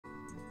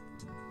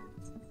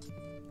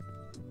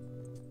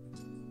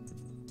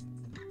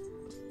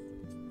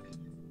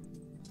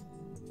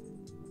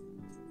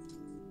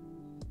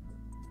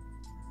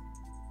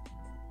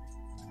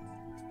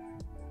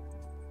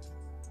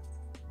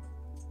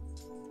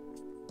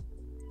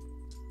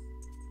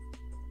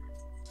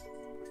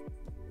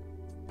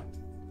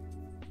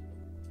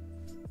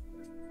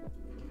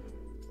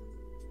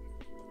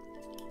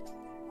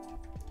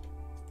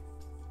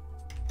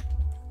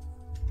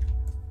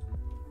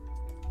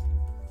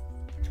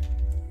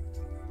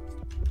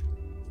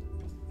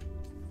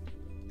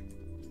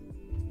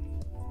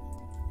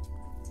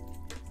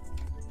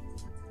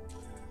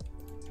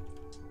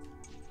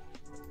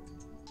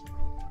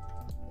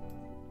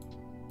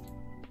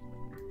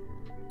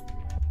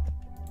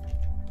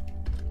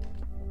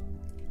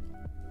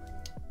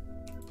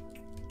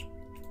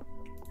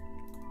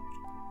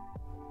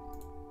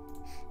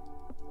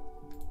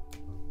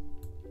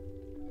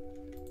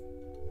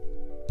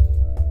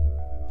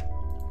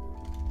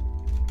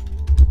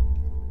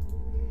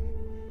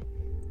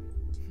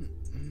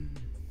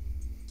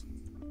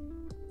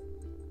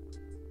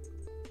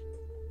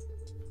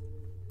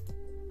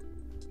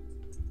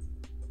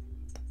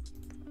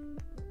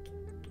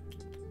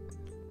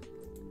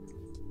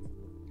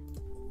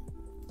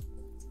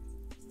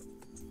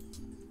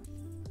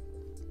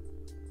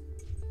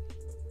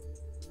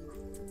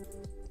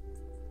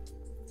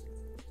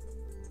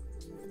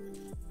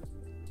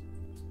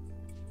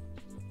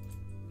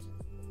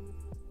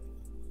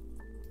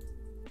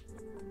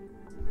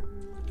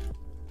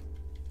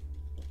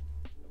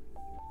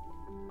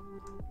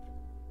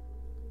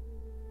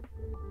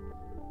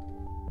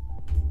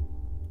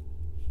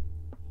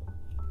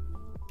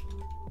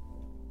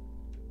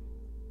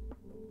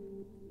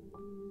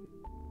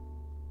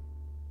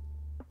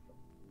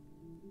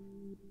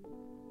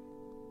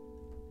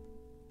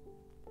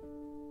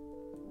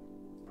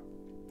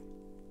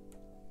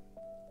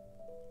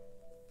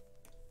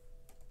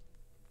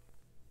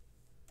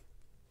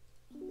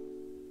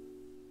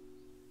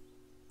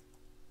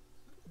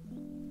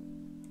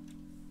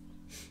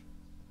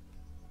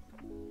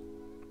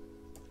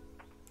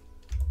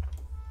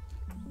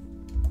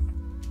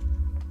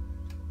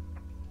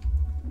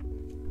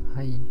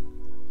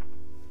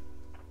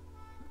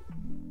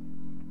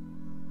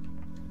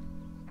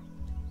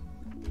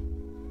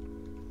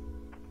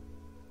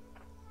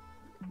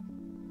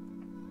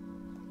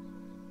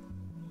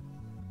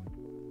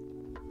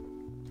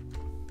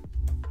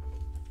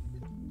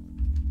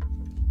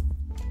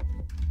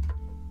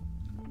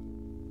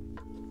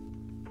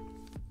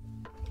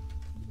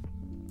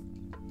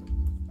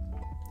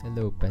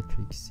Hello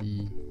Patrick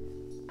C.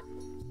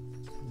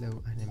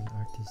 Hello anime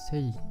artist.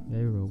 Hey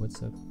Nairo,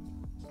 what's up?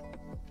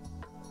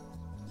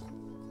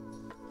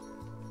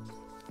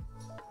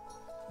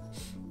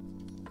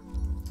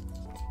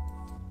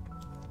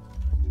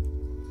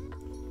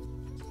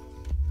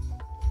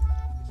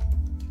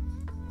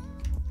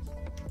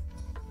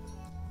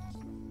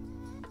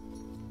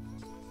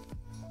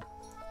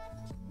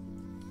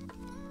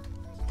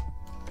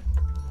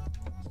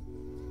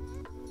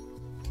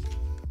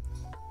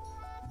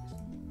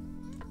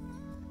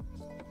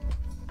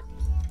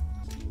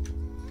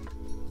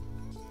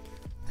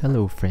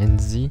 Hello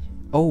Frenzy.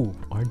 Oh,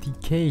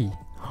 RDK.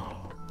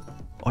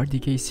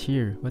 RDK's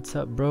here. What's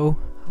up, bro?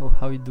 Oh,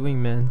 how you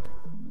doing, man?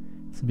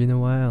 It's been a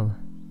while.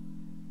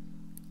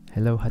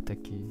 Hello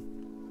Hatake.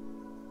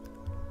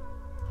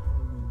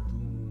 How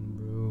you doing,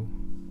 bro?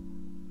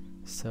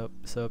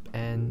 Sup,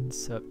 and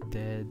sup,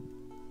 dead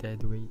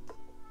weight.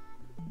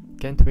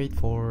 Can't wait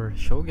for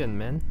Shogun,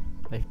 man.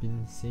 I've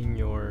been seeing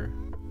your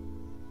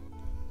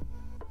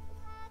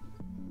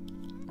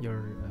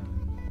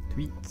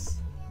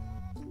tweets.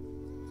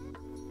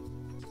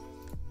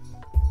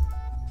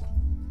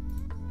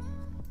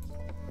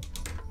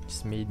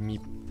 Just made me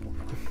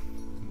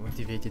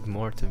motivated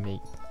more to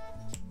make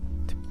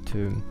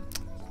to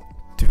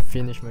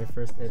finish my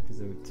first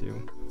episode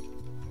too.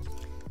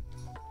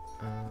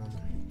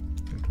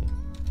 Okay.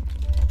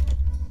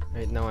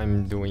 Right now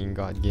I'm doing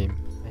God Game.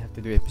 I have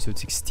to do episode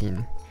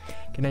 16.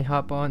 Can I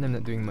hop on? I'm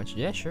not doing much.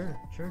 Yeah, sure.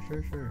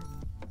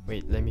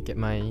 Wait, let me get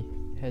my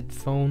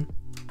headphone.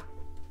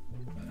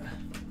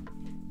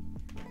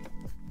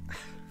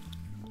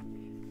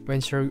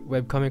 When's your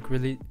webcomic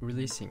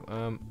releasing?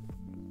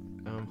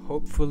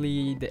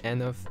 Hopefully the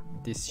end of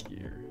this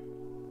year.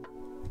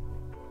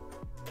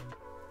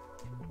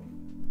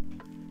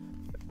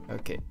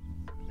 Okay.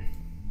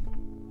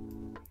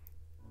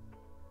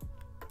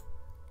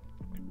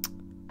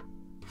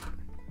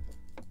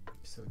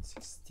 Episode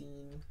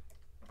 16.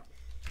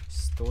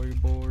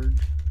 Storyboard.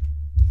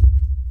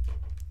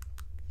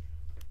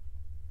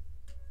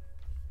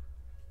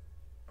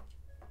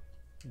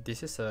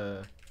 This is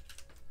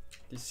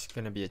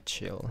gonna be a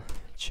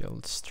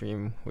chilled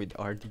stream with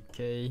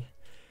RDK.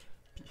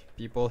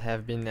 People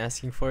have been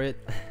asking for it.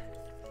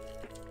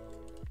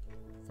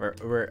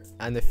 We're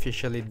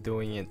unofficially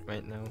doing it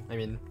right now. I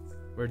mean,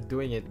 we're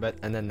doing it but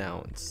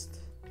unannounced.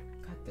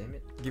 God damn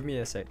it. Give me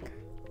a sec.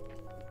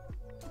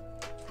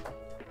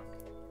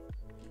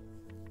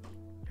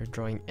 You're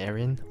drawing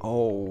Erin?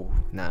 Oh,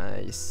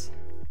 nice.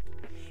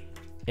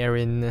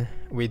 Erin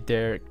with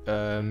their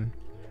are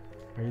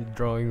you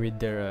drawing with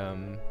their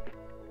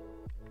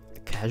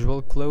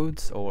casual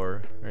clothes,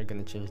 or are you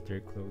gonna change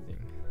their clothing?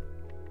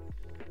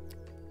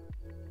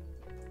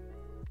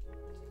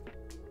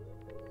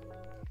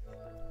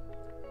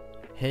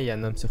 Hey,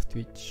 Anam sur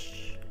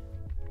Twitch.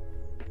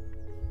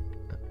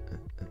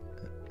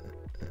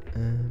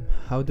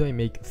 How do I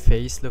make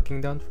face looking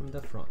down from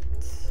the front?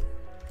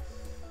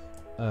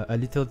 A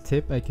little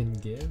tip I can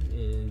give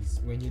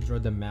is when you draw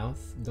the mouth,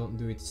 don't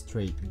do it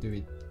straight, do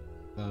it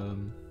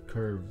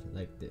curve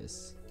like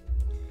this.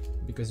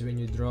 Because when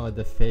you draw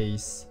the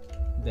face,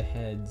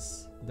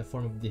 the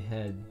form of the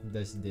head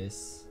does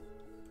this,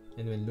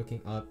 and when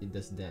looking up, it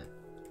does that.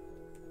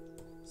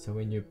 So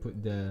when you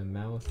put the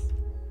mouth,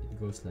 it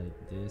goes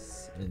like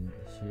this, and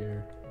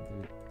here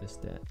it does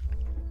that.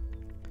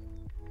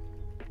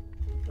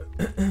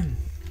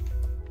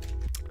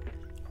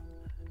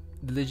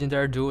 The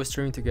legendary duo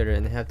streaming together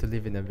and I have to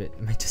live in a bit.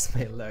 Just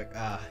my luck.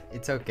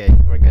 It's okay.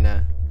 We're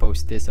gonna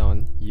post this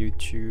on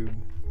YouTube.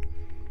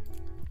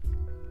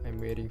 I'm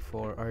waiting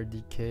for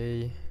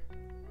RDK.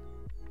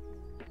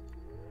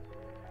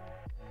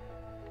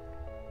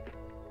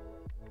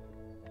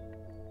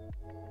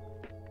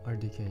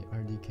 RDK.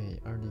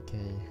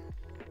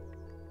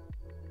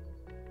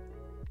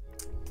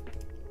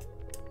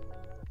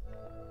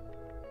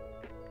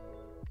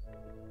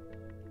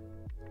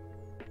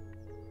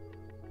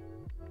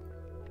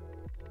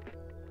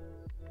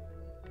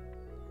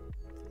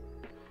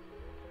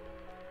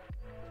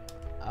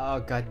 Oh,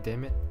 god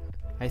damn it.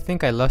 I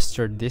think I lost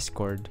your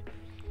Discord.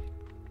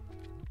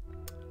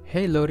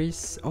 Hey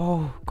Loris.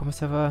 Oh, ¿cómo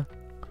se va?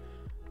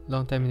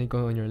 Long time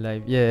ago on your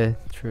live. Yeah,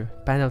 true.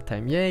 Panel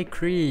time. Yay,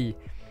 Cree.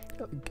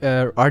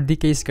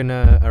 RDK is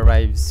gonna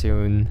arrive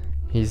soon.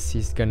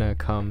 He's gonna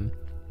come.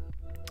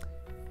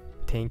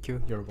 Thank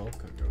you. You're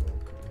welcome.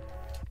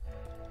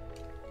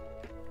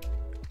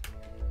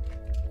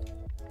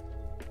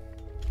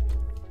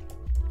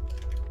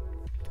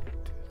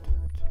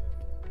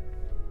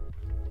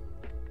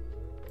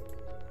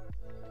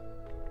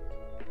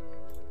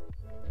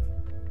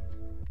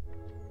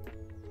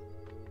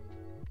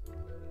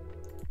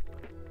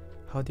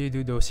 How do you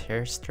do those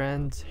hair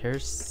strands?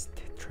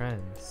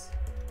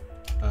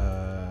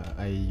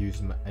 I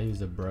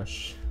use a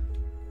brush,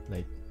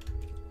 like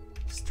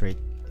straight.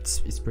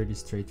 It's pretty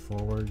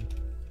straightforward.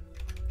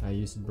 I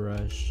use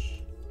brush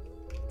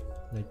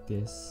like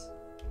this,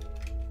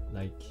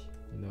 like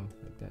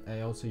like that.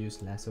 I also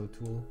use lasso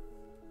tool.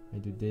 I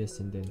do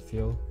this and then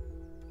fill.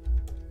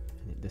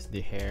 This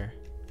the hair.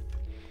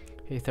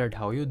 Hey Third,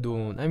 how you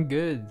doing? I'm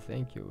good,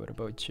 thank you. What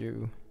about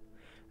you?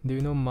 Do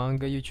you know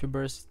manga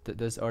YouTubers that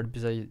does art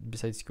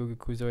besides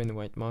Kuzo and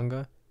White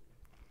Manga?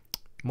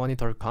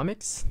 Monitor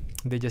Comics.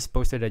 They just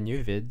posted a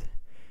new vid.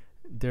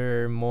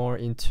 They're more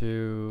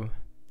into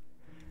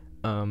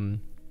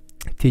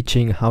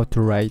teaching how to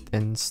write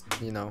and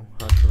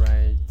how to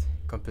write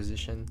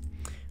composition.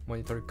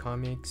 Monitor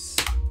Comics.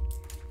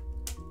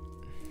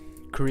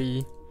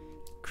 Cree,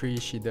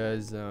 she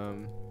does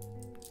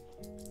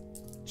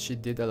she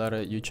did a lot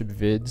of YouTube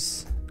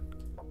vids.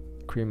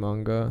 Cree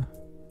manga.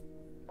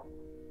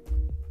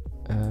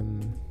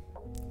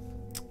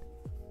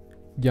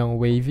 Young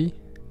Wavy.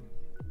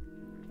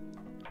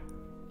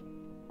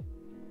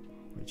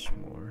 Which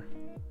more?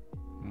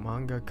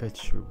 Manga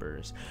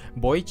YouTubers.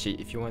 Boichi,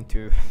 if you want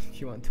to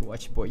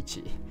watch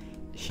Boichi.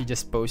 She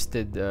just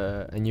posted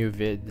a new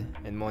vid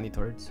and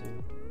monitored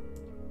too.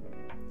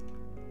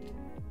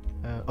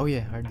 Oh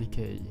yeah,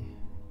 RDK.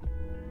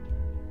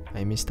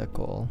 I missed a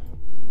call.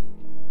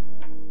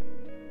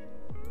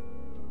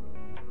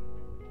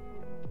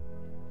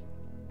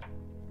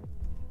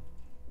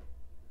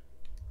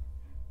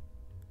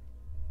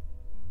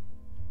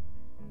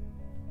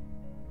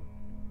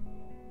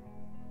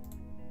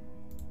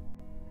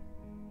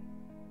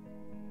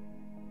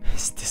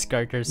 Is this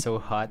character so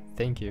hot?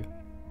 Thank you.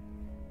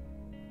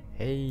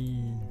 Hey.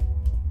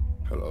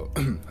 Hello.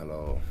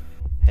 Hello.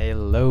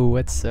 Hello,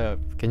 what's up?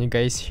 Can you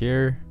guys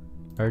hear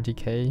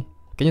RDK?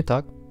 Can you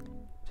talk?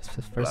 Just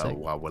for a sec.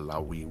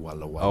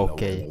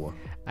 Okay.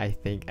 I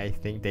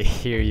think they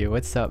hear you.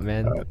 What's up,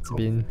 man?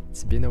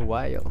 It's been a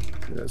while.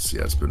 Yes,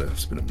 it's been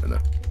a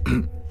minute.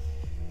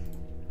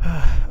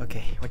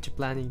 Okay, what you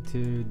planning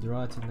to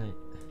draw tonight?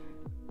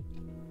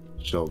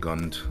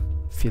 Shogunned.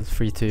 Feel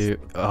free to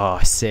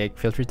sick.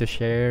 Feel free to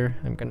share.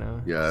 I'm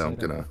gonna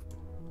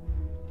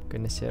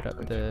set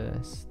up the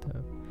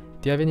stuff.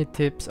 Do you have any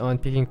tips on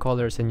picking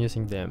colors and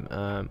using them?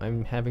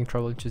 I'm having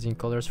trouble choosing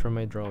colors for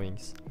my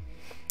drawings.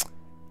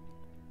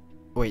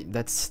 Wait,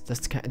 that's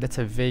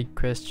a vague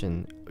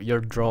question. Your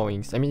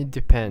drawings. I mean, it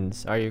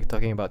depends. Are you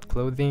talking about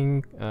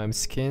clothing,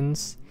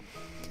 skins?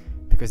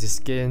 Because the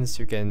skins,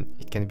 it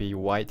can be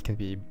white, it can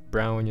be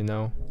brown.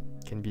 It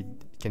can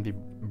be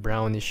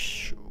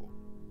brownish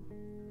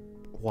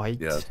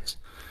white. Yes.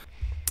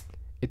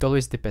 It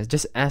always depends.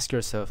 Just ask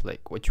yourself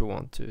like what you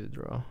want to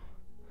draw.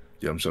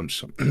 Yeah, I'm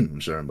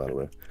sharing, by the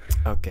way.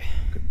 Okay.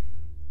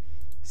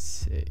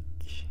 Sick.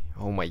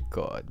 Oh my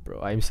god, bro.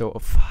 I'm so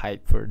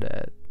hyped for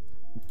that.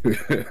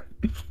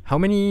 How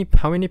many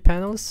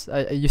panels?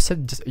 You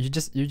said you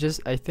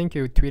just I think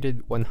you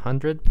tweeted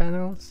 100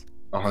 panels.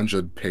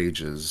 100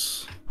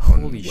 pages.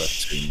 Holy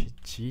shit!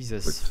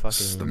 Jesus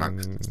fucking.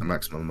 The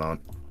maximum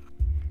amount.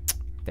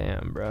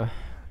 Damn, bro.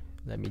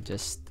 Let me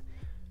just.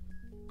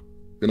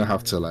 Gonna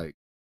have to like.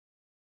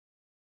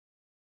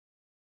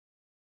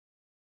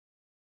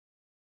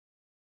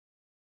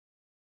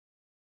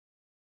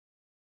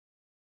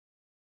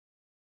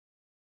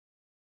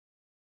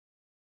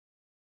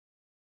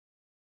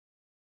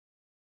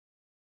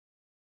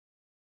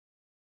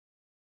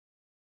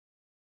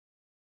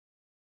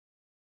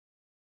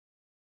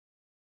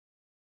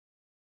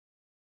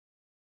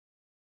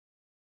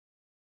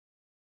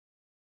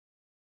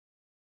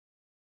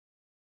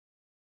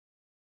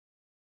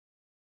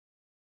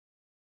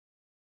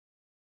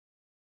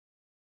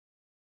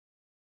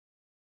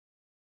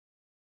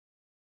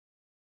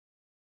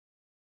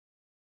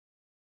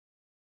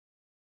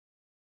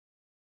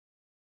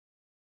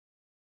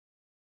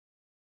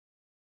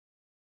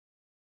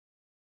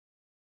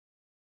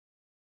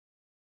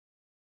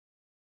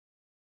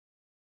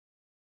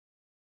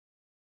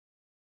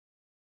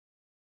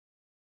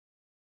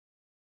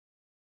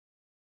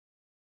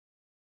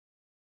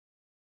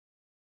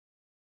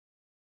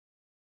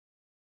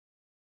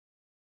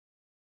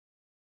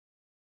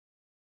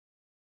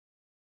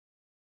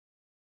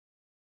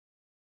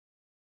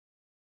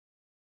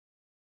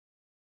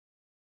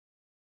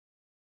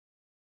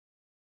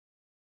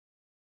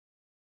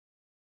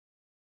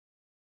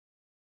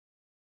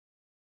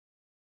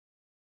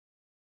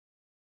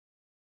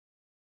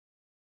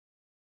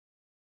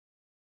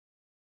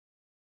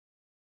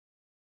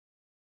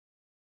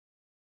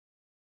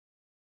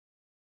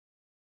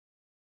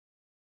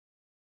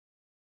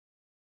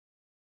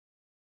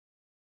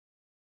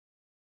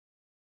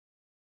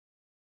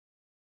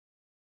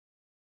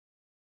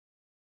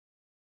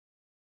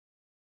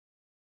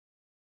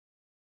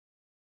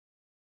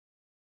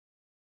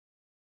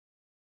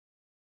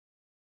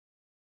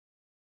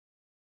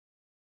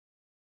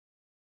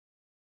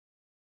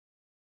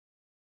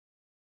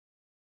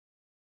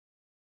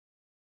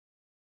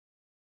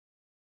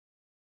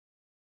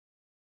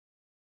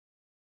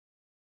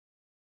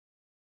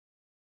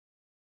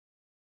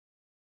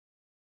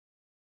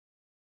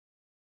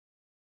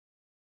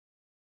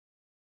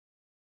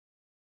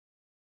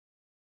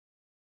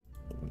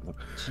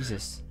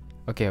 Jesus.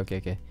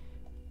 Okay.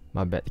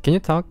 My bad. Can you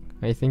talk?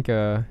 I think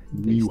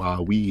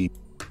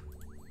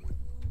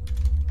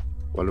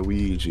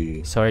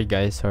Waluigi. Sorry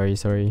guys,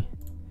 sorry.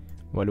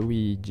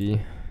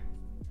 Waluigi.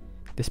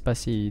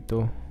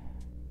 Despacito.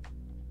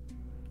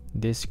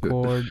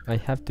 Discord. I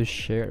have to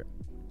share.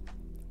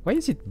 Why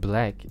is it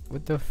black?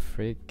 What the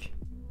frick?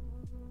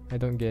 I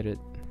don't get it.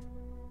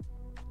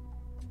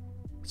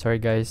 Sorry,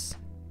 guys.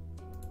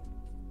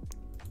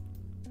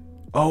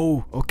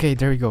 Oh, okay,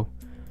 there we go.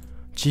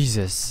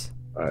 Jesus.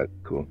 Alright,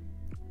 cool.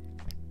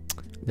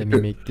 Let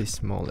me make this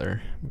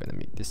smaller. I'm gonna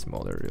make this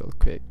smaller real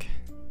quick.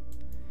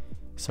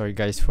 Sorry,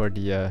 guys, for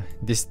the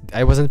this.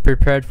 I wasn't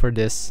prepared for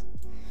this.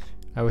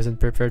 I wasn't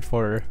prepared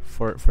for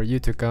you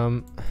to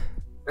come.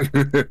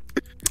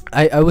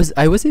 I was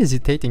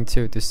hesitating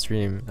too to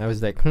stream. I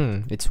was like,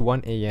 it's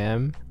 1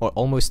 a.m. or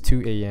almost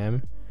 2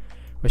 a.m.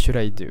 What should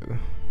I do?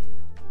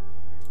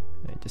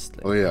 I just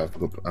like, Oh yeah, I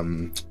forgot,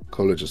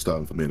 college is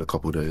starting for me in a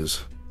couple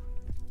days.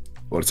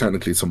 Well,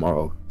 technically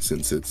tomorrow,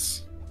 since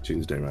it's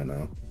Tuesday right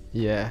now.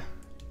 yeah.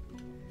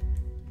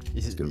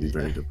 It's gonna be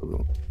very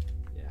difficult.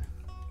 Yeah.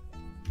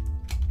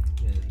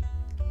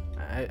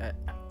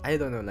 I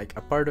don't know. Like,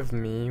 a part of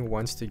me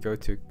wants to go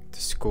to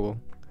school,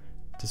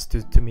 just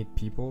to meet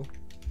people.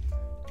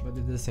 But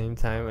at the same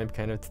time, I'm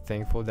kind of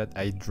thankful that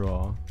I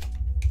draw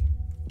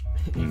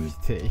every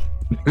day.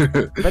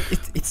 But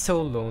it's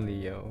so lonely,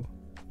 yo.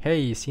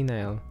 Hey,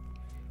 Senile.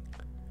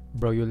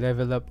 Bro, you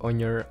level up on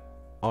your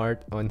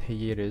art on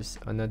hiatus.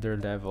 Another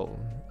level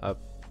up.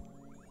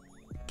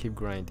 Keep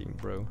grinding,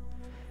 bro.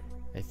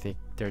 I think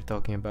they're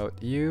talking about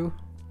you.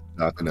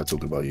 I think they're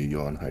talking about you.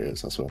 You're on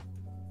hiatus as well.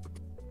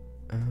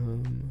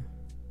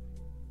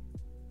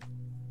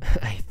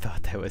 I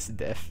thought I was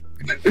deaf.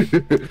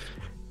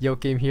 Yo,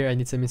 came here. I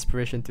need some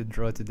inspiration to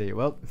draw today.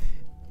 Well,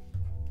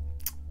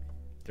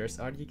 there's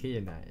RDK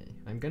and I.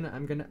 I'm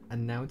gonna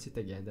announce it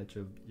again that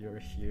you're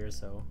here,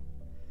 so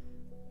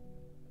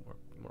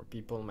more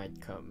people might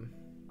come.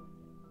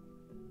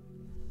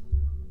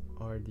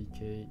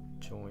 RDK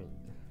joined.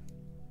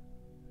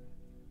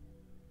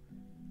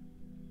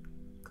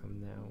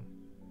 Come now.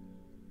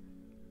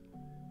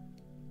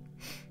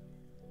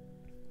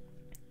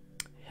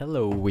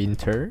 Hello,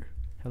 Winter.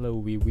 Hello,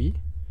 Wee Wee.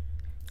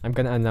 I'm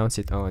gonna announce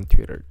it on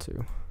Twitter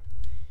too.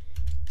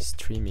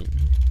 Streaming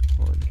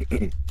on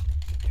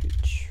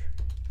Twitch.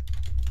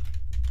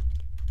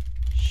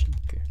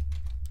 Shinku.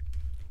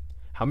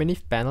 How many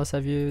panels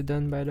have you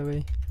done, by the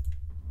way?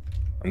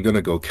 I'm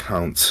gonna go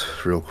count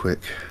real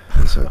quick.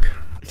 One sec.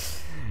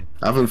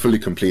 I haven't fully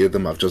completed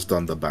them. I've just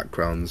done the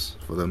backgrounds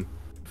for them,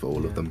 for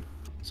all of them.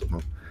 So,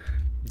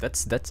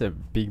 that's a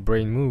big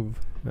brain move,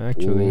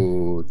 actually.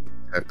 ooh,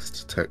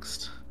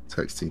 text.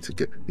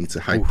 Need to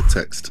hide the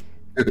text.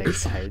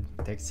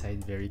 Text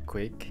side very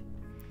quick.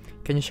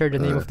 Can you share the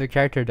name of the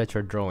character that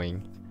you're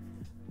drawing?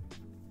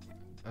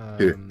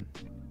 Here.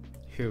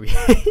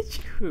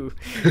 Who?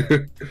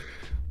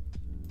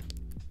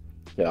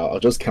 Yeah, I'll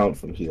just count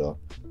from here.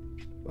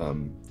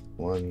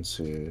 1,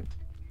 2.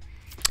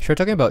 If you're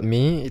talking about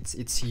me,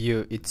 it's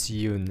you. It's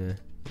Yoon.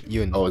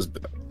 Yoon. Oh,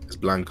 it's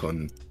blank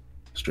on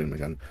stream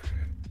again.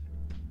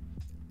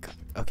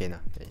 Okay, no,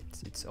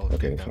 it's all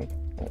Okay, good now. fine.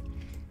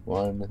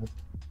 1,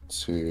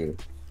 2,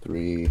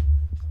 3,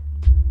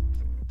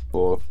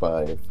 4,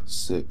 5,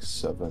 6,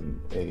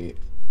 7, 8,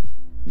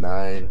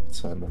 9,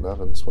 10,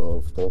 11,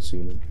 12,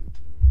 13,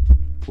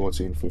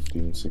 14,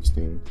 15,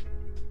 16,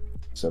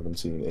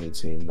 17,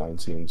 18,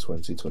 19,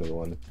 20,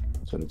 21,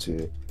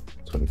 22,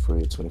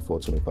 23, 24,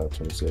 25,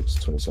 26,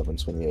 27,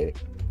 28,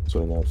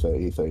 29,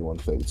 30, 31,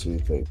 32,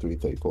 33,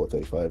 34,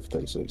 35,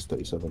 36,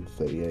 37,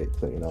 38,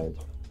 39,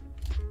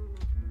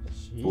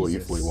 40,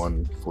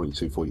 41,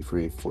 42,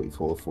 43,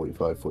 44,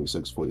 45,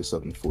 46,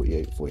 47,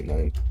 48,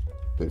 49,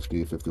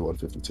 50, 51,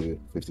 52,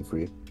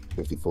 53,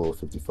 54,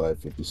 55,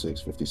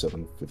 56,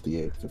 57,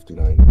 58,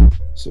 59,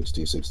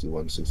 60,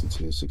 61,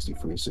 62,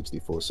 63,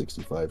 64,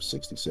 65,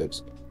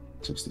 66,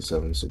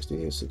 67,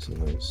 68,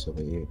 69,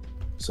 70,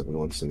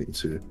 71,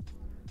 72,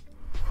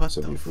 What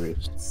 73.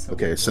 So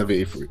Okay, much.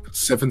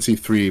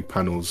 73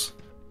 panels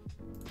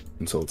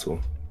in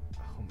total.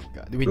 Oh my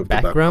god. With With the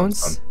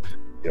backgrounds?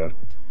 backgrounds Yeah.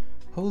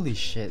 Holy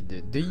shit,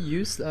 dude. Do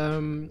you use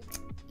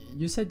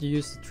you said you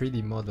use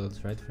 3D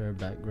models, right, for your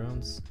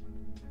backgrounds?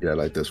 Yeah,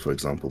 like this, for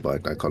example,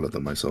 but I colored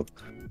them myself.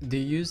 Do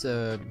you use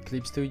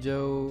Clip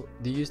Studio?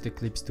 Do you use the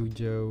Clip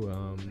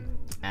Studio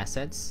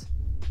assets?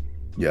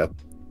 Yeah.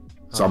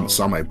 Oh.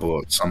 Some I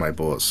bought, some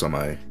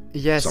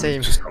Yeah, some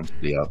same. just come to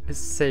the app.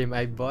 Same.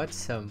 I bought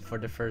some for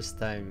the first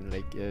time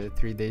like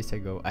 3 days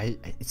ago.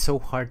 It's so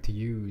hard to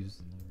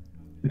use.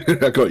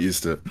 I got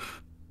used to it.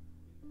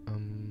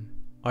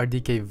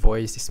 RDK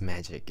voice is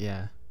magic.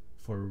 Yeah,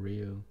 for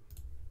real.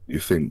 You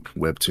think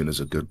Webtoon is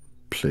a good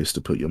place to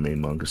put your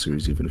main manga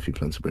series, even if you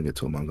plan to bring it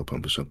to a manga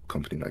publisher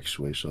company like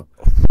Shueisha?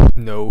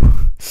 No.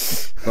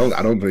 No,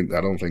 I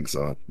don't think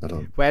so. I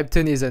don't.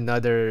 Webtoon is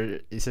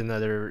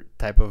another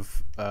type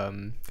of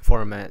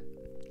format.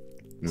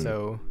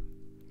 So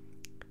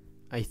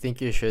I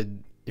think you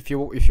should, if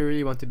you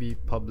really want to be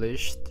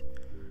published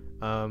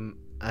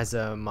as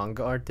a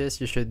manga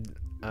artist, you should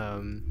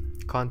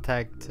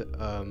contact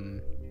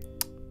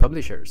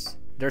publishers.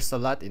 There's a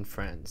lot in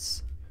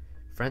France.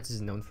 France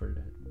is known for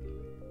that.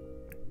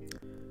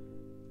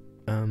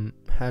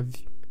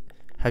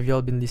 Have you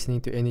all been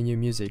listening to any new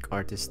music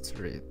artists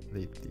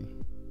lately?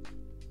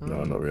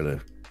 No, not really.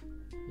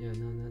 Yeah,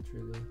 no, not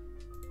really.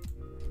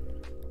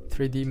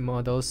 3D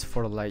models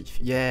for life.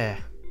 Yeah,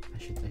 I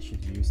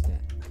should use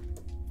that.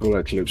 I feel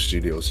like Clip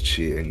Studio's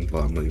cheating,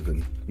 but I'm not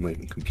even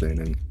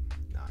complaining.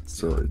 No, it's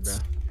So not, it's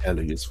bro.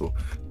 hella useful.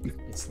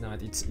 It's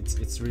not.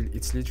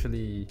 It's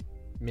literally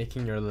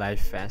making your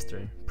life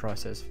faster,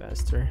 process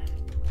faster.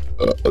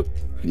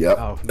 Yeah.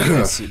 Oh,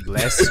 bless you,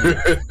 bless you.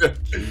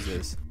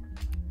 Jesus.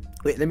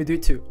 Wait, let me do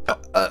it too.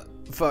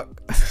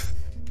 Fuck.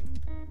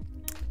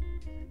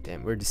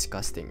 Damn, we're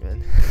disgusting,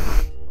 man.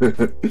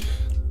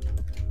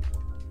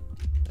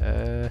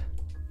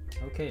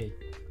 Okay.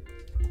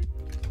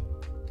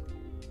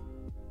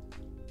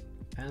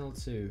 Panel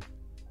 2.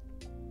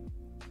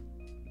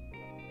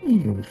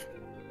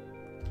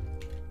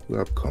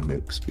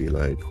 Webcomics be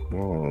like,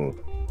 whoa,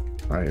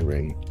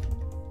 hiring.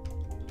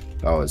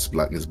 Oh, it's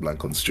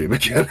blank on stream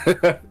again.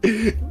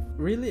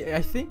 Really?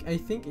 I think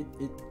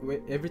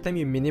every time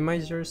you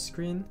minimize your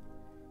screen,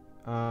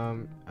 yeah,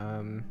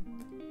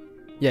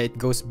 it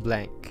goes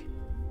blank.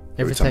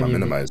 Every time I you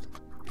minimize.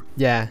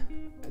 Yeah.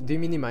 Do you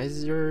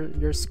minimize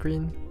your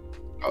screen?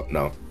 Oh,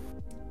 no.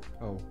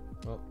 Oh,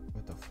 well,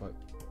 what the fuck?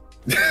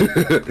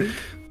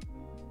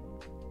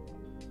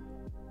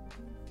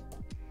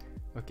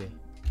 Okay.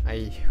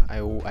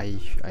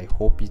 I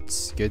hope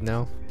it's good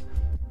now.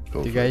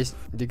 Do you guys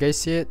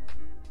see it?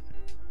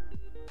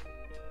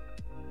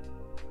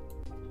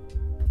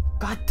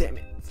 God damn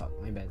it! Fuck,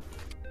 my bad.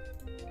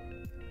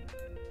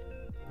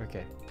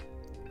 Okay.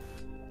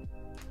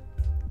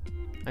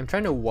 I'm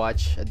trying to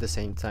watch at the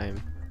same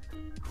time.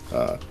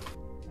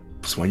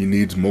 That's why you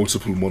need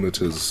multiple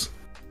monitors.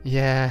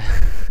 Yeah.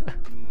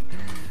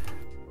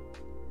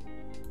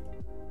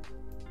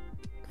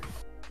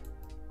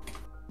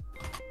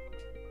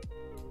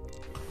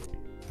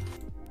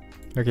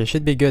 Okay,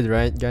 should be good,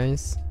 right,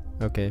 guys?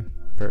 Okay,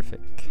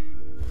 perfect.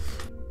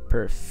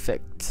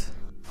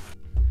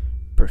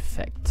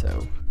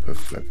 Perfecto.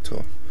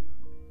 Perfecto.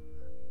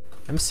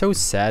 I'm so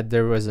sad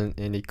there wasn't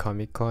any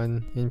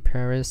Comic-Con in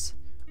Paris.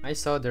 I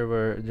saw there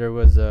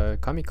was a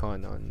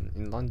Comic-Con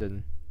in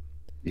London.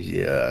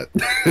 Yeah.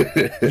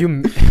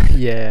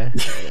 Yeah.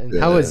 And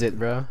how was it,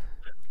 bro?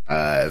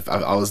 I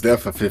was there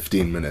for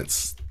 15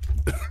 minutes.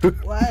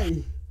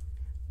 Why?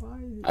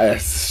 I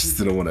just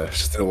didn't want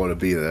to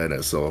be there,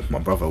 innit? So my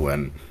brother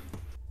went.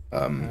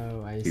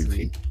 Oh, I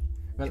see.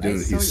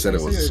 He said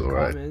it was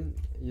alright.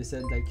 You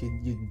said like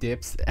you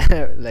dipped,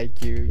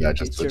 like you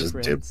just friends.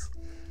 dipped.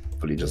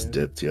 But he just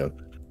dipped, yeah.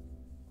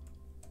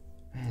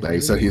 Man, Like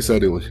he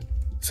said it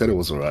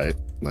was alright.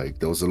 Like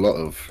there was a lot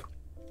of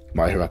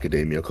My Hero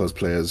Academia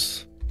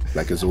cosplayers.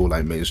 Like it's all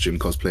like mainstream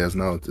cosplayers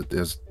now.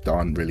 There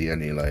aren't really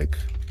any like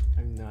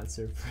I'm not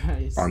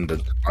surprised.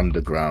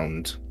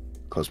 underground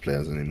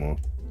cosplayers anymore.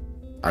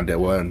 And there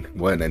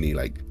weren't any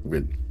like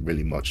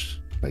really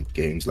much like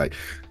games. Like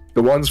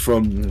the ones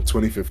from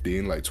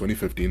 2015, like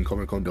 2015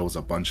 Comic Con, there was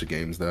a bunch of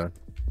games there.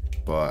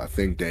 But I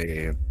think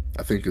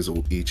it's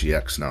all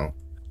EGX now.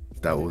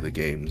 That all the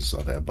games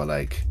are there. But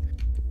like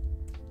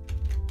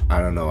I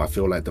don't know, I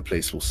feel like the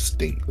place will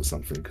stink or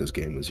something because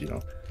gamers, you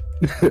know.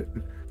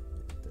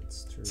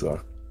 That's true.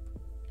 So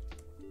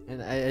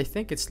and I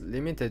think it's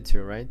limited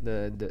to, right?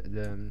 The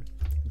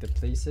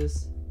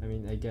places. I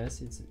mean, I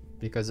guess it's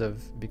because of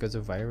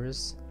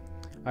virus.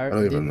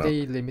 Didn't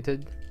they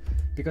limited?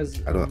 Because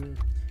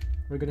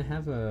we're gonna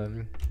have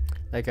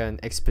like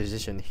an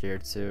exposition here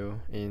too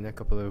in a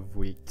couple of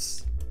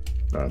weeks.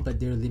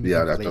 But they're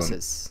limited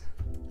places.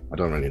 I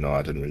don't really know.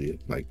 I didn't really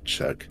like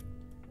check.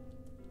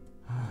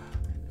 Man,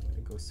 I'm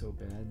gonna go so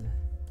bad.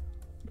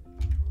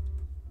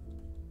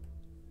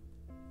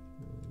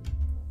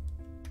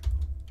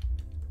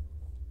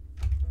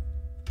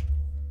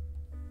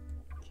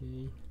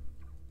 Okay.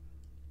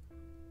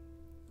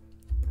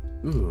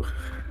 Ooh.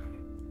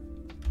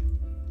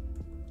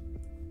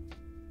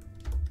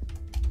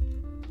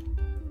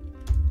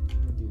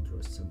 How do you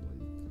draw someone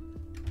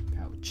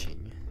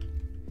pouching?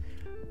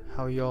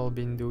 How y'all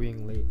been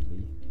doing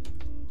lately?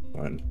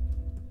 Fine.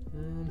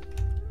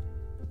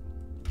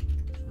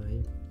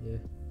 Fine, yeah.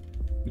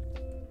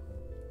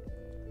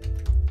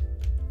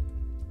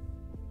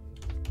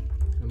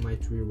 I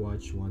might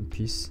rewatch One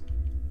Piece.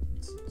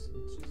 It's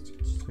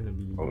gonna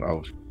be.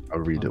 Oh, I'll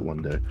read it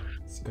one day.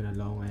 It's gonna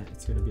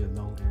be a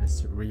long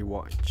ass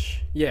rewatch.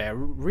 Yeah,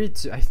 read.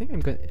 I think I'm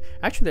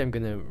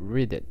gonna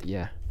read it.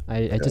 Yeah,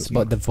 I just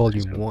bought the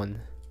volume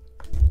 1.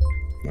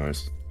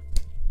 Nice.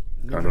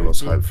 Kind of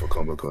lost hype for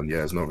Comic Con.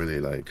 Yeah, it's not really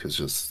like it's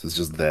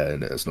just there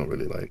and it's not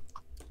really like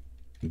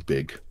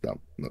big. No,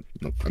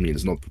 I mean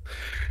it's not.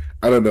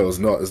 I don't know. It's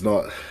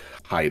not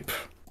hype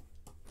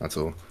at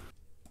all.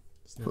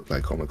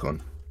 Like Comic Con.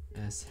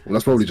 Well,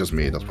 that's probably just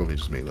me. That's probably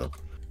just me though.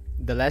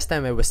 The last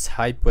time I was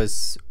hype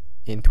was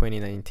in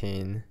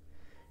 2019.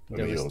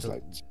 It was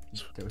like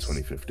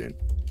 2015.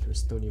 There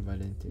was Tony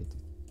Valente.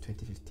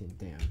 2015.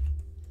 Damn.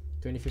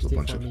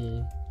 2015 for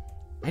me.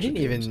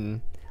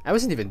 I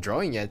wasn't even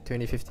drawing yet.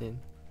 2015.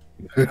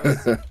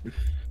 I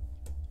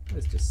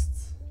was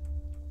just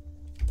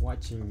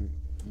watching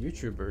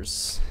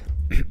YouTubers.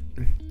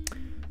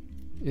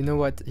 You know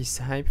what? He's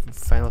hype for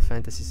Final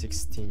Fantasy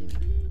 16.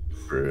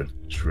 True.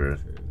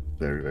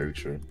 Very, very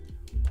true.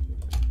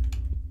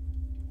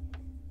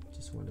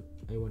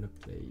 I wanna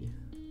play.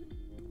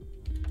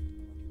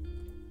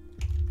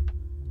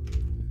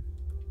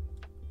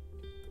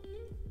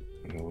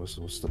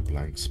 What's the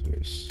blank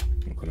space?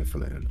 I'm gonna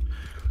fill it in.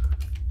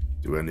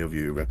 Do any of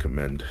you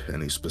recommend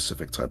any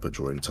specific type of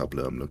drawing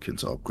tablet? I'm looking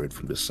to upgrade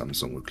from this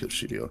Samsung with Clip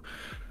Studio.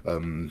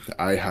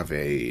 I have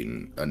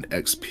an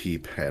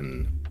XP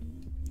Pen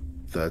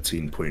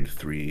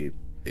 13.3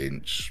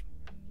 inch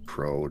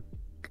Pro.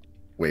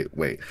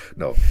 Wait,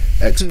 no,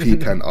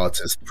 XP Pen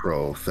Artist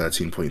Pro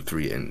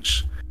 13.3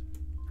 inch.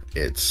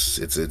 It's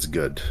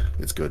good.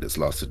 It's good. It's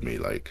lasted me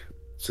like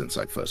since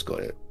I first got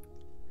it.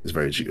 It's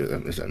very cheap.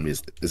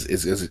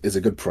 It's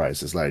a good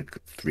price. It's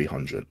like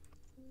 300.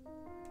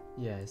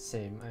 Yeah,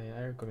 same.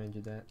 I recommend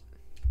you that.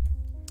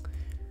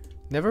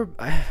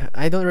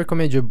 I don't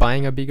recommend you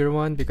buying a bigger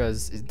one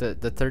because the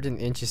 13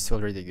 inch is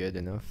already good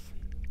enough.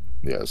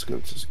 Yeah, it's good.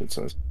 It's a good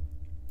size.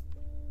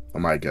 I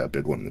might get a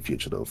big one in the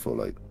future though for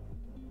like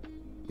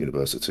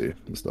university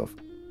and stuff.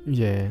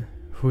 Yeah.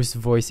 Whose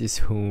voice is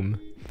whom?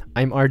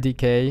 I'm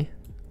RDK.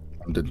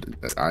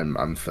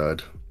 I'm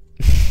third.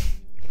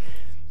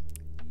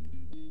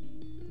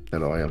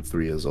 Hello, I am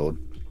 3 years old.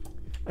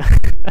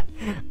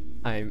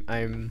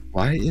 I'm.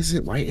 Why is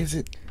it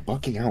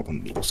bugging out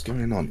on me? What's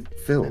going on,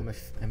 Phil?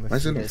 Why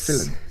is it not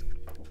filling?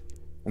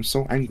 I'm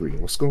so angry.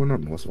 What's going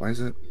on? Why is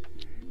it?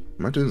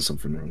 Am I doing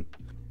something wrong?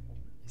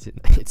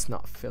 It's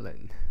not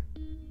filling.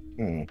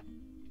 Oh,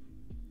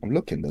 I'm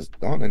looking. There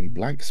aren't any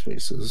blank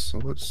spaces. So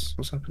what's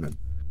happening?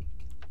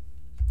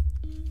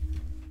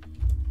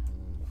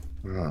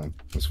 Ah,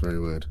 that's very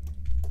weird.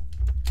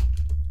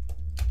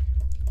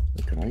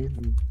 Can I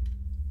even?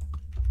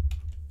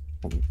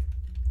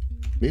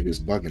 Maybe it's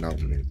bugging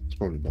out on me. It's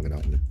probably bugging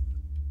out on me.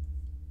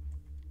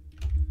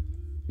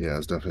 Yeah,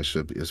 it's definitely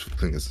should be. The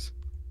thing is,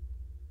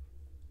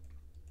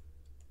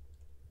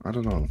 I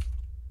don't know.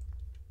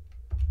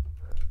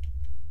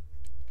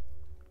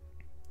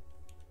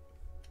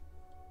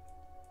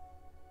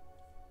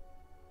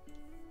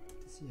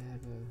 Does he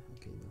have a?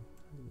 Okay, no.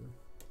 I don't know.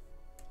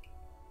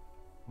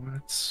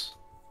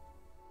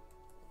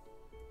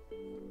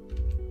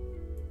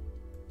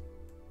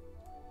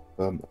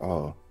 What?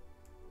 Oh.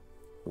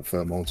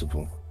 Prefer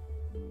multiple.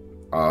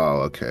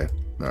 Oh, okay.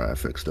 Alright, I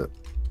fixed it.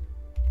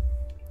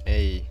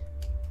 Hey.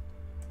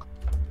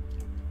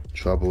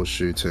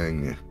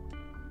 Troubleshooting.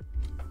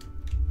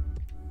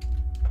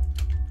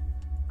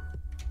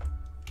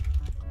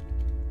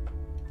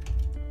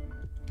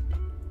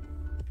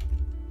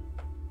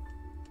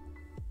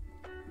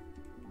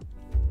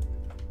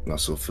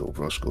 That's so Phil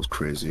Brush goes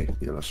crazy.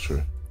 Yeah, that's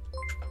true.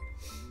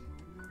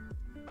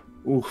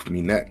 Oof,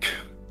 me neck.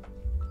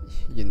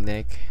 Your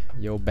neck,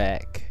 your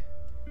back.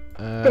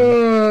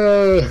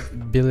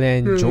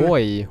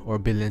 Bilanjoy or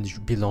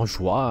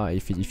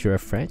Bilanjois if you're a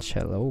French.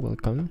 Hello,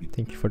 welcome.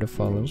 Thank you for the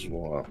follow.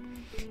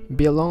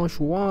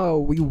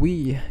 Bilanjois,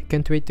 oui.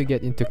 Can't wait to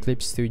get into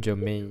Clip Studio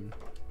main.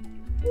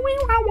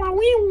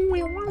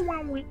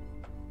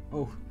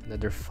 Oh,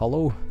 another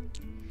follow.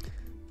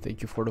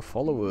 Thank you for the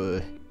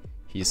follow.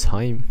 He's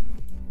Heim.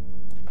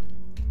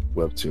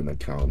 Webtoon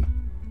account.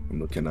 I'm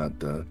looking at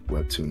the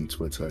Webtoon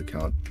Twitter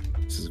account.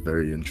 This is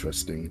very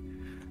interesting.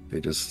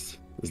 It's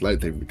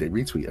like they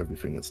retweet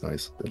everything. It's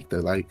nice.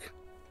 They're like,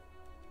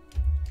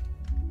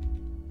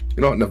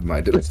 you know what? Never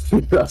mind.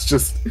 That's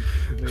just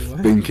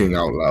thinking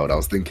out loud. I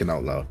was thinking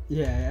out loud.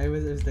 Yeah, I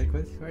was like,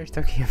 what are you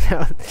talking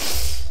about?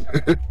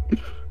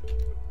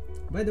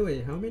 By the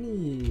way, how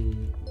many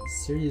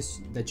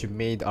series that you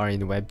made are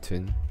in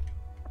Webtoon?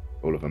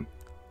 All of them.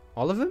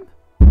 All of them?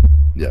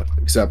 Yeah,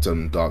 except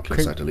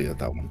Darkless. I deleted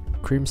that one.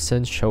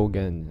 Crimson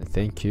Shogun.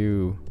 Thank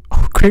you.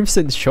 Oh,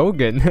 Crimson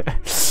Shogun.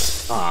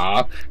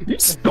 Ah, you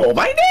stole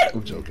my name!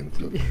 I'm joking.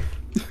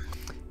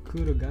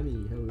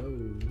 Kurogami, hello.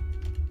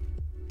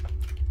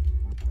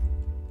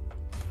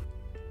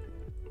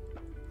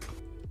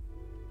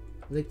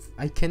 Like,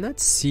 I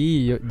cannot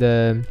see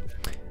the.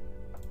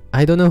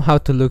 I don't know how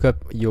to look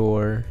up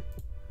your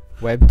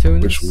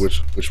webtoons.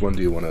 Which one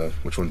do you wanna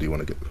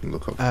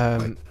look up?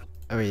 Like?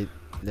 Wait,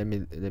 let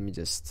me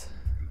just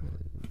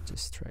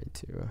try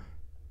to.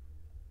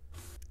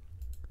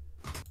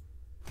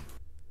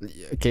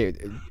 Okay,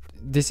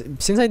 this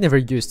since I never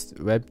used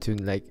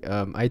Webtoon, like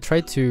I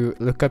tried to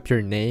look up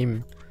your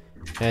name,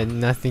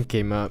 and nothing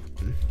came up.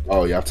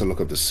 Oh, you have to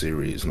look up the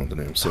series, not the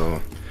name. So,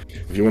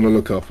 if you want to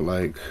look up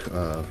like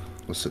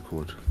what's it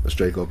called, a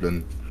Stray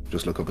Goblin,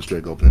 just look up a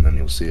Stray Goblin and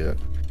you'll see it.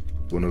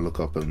 If you want to look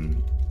up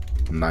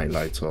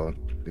Nightlighter,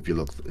 if you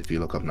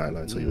look up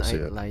Nightlighter, you'll see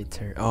it.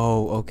 Nightlighter.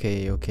 Oh,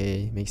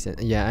 okay, makes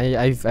sense. Yeah,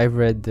 I've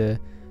read the,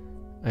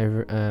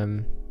 I've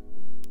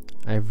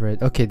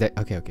read. Okay,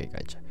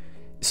 gotcha.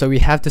 So we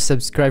have to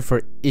subscribe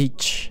for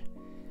each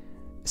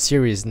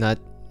series, not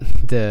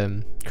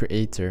the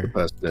creator.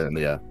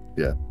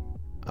 Yeah.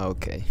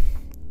 Okay.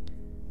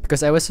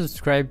 Because I was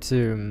subscribed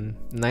to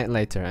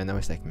Nightlighter, and I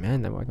was like,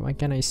 man, why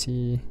can't I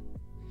see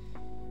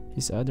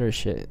his other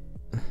shit.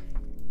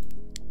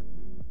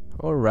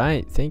 All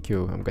right, thank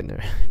you. I'm gonna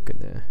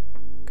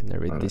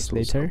read this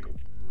later.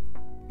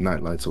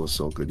 Nightlights was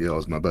so good. Yeah, it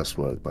was my best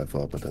work by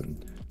far. But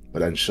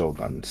then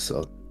Shogun.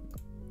 So.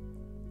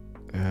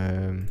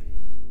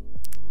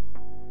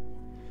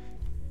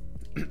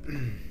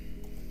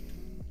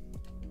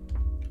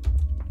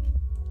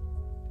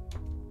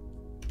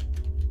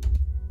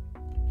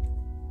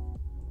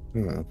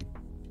 Yeah.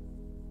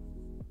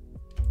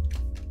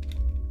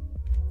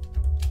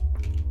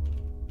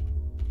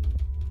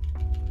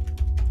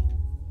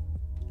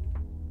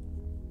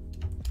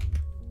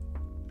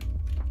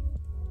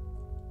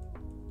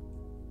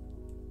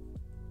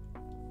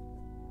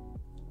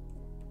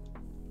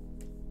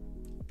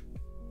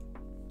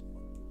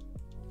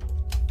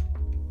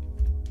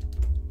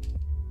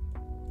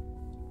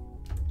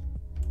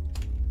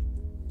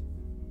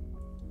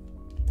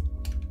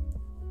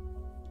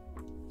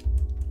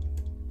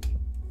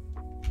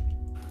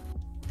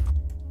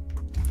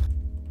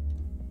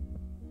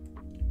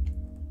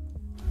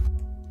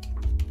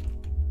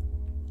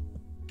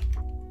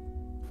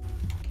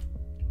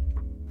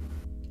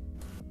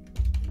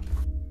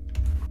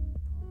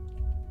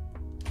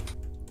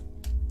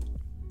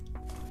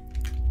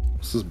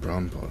 This is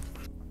brown part.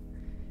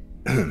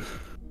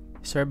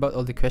 Sorry about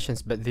all the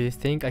questions, but do you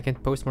think I can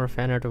post more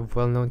fan art of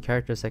well-known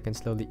characters? I can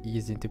slowly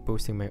ease into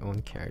posting my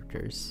own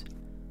characters.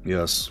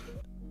 Yes.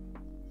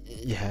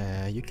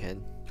 Yeah, you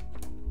can.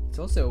 It's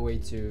also a way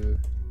to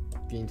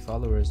gain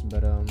followers,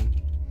 but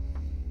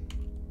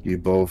You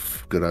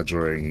both good at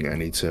drawing.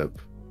 Any tip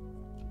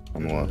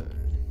on what?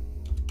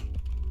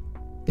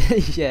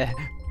 Yeah.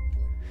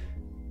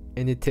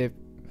 Any tip?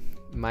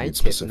 My Need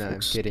tip? No,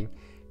 I'm specifics. kidding.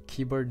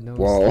 Keyboard knows.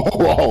 Whoa.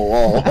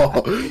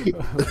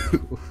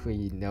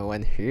 No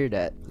one heard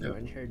that. No Yeah.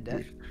 one heard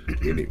that.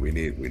 We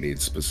need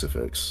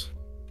specifics.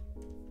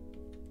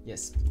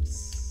 Yes,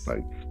 please.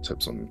 Like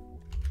tips on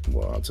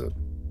how to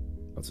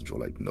draw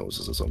like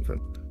noses or something.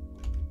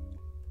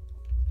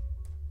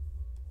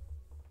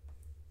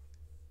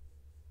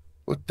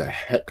 What the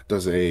heck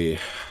does a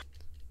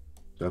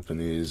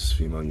Japanese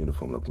female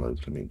uniform look like?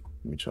 Let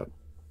me check.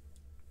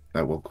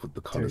 I work with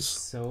the There's colors.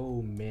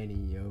 so many,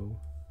 yo.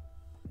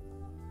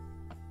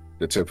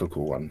 The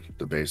typical one,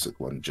 the basic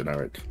one,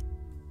 generic.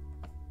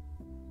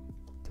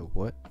 The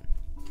what?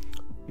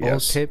 Yes. All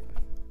tip.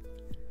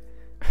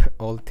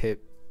 All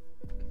tip.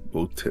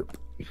 All tip.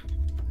 You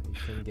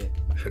can get.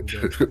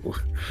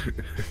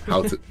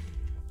 How to?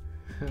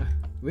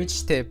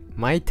 Which tip?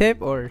 My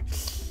tip or?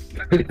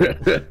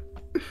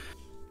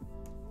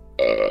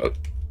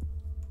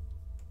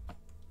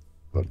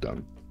 Well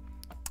done.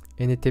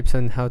 Any tips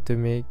on how to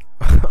make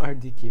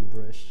RDK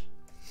brush?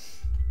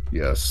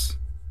 Yes.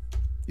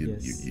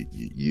 Yes.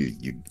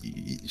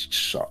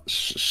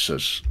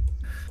 Shush.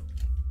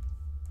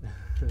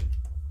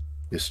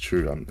 It's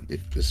true.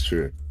 It's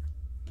true.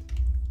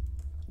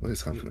 What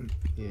is happening?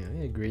 Yeah,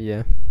 I agree.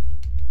 Yeah.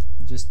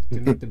 Just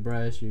to make the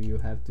brush, you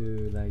have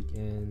to like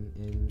in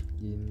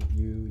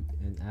you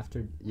and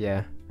after.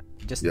 Yeah.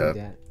 Just do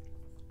that.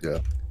 Yeah,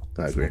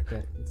 I agree.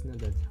 It's not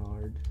that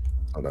hard.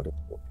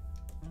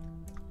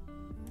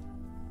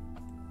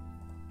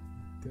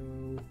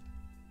 Go.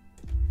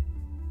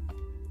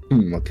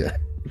 Okay.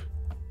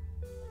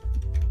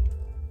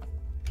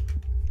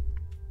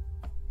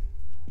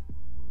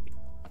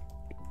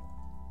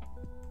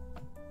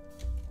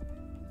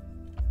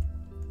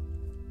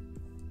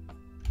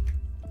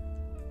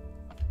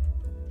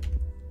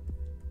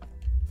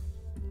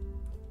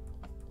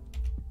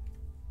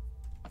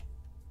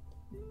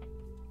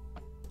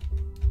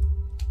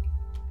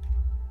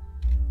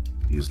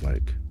 Use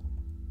like,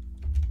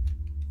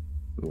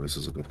 oh, this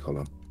is a good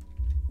color.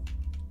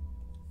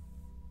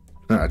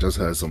 I just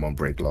heard someone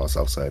break glass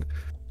outside.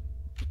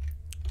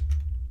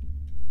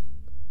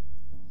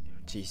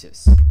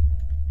 Jesus.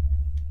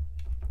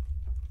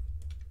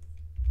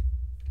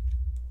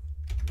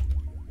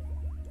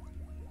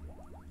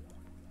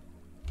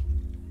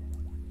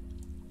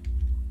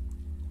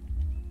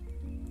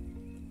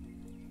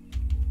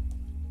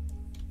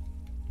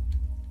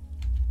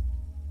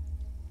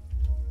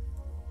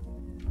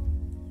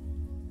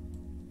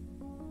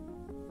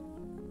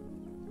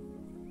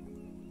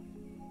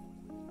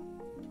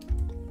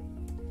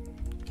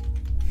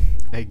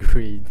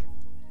 Agreed.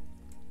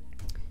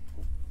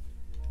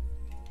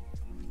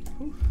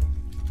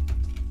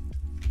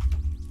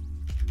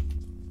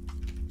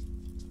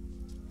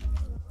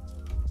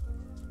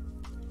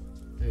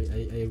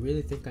 I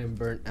really think I'm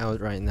burnt out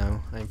right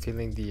now. I'm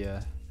feeling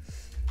the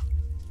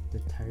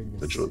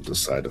tiredness. The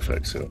side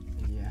effects, yeah.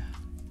 Yeah.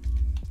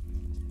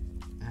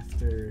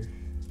 After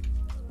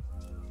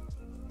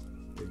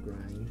the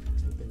grind,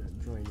 I cannot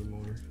draw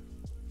anymore.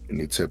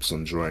 Any tips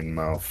on drawing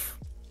mouth?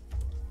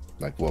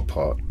 Like what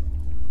part?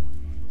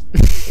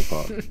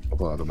 What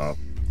part of the mouth?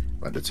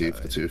 Like the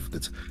tooth, the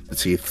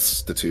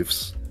teeths, the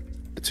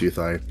tooth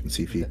eye, the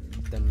teethy.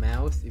 The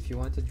mouth. If you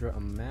want to draw a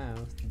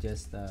mouth,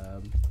 just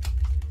a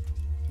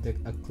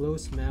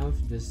closed mouth.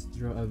 Just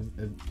draw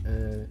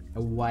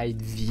a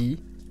wide V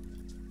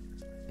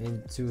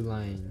and 2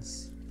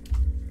 lines.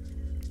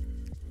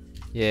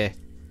 Yeah.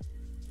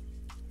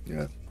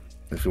 Yeah.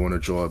 If you want to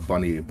draw a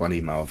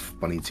bunny mouth,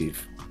 bunny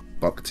teeth,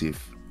 buck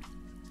teeth.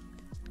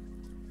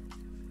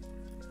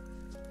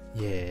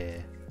 Yeah.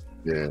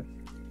 Yeah.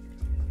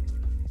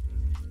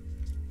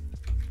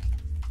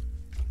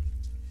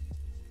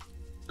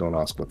 Don't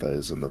ask what that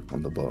is on the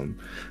bottom.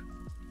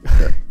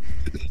 Yeah.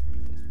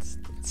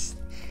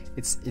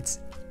 It's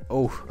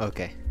oh,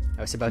 okay.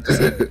 I was about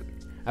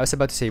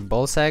to say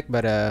ball sack,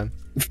 but there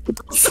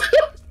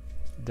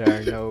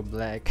are no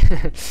black.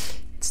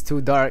 It's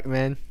too dark,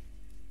 man.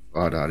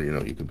 Oh no, you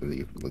know, you can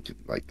believe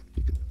like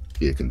you could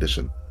be a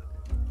condition.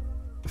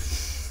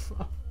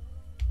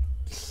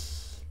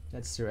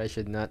 That's true. I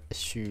should not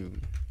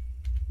assume.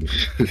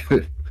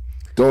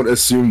 Don't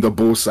assume the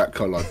ball sack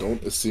color.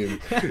 Don't assume.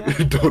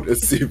 Don't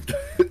assume.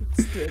 It's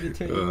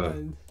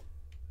 2021.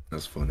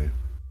 That's funny.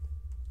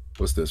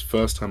 What's this?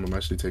 First time I'm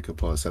actually taking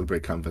part.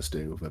 Celebrate Canvas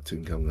Day with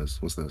Webtoon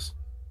Canvas. What's this?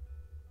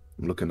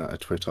 I'm looking at a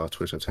Twitter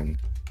thing.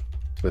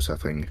 Twitter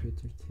thing.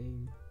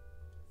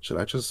 Should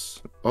I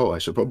just? Oh, I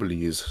should probably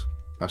use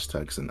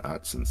hashtags and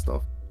ads and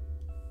stuff.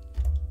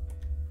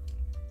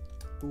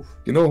 Oof.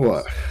 You know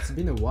what? It's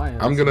been a while.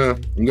 I'm gonna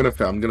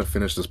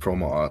finish this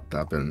promo art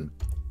that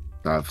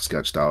I've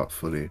sketched out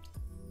fully.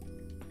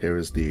 Here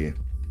is the.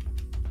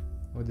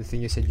 Oh, the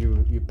thing you said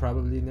you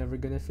probably never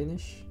gonna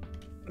finish.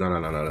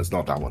 No, it's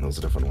not that one. It was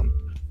a different one.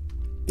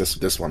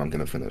 This one I'm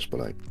gonna finish,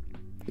 but like,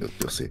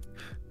 you'll see.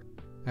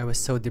 I was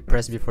so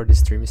depressed before the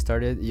stream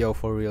started. Yo,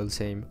 for real,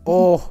 same.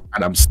 Oh,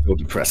 And I'm still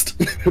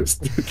depressed. I'm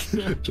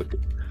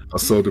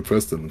so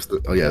depressed, and I'm still.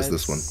 Oh yeah, it's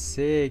this one.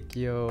 sick,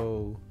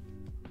 yo.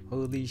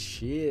 Holy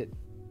shit.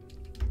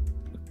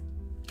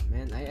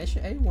 Man, I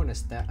wanna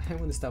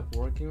stop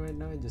working right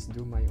now and just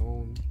do my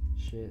own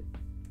shit.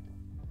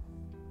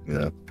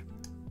 Yeah.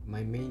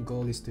 My main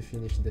goal is to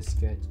finish the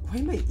sketch. Why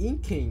am I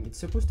inking? It's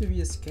supposed to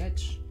be a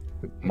sketch.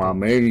 My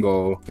main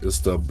goal is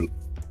to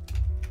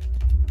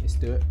Is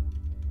to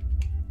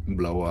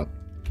blow up,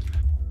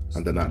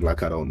 and then act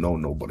like I don't know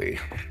nobody.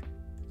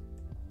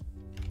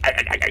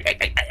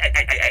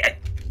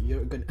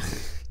 you're gonna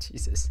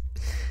Jesus.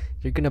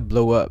 You're gonna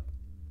blow up.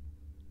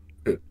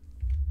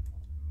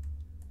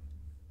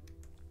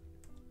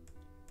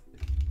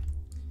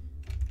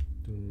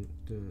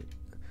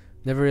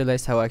 Never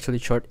realized how actually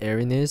short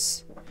Erin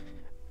is.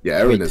 Yeah,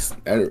 Erin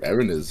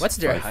is. What's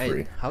their 5'3".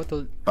 height? How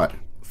tall?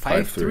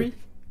 5'3".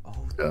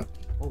 Oh, Yeah.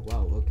 Oh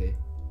wow, okay.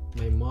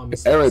 My mom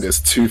is Erin is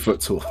 2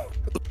 foot tall.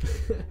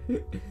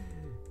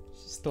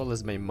 she's tall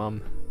as my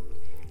mom.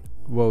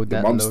 Whoa, Your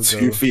that mom's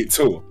logo. 2 feet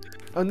tall.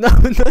 Oh no. My I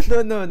was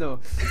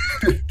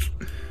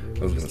mom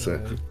gonna is, say.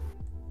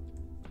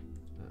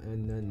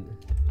 and then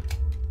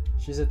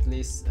she's at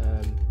least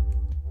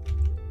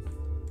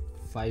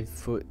 5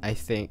 Foot, I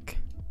think.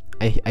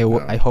 Yeah.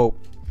 I hope.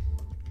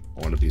 I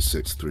want to be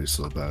 6'3"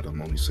 so bad.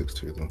 I'm only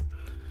 6'2" though.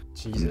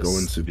 Jesus. I'm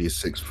going to be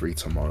 6'3"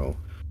 tomorrow.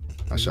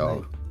 I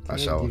shall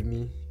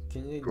Can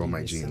you grow give my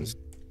me jeans.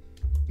 Give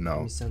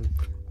No, me some.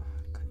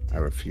 I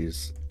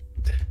refuse.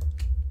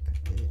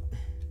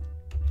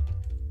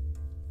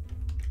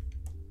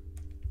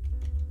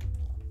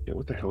 Yeah,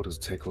 what the hell does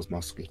Takeo's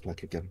mask look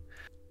like again?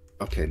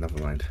 Okay, never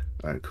mind.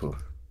 Alright, cool.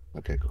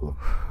 Okay, cool.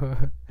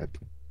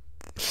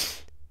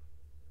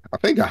 I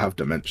think I have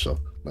dementia.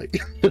 Like,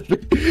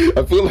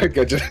 I feel like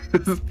I just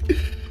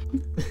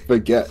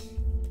forget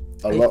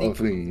a lot of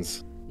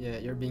things. Yeah,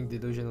 you're being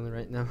delusional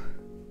right now.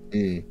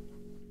 Maybe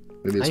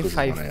it's I'm 'cause of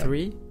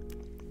 5'3".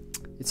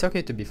 It's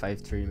okay to be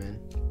 5'3", man.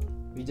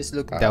 We just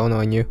look Ah. down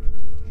on you.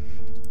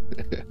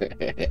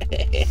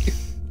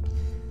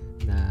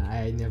 Nah,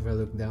 I never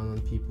look down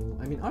on people.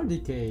 I mean,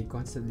 RDK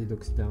constantly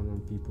looks down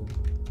on people.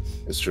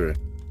 It's true.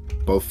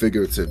 Both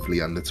figuratively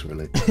and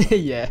literally.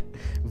 Yeah.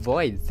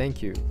 Void,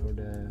 thank you. For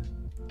the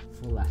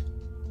fulla.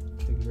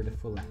 Thank you for the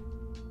fulla.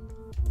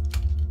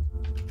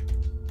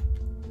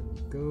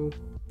 There we go.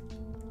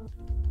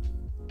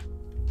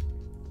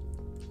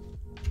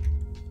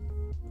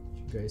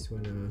 You guys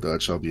wanna?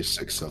 That shall be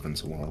 6'7"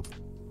 tomorrow.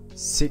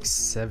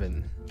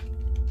 6'7".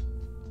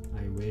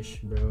 I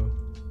wish, bro.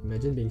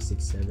 Imagine being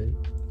 6'7".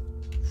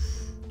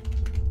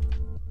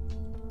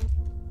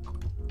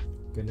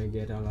 Gonna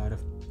get a lot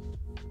of.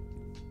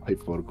 I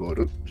forgot. I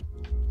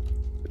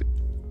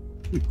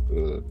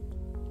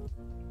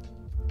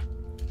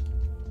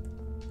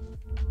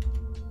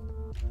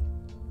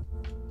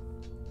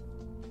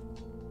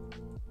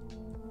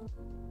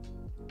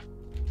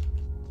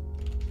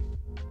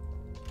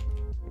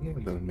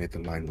never made the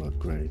line work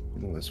great.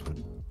 No, it's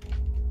fine.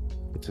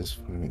 It is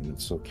fine.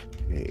 It's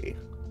okay.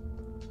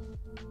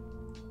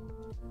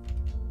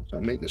 So I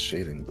make the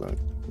shading black.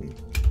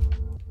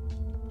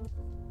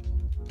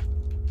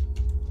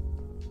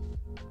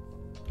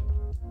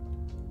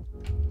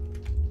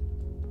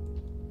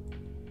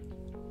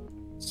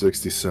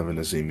 67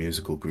 is a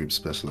musical group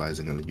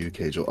specializing in the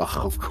UK drill.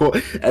 Oh, of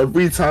course,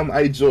 every time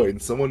I join,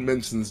 someone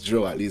mentions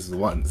drill at least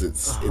once.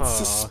 It's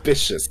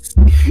suspicious.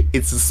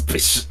 It's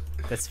suspicious.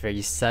 That's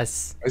very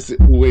sus.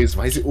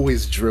 Why is it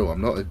always drill?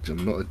 I'm not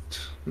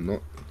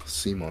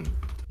Simon.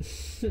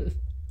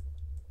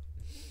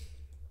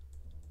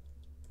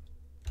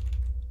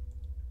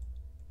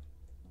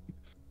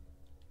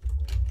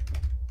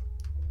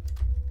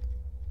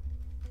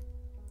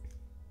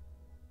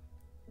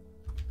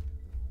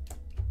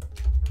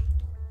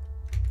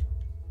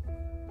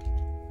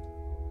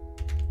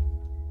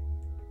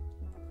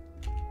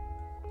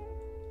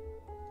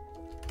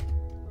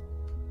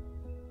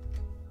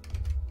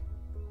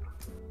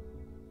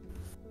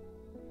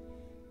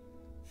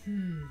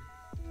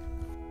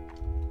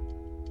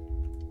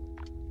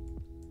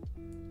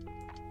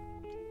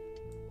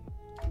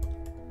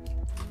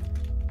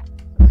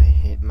 I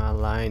hate my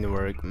line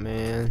work,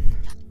 man.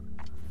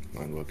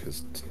 Line work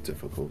is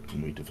difficult,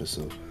 muy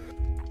difícil.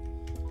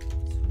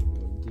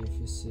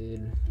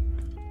 Difícil.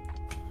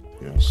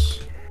 Yes.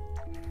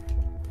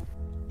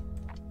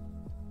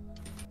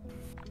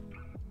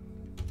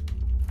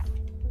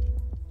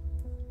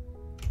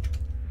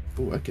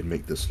 Oh, I can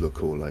make this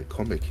look all like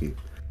comic-y.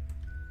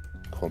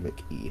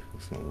 Comic-y,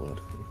 that's not a word.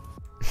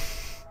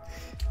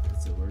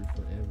 That's a word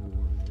for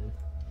everyone, man.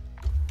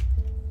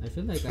 I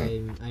feel like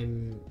I'm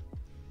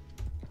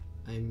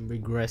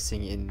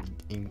Regressing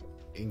in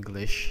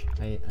English.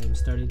 I'm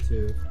starting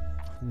to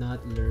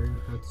not learn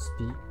how to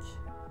speak.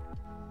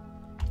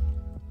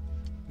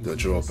 The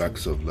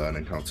drawbacks of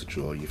learning how to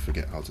draw, you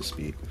forget how to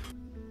speak.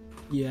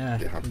 Yeah,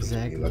 It happens to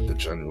exactly. be like the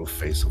general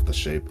face of the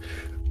shape.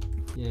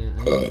 Yeah,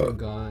 I even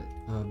forgot.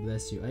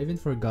 Bless you. I even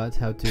forgot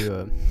how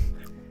to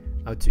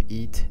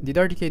eat. Did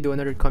RDK do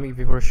another comic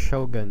before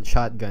Shogun?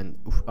 Shotgun.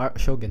 Oof,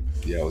 Shogun.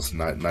 Yeah, it was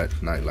Night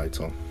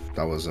Lighter.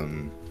 That was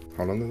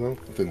how long ago?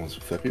 I think it was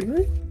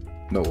February.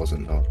 No, it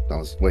wasn't. No, that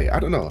was. Wait, I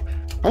don't know.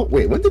 Oh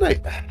wait, when did I?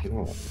 You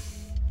know what?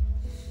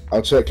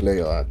 I'll check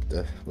later.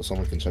 Or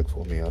someone can check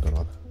for me. I don't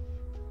know.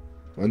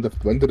 When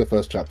did the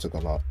first chapter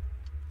come out?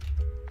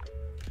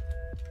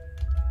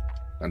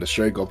 And the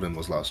Stray Goblin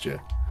was last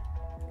year.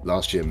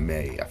 Last year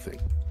May, I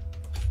think.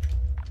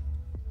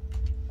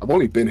 I've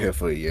only been here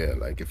for a year.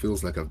 Like it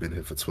feels like I've been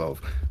here for 12.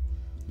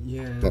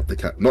 Yeah. Not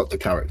the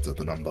character,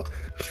 the number.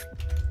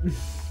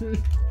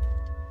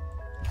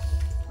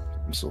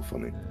 I'm so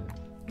funny.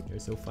 You're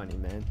so funny,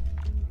 man.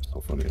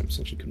 So funny. I'm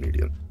such a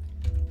comedian.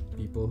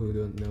 People who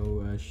don't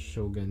know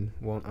Shogun.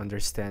 Won't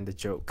understand the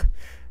joke.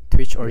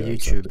 Twitch or Yeah,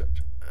 YouTube?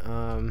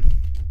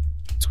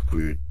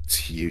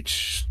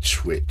 Twitch,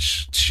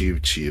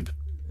 YouTube,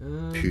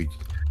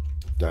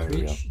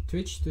 diarrhea.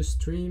 Twitch to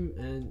stream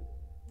and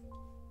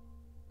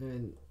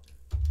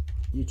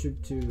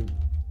YouTube to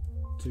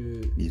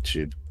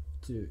YouTube.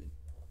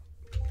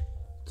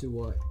 to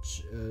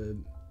watch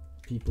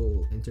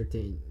people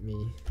entertain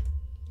me.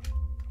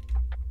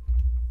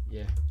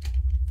 Yeah.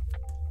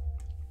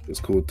 It's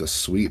called the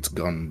Sweet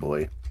Gun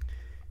Boy.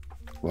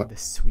 What? The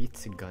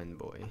sweet gun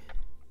boy.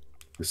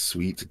 The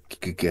Sweet.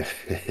 Of course.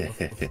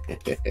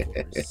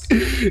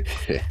 You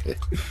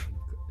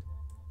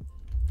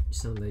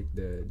sound like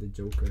the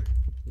Joker.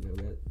 You know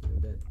that?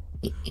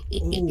 Oh,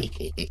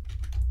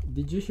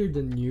 did you hear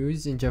the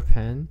news in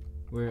Japan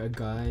where a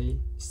guy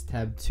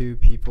stabbed 2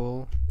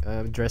 people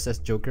dressed as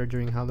Joker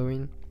during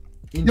Halloween?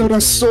 Yo,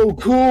 that's so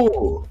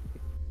cool!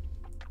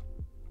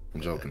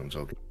 I'm joking.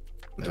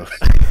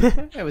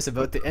 I was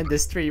about to end the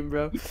stream,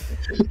 bro.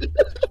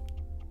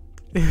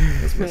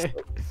 That's messed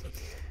up.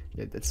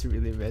 Yeah, that's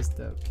really messed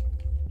up.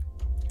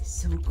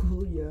 So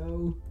cool,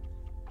 yo.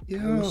 I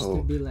wish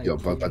to be like Yo,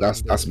 but him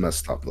that's one day.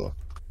 messed up though.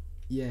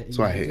 Yeah, That's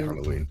why I hate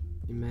Halloween.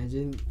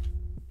 Imagine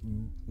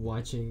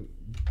watching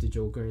the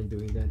Joker and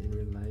doing that in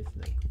real life.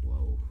 Like,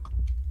 whoa.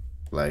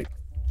 Like,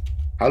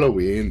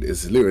 Halloween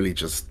is literally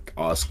just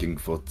asking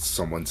for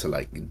someone to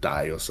like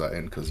die or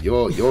something, because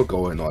you're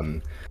going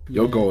on.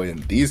 You're Yeah.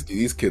 going.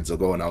 These kids are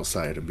going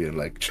outside and being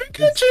like trick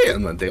or treat,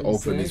 and then they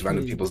open these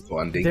random Exactly. people's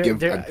door and they They're- give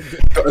they're-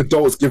 the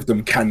adults give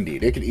them candy.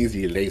 They can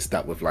easily lace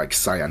that with like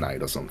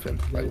cyanide or something.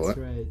 Like That's what?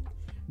 right.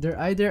 They're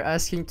either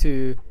asking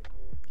to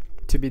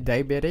be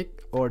diabetic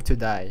or to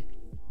die.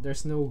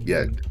 There's no.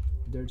 Yeah.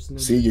 There's no.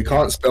 See, you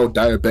can't spell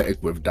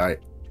diabetic with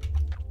diet.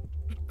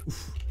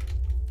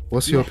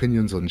 What's your Yeah.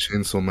 opinions on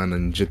Chainsaw Man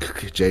and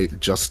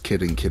Just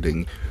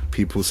Kidding?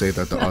 People say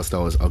that the art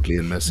style is ugly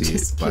and messy,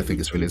 Just but I think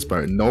it's really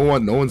inspiring. No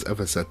one's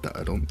ever said that.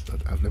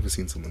 I've never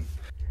seen someone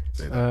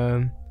say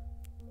that.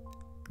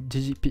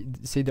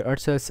 GGP say the art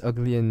style is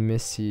ugly and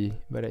messy,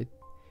 but I've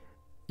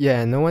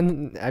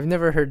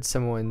never heard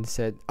someone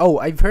said. Oh,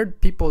 I've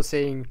heard people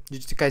saying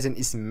Jujutsu Kaisen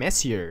is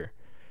messier.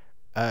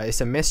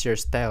 It's a messier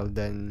style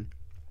than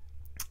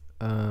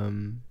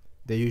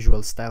the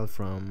usual style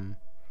from,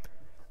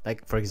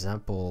 like, for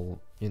example,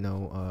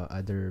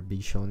 other big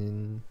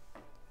shonen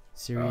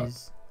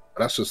series.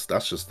 That's just the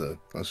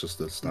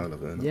style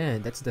of it. Innit? Yeah,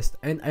 that's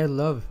and I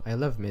love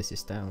messy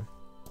style.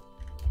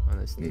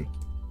 Honestly,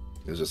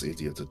 It's just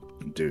easier to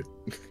do.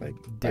 Like, I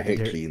They're- hate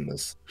they're-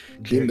 cleanness.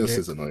 they're- Cleanness they're-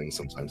 is annoying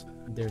sometimes.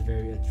 They're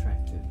very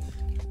attractive.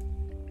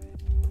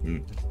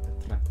 Mm.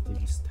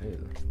 Attractive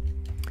style.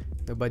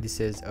 Nobody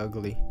says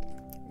ugly.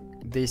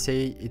 They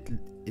say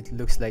it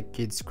looks like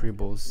kid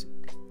scribbles.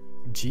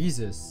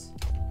 Jesus.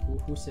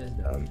 Who says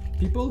that?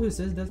 People who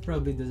says that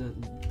probably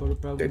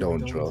probably They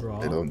don't draw.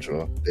 They don't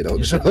draw. They don't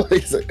Yeah. draw.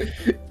 It's like-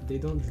 They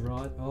don't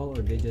draw at all,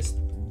 or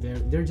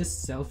they're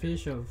just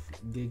selfish of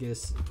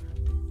Gigas.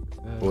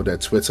 or their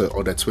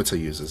Twitter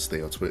users.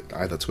 They are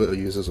either Twitter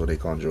users or they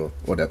can't draw,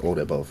 or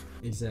they're both.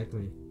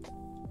 Exactly.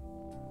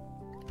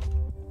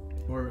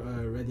 Or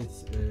a Reddit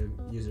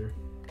user.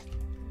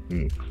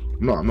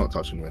 No, I'm not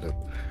touching Reddit.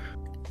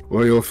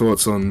 What are your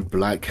thoughts on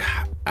black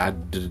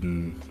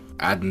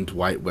and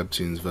white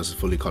webtoons versus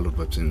fully colored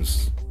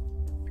webtoons?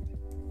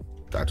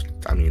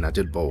 I mean, I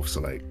did both,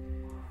 so like,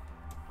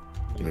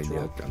 I mean,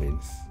 yeah, Drop. I mean,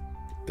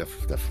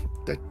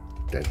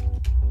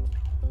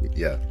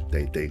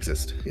 they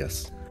exist.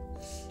 Yes,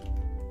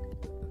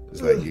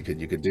 it's like you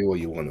could do what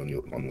you want on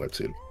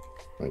Webtoon,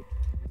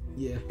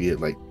 Yeah. be it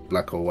like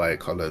black or white,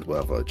 colored,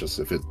 whatever. Just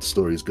if the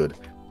story's good,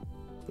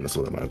 that's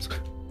all that matters.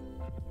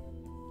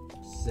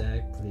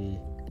 Exactly.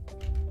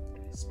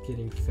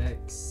 Spitting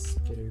facts.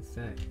 Spitting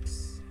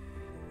facts.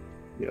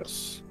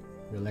 Yes.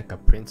 You're like a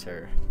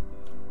printer.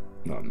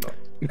 No, I'm not.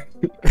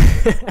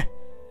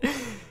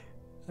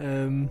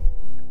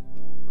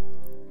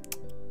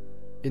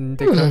 In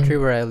the country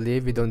where I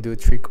live, we don't do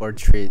trick or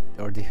treat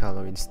or the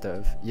Halloween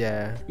stuff.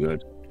 Yeah.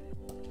 Good.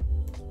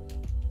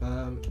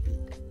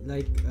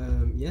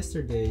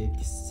 Yesterday,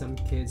 some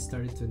kids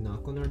started to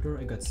knock on our door.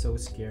 I got so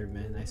scared,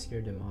 man. I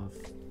scared them off.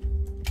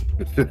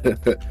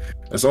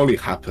 It's only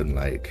happened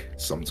like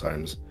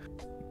sometimes.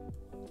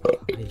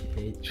 I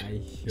hate.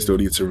 You still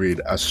need to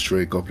read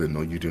Astray Goblin.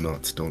 No, you do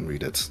not. Don't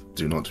read it.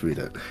 Do not read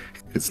it.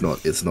 It's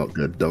not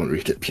good. Don't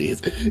read it,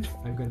 please.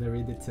 I'm gonna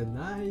read it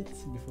tonight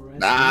before I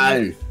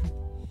No. sleep.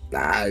 No.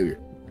 I have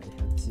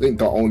I think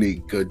the only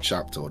good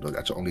chapter, or the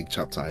actual only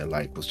chapter I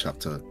liked was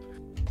chapter,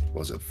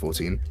 was it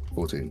 14?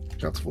 14.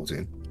 Chapter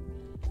 14.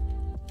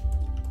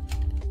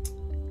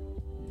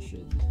 You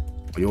should.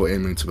 You're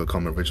aiming to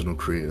become original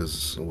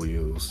creators, or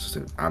you?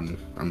 I'm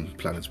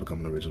planning to become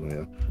an original.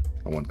 Yeah,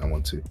 I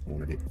want to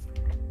already.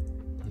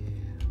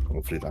 Yeah.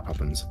 Hopefully that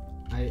happens.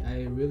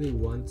 I really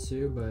want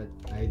to, but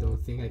I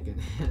don't think I can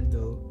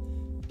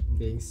handle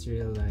being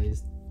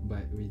serialized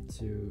with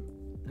two.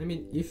 I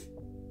mean, if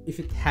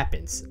it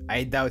happens,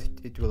 I doubt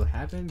it will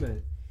happen,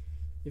 but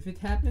if it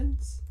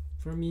happens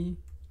for me,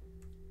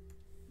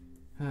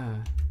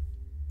 yeah,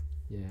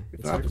 If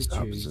it's that hard happens, to that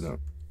happens, choose. you know.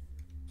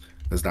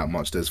 There's that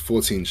much. There's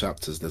 14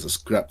 chapters. There's a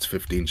scrapped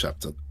 15th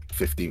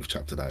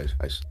chapter that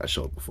I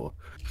showed before.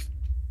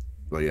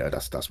 But yeah,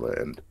 that's where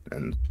it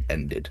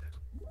ended.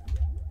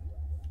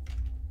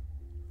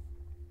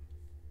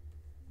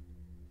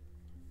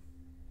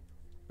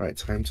 Right,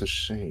 time to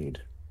shade.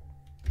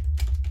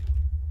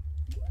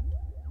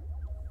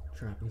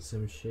 Dropping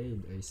some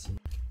shade, I see.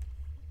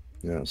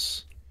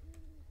 Yes.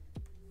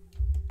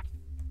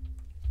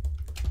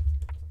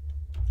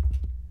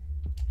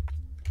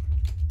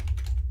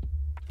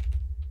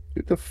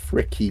 Who the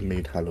frick he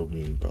made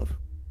Halloween, bruv? I'm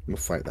gonna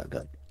fight that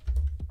guy.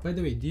 By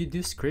the way, do you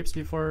do scripts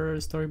before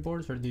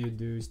storyboards, or do you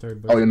do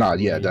storyboards? Oh, you're not.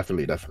 Yeah, only?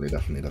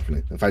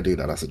 definitely. If I do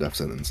that, that's a death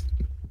sentence.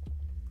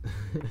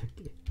 Okay.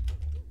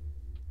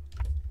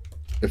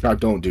 If I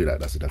don't do that,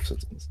 that's a death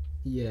sentence.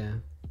 Yeah.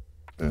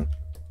 Yeah.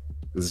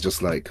 It's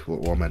just like,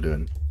 what am I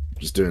doing?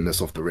 Just doing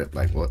this off the rip,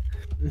 like what?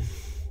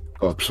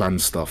 Gotta plan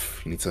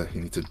stuff. You need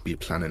to be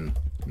planning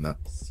that.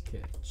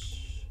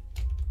 Sketch.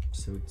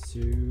 Episode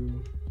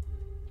 2.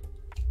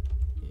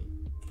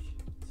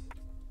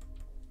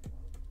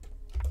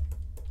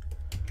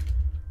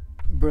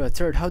 Bro,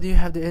 third, how do you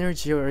have the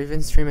energy or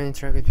even stream and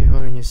interact with people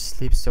when you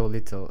sleep so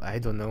little? I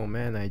don't know,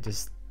 man. I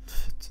just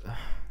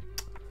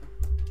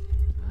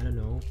I don't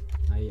know.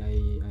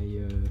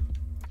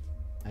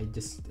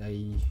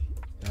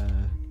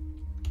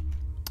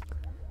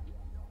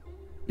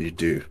 You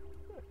do.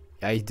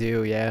 I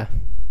do, yeah.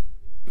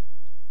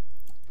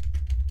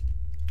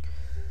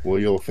 What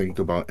do y'all think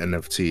about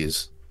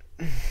NFTs?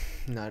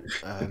 Not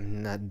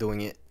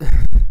doing it.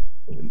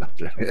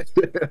 Not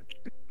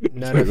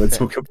Not Sorry, let's a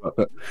fa- talk about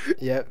that.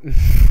 Yep.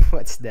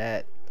 What's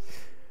that?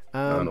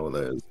 I don't know what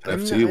that is. I'm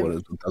NFT,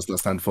 not- what does that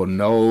stand for?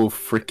 No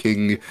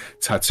freaking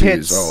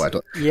tattoos. Tits. Oh, I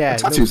don't. Yeah,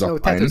 tattoos no are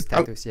fine.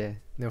 tattoos, yeah.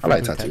 No I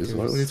like freaking tattoos.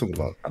 What are you talking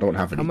about? I don't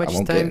have any. How much I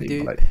won't time get do any.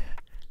 you, But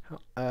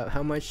like,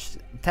 how much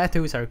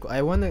tattoos are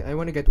I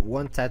wanna get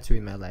one tattoo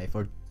in my life,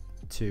 or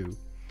two.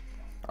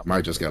 I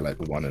might just get like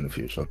one in the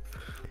future.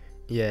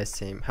 Yeah,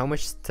 same. How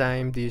much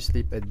time do you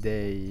sleep a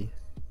day?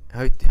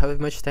 How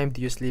much time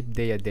do you sleep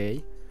day a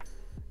day?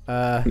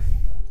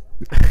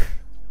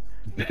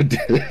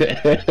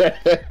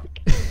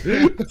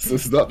 This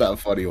is not that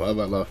funny. Why am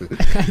I laughing?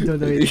 I don't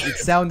know. It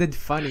sounded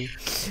funny.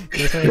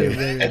 That's why I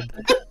read.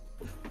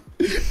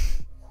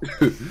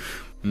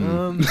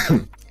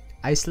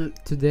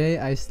 Today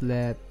I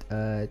slept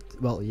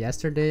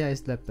yesterday I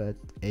slept at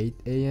 8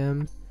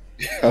 a.m.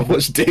 How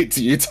much day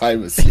do you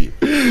time asleep?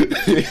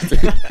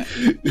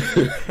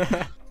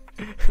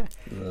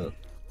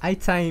 I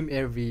time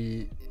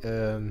every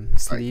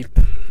sleep.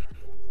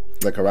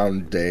 Like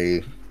around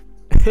day.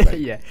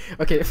 Yeah.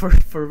 Okay,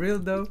 for real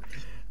though.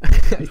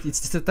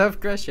 It's just a tough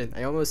question.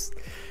 I almost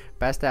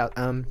passed out.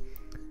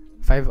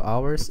 5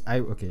 hours.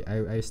 I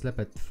slept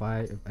at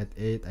 5 at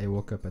 8. I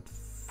woke up at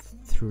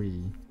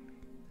 3.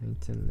 9,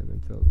 10,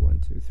 11, 12, 1,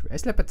 2, 3. I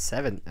slept at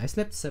 7. I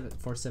slept 7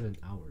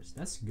 hours.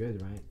 That's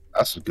good, right?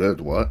 That's good.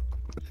 What?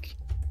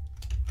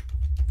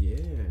 Yeah,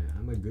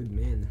 I'm a good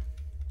man.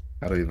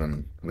 I don't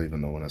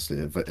even know when I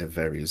sleep. It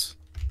varies.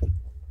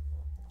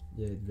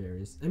 Yeah, it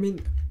varies. I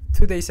mean,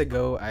 2 days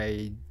ago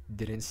I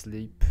didn't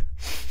sleep.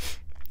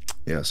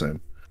 Yeah, same.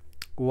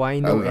 Why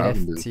no I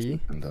haven't been NFT?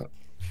 sleeping that.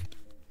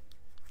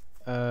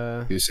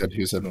 Uh, Who said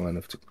no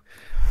NFT?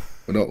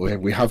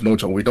 We have no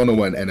job. We don't know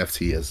what an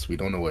NFT is. We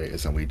don't know what it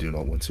is, and we do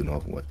not want to know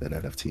what an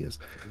NFT is.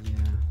 Yeah.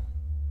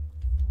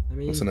 I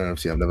mean, What's an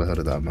NFT? I've never heard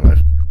of that in my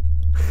life.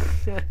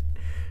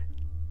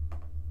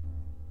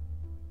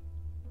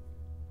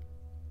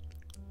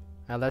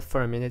 I left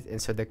for a minute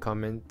inside the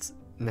comment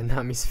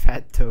Nanami's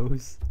fat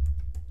toes.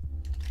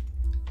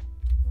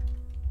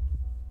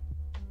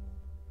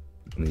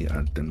 Only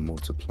add then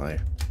multiply.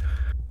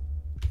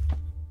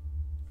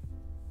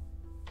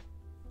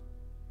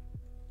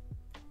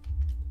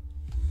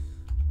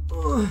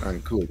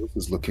 Alright, cool. This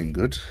is looking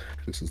good.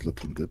 This is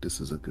looking good. This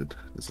is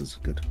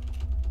good.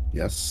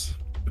 Yes.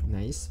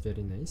 Nice,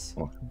 very nice.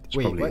 Oh, it's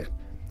Wait, probably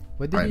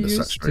what did right in you the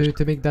use saturation.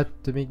 to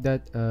make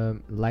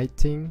that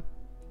lighting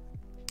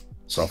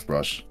soft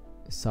brush.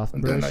 soft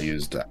And brush? then I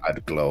used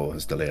add glow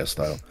as the layer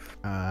style.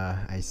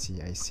 I see.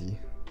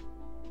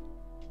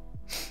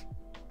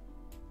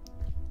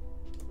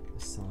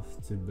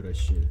 soft to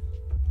brush.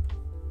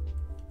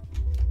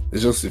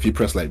 It's just if you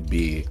press like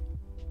B,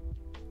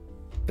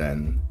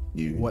 then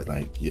you What?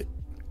 like yeah,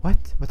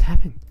 What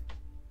happened?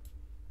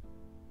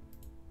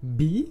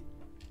 B?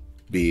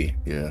 B,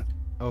 yeah.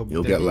 Oh,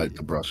 You'll the get B. like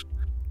the brush.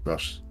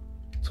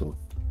 So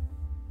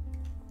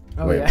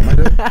Oh Wait,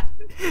 yeah.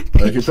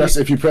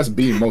 if you press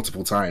B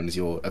multiple times,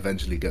 you'll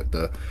eventually get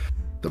the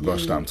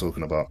brush that I'm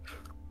talking about.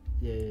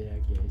 Yeah,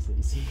 okay,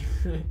 I see.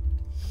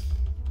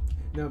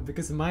 No,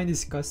 because mine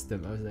is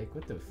custom. I was like,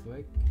 what the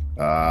fuck?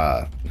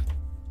 Ah, Yeah,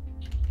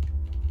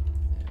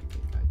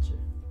 okay, gotcha.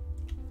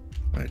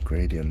 right,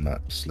 gradient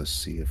maps. Let's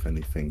see if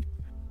anything.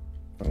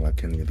 I don't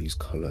like any of these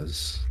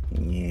colors.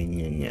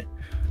 Yeah.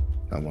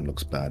 That one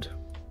looks bad.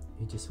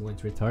 You just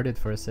went retarded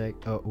for a sec.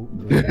 Oh, Oh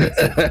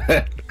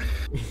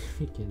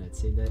we cannot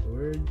say that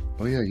word.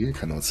 yeah, you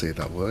cannot say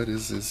that word.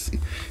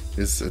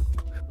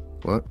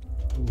 What?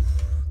 Oof.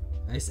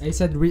 I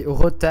said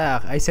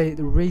retard. I said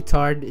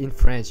retard in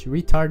French.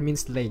 Retard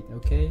means late,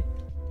 okay?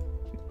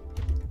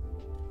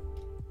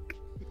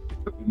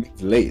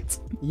 Late.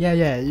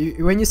 Yeah.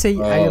 When you say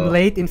I am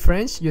late in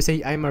French, you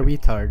say I'm a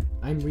retard.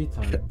 I'm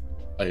retard.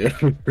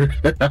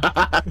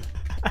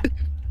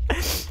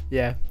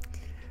 Yeah.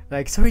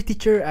 Like, sorry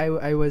teacher,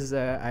 I was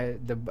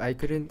I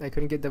couldn't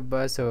get the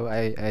bus, so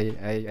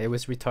I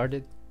was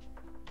retarded.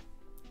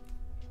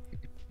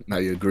 Now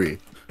you agree.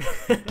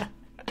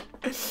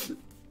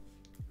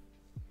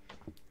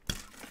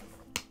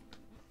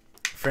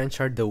 French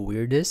are the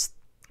weirdest.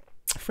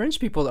 French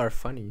people are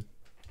funny.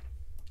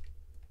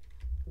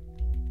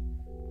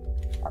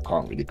 I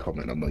can't really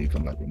comment. I'm not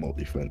even like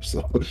remotely French,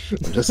 so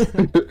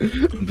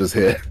I'm just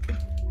here.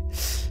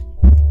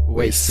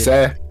 Wait,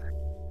 c'est.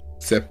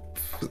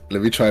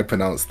 Let me try and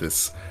pronounce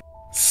this.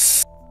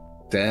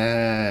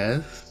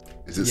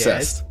 Is it yes.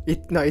 cest?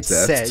 It's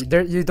Zest? se.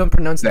 There, you don't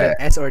pronounce the Zest.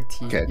 S or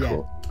T. Okay, Yeah.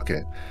 cool.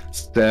 Okay.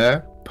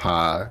 C'est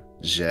pas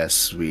je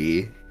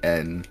suis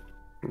un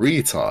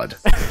retard.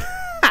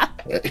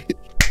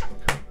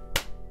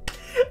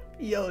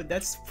 Yo,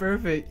 that's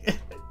perfect.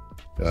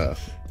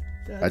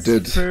 I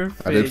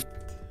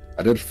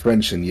did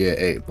French in year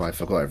 8, but I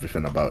forgot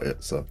everything about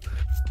it. So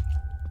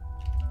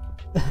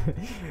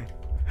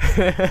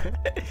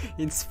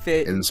in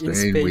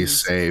Spain, we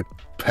say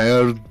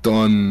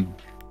perdón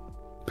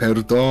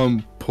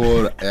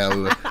por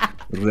el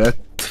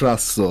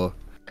retraso.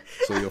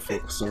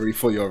 Sorry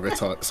for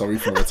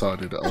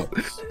retarded.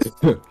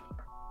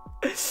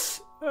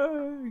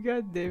 Oh,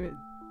 god damn it!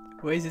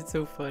 Why is it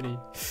so funny?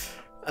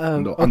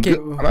 No, Okay,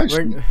 I'm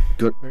actually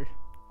good. we're-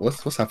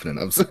 What's happening?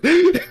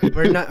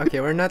 we're not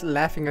okay. We're not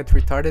laughing at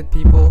retarded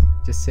people.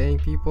 Just saying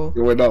people.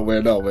 We're not.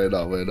 We're Don't-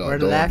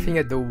 laughing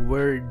at the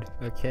word.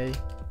 Okay.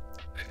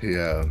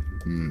 Yeah.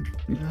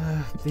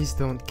 Please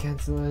don't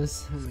cancel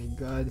us. Oh my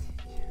god.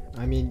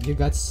 I mean, you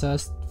got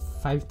sussed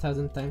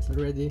 5,000 times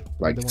already. I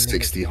Like don't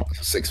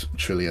wanna 6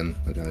 trillion.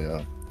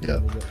 Yeah.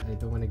 I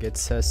don't want to get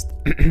sussed.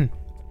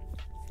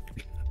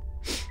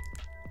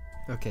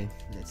 Okay,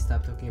 let's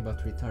stop talking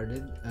about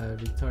retarded.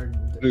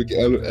 Look,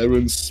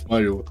 Aaron's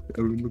smile.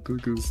 Aaron, look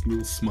at his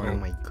little Oh smile.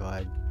 my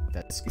god,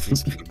 that's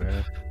creepy,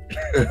 bro.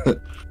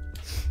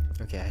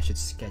 Okay, I should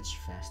sketch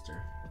faster.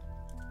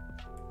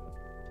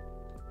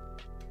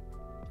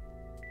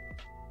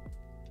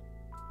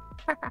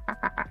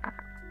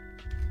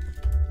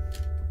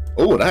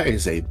 Oh, that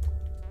is a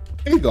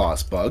big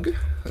ass bug.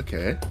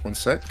 Okay, one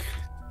sec.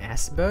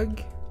 Ass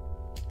bug?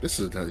 This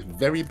is a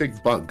very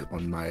big bug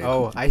on my.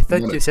 Oh, I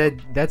thought you monitor.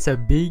 said that's a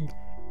big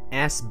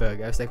ass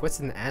bug. I was like, what's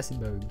an ass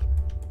bug?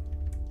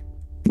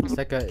 It's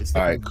like a. It's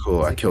like Alright,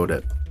 cool. I killed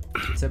it.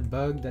 It's a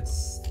bug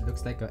that's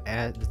looks like a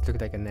ass. It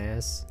looked like an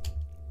ass.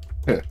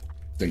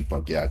 Think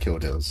bug. Yeah, I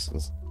killed it. It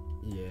was-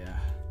 yeah.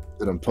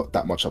 didn't put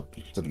that much up.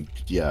 Didn't.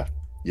 Yeah.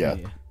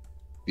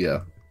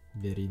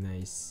 Very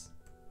nice.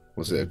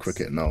 Was it a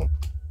cricket? No.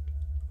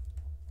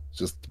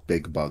 Just a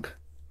big bug.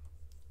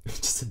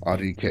 Just a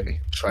RDK.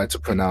 Try to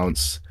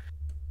pronounce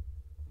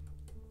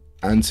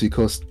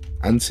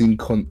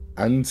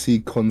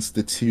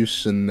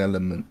anti-constitution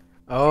element.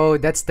 Oh,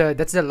 that's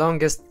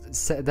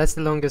the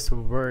longest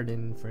word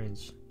in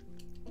French.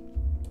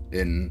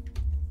 In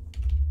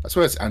I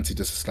swear it's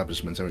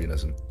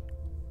anti-disestablishmentarianism.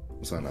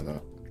 Or something like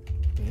that.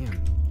 Damn.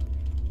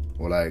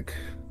 Or like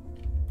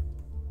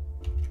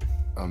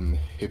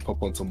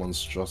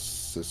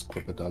hippopotamonstrossus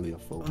quippedalia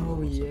phobia.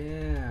 Oh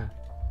yeah,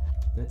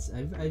 that's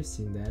I've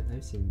seen that.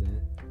 I've seen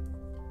that.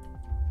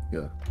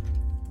 Yeah.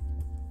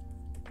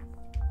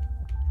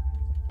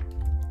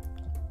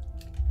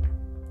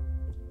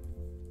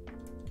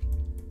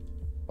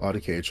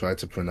 RDK tried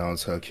to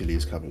pronounce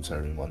Hercules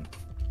Cavitarian one.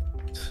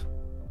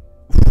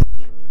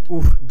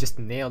 Ooh, just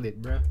nailed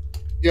it, bro.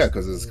 Yeah,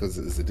 because it's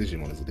a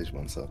Digimon. It's a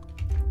Digimon, so.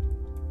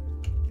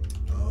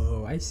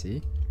 Oh, I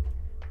see.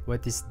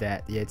 What is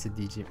that? Yeah, it's a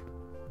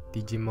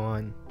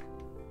Digimon.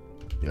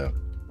 Yeah.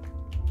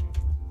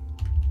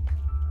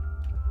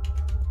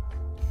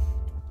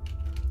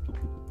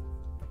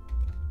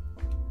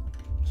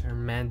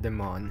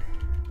 Charmandamon.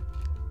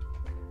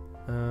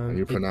 And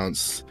you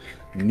pronounce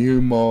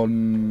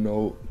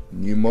pneumono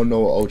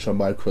ultra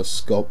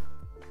microscope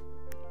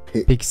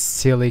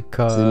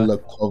Pixelica.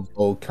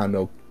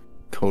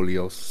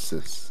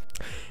 Volcanocoliosis.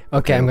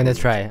 Okay, I'm gonna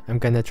try.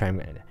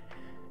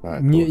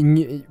 Alright,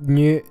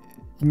 New.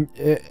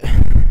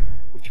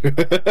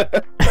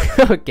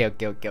 Okay.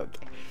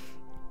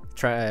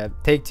 Try.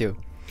 Take two.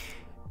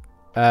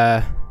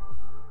 Okay,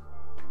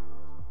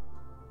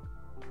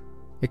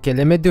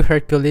 let me do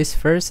Hercules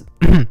first.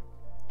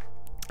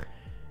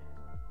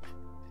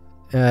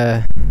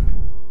 Okay,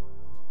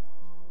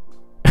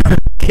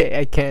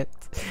 I can't.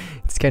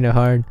 It's kind of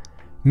hard.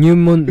 Yeah.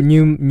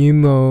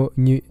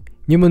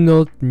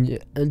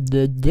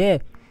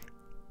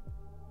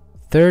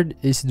 Third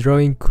is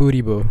drawing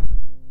Kuribo.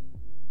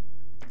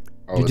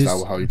 Oh, is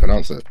that how you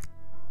pronounce it?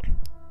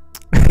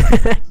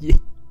 Yeah.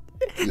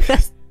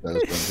 That's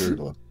very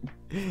good.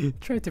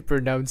 Try to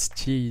pronounce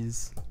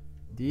cheese.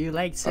 Do you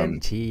like some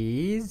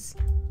cheese?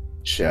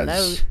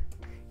 Cheers.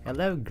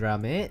 Hello,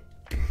 Gromit.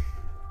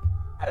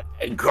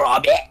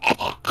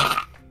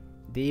 Gromit.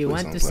 Do you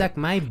want to suck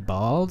my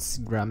balls,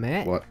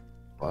 Gromit? What?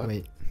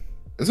 Wait.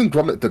 Isn't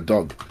Gromit the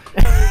dog?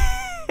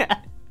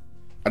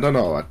 I don't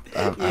know.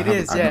 I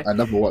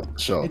never watched the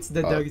show. It's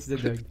the dog. It's the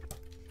dog.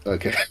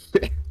 Okay.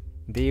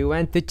 Do you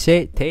want to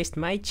taste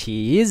my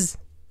cheese?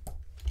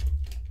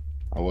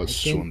 I watched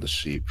Shaun the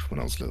Sheep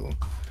when I was little.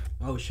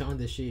 Oh, Shaun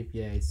the Sheep.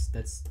 Yeah,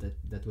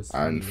 that was.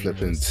 And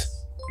flippant.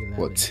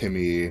 What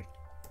 11.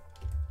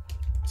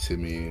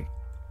 Timmy.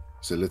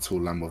 It's a little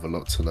lamb with a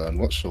lot to learn.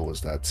 What show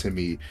was that?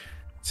 Timmy.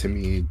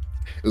 It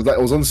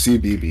was on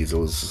CBeebies. It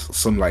was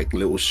some like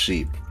little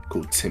sheep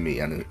called Timmy,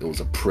 and it was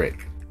a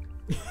prick.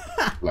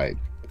 Like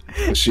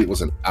the sheep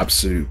was an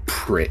absolute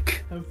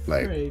prick.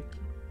 Like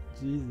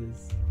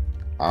Jesus.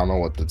 I don't know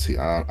what I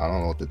don't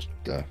know what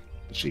the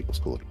sheep was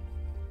called,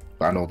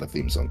 but I know the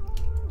theme song.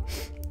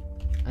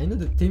 I know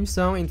the theme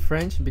song in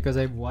French because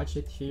I watched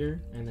it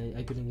here and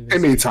I couldn't even.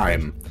 Timmy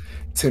time.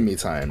 Timmy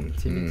time.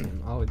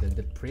 Oh,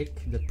 the prick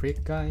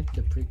guy.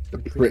 The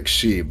prick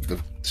sheep. The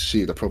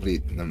sheep that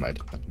probably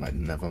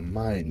never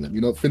mind. Let me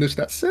not finish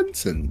that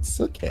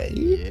sentence.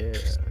 Okay.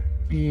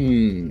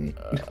 Yeah.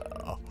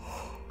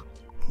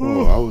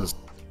 Oh, I was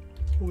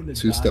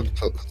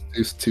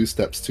two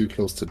steps too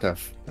close to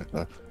death.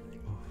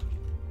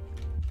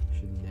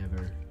 Should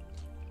never.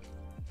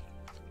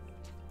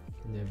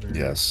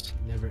 Yes.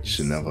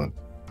 Should never.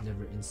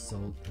 Never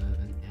insult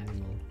an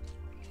animal.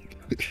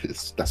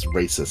 That's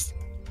racist.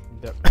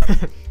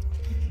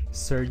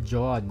 Sergi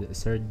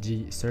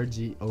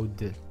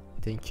Ode.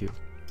 Thank you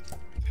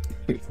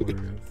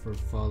for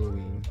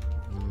following.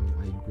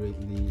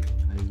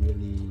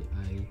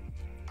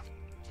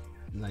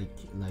 I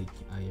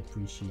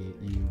appreciate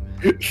you,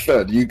 man.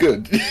 Third, you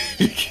good?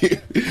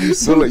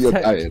 So like you're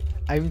tired.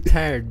 I'm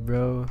tired,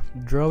 bro.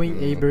 Drawing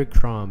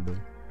Abercrombie.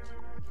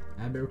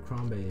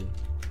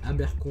 Have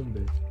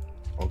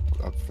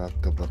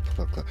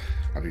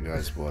you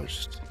guys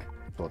watched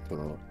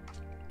Totoro?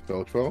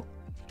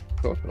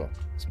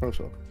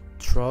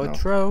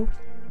 Trotro?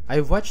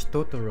 I've watched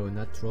Totoro,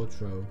 not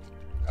Trotro.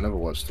 I never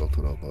watched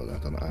Totoro, but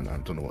I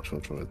don't know what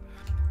Totoro is.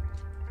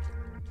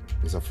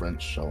 It's a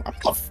French show. I'm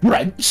not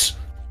French!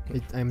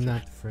 I'm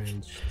not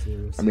French,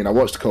 too. I mean, I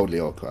watched Code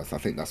Lyoko. I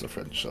think that's a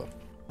French show.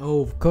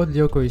 Oh, Code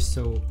Lyoko is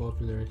so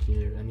popular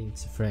here. I mean,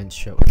 it's a French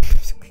show.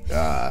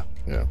 Yeah.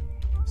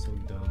 So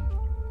dumb.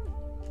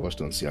 I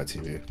watched it on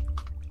CITV.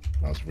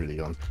 I was really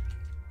young.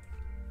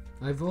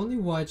 I've only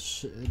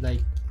watched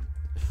like.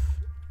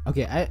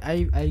 Okay,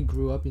 I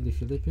grew up in the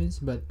Philippines,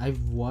 but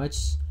I've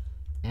watched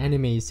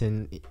animes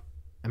and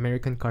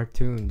American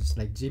cartoons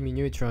like Jimmy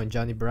Neutron,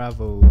 Johnny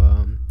Bravo,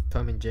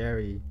 Tom and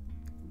Jerry,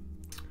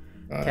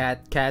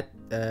 Cat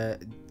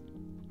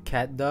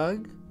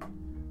Dog,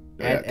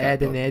 Yeah,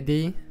 Ed and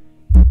Eddie.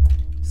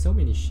 So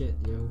many shit,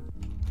 yo.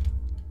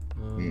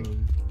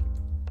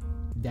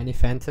 Danny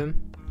Phantom.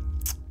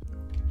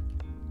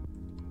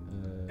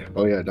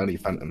 Oh yeah, Danny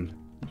Phantom.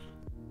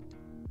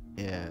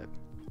 Yeah.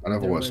 I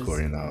never watched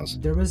Korean house.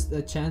 There was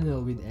a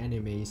channel with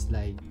animes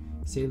like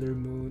Sailor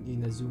Moon,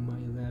 Inazuma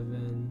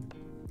 11,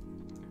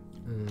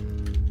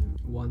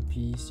 One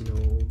Piece,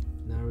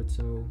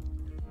 Naruto.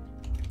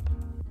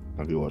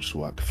 Have you watched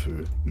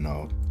Wakfu?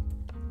 No.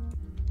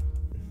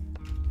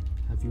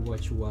 Have you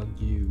watched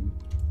Wagyu?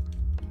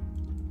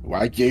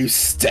 Wagyu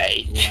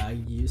steak.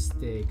 Wagyu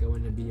steak. I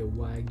wanna be a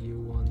Wagyu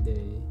one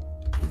day.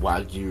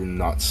 Wagyu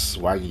nuts.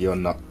 Wagyu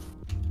nut.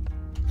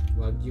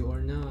 Wagyu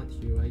or not,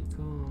 here I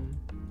come.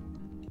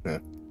 Yeah.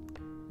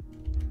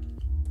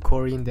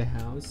 Corey in the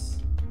house.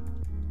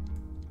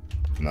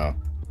 No.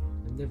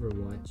 I've never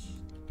watched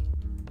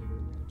that.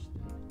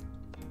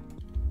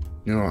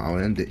 You know, I'll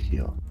end it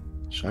here.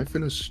 Should I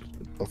finish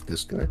off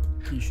this guy?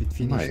 You should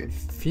Might.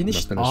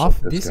 finish finish off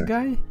off this this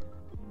guy.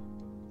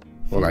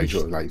 Or like,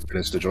 Finished-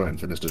 finish the drawing,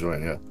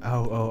 yeah.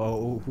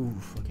 Oh,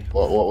 oof, okay.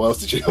 What else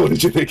did you? What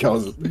did you think I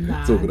was talking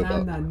about? Don't worry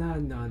about it.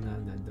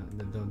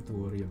 Don't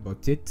worry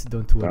about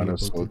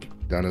it.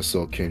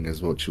 Dinosaur King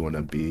is what you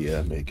wanna be.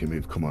 Yeah, make your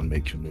move. Come on,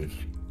 make your move.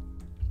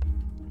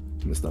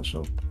 Missed that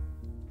show.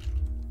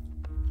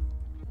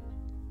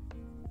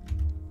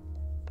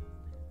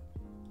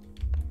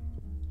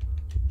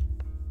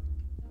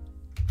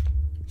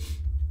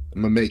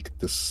 I'm gonna make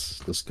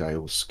this guy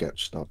all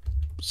sketched up.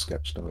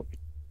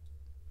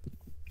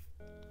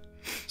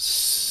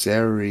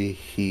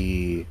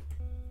 Sergio.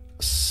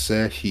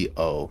 Sergio.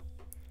 Oh,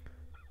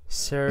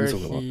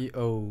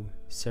 Sergio.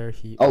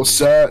 Sergio. Oh,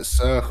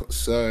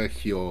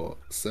 Sergio.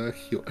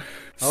 Sergio.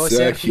 Oh, the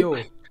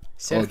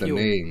Sergio.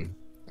 name.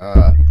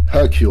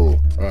 Hercule.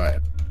 Alright.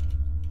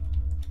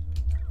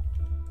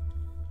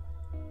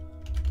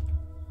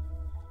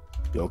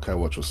 Yokai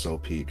Watch was so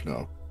peak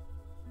now.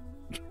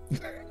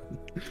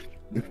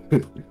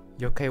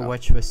 Yokai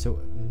Watch was so.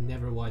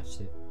 Never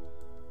watched it.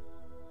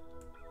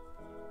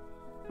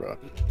 Bruh.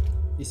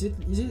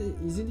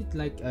 Isn't it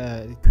like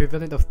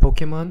Equivalent of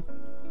Pokemon.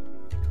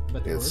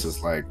 but It's worse?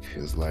 just like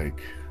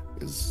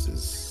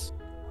it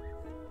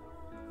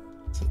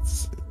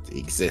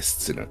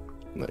exists, you know.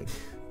 Like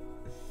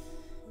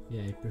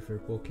Yeah, I prefer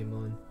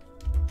Pokemon.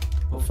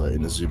 for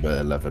Inazuma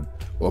 11.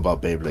 What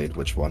about Beyblade?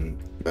 Which one?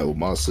 Metal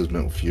Masters,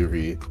 Metal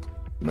Fury,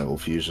 Metal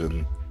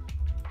Fusion.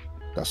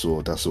 That's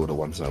all the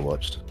ones I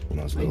watched when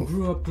I was I little.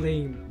 grew up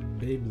playing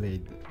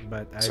Beyblade.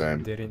 But I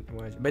Same. didn't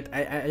watch. But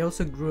I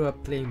also grew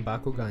up playing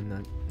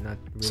Bakugan, not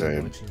really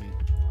Same. watching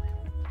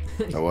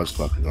it. I watched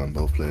Bakugan,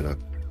 both played that.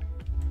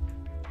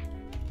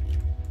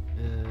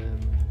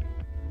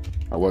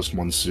 I watched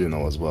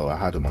Monsuno as well. I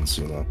had a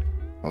Monsuno.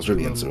 I was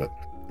really into it.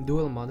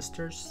 Dual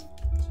Monsters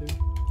too.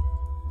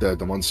 The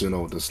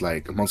Monsuno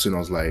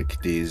Monsuno's like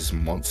these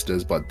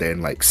monsters, but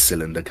then like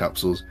cylinder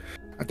capsules,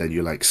 and then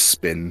you like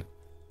spin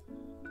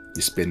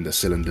the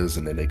cylinders,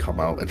 and then they come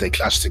out and they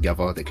clash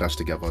together. The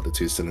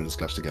two cylinders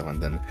clash together,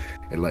 and then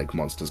like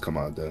monsters come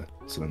out of the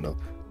cylinder.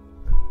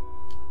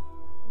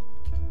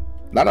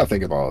 Now that I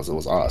think about it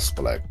was us,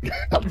 but like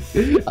I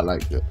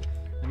liked it.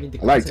 I mean,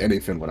 I liked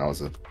anything when I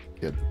was a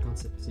kid. The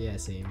concept, yeah,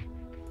 same.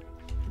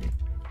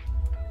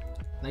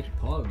 Like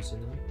Pogs, you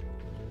know.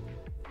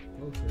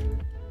 Pogs are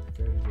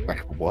very good.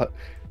 Like what?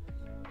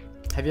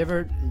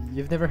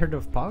 You've never heard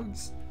of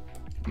Pogs?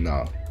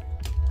 No.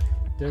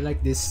 They're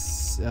like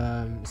this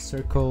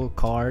circle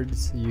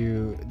cards.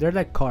 They're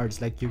like cards,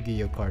 like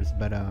Yu-Gi-Oh cards,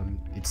 but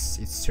it's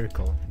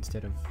circle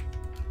instead of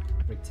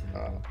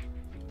rectangle.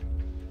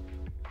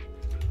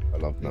 I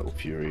love Metal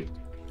Fury.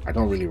 I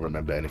don't really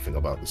remember anything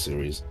about the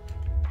series,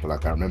 but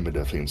like I remember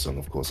the theme song,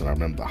 of course, and I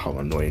remember how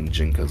annoying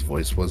Jinka's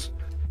voice was.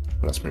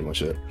 But that's pretty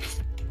much it.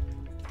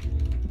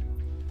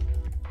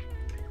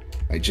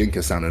 Like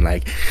Jinka sounded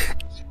like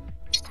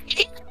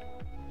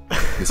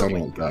it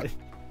sounded like that.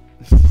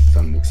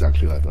 Sounded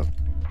exactly like that.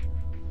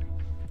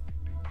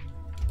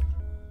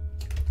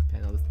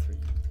 Panel 3.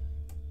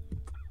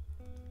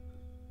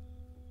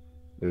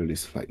 Literally,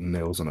 it's like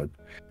nails on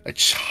a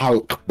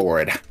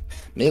chalkboard.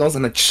 Nails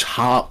on a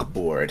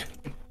chalkboard.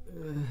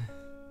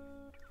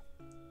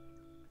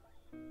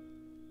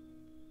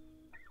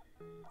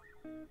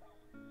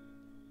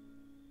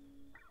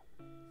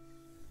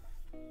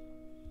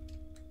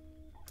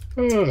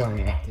 Damn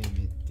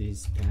it,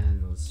 these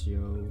panels,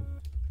 yo.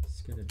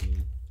 It's gonna be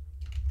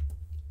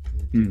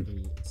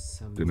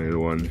some. Did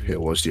anyone here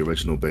watch the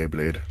original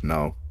Beyblade?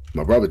 No.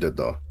 My brother did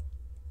though.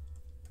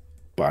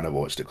 But I never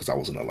watched it because I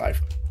wasn't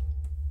alive.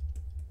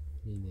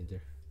 Me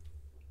neither.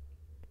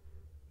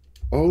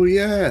 Oh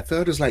yeah,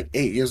 Third is like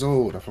 8 years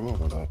old. I forgot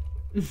about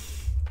that.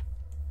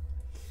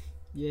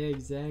 Yeah,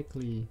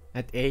 exactly.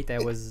 At 8, I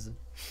was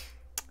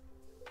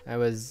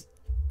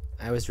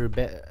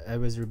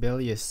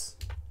rebellious.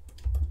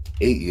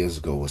 8 years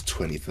ago was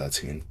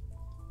 2013.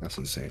 That's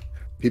insane.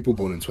 People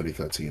born in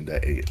 2013,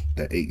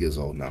 they're 8 years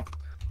old now.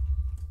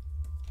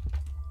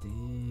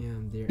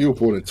 Damn, they're. People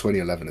born in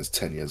 2011 is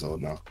 10 years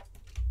old now.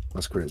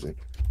 That's crazy.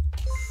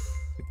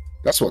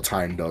 That's what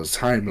time does.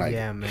 Time like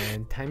Yeah,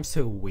 man, time's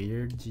so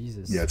weird.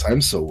 Jesus. yeah,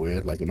 time's so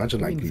weird. Like imagine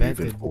Who like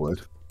invented- moving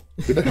forward.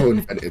 Who the hell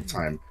invented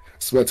time? I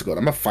swear to God,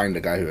 I'm gonna find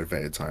the guy who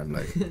invented time.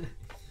 Like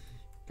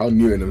how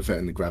Newton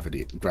invented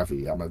gravity.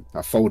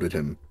 I folded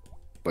him,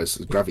 but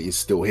gravity's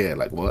still here.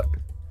 Like what?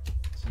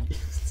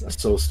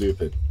 That's so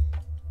stupid.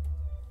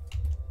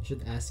 You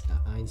should ask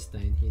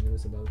Einstein. He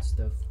knows about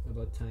stuff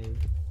about time.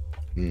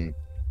 Hmm.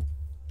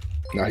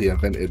 Now he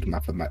invented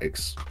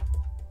mathematics.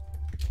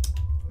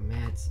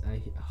 Maths,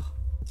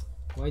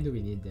 why do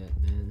we need that,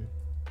 man?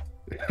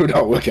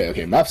 No,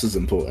 okay. Maths is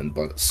important,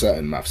 but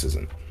certain maths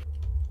isn't.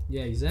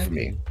 Yeah,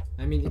 exactly. me.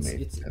 I mean, For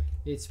me,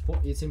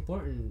 it's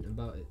important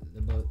about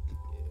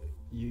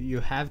You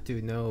have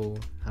to know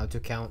how to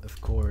count, of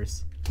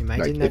course.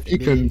 Imagine Like, not if you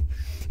being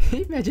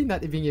imagine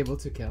not being able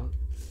to count.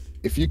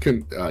 if you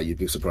can, you'd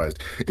be surprised.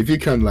 If you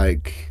can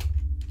like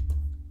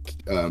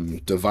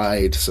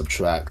divide,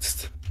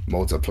 subtract,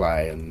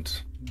 multiply, and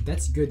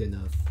That's good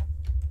enough.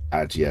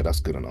 add, yeah, that's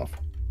good enough.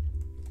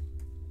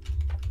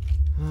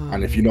 Oh,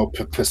 And if you man.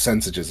 know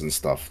percentages and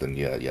stuff, then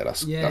yeah,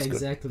 that's good.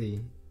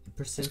 Exactly.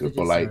 Percentages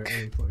but, like,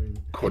 are important.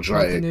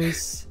 Quadratic.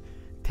 Hypotenuse,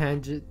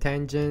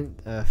 tangent.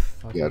 Yeah,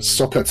 Fucking...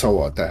 soccer toe.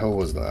 What the hell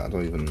was that? I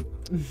don't even.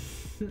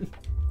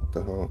 What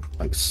the hell?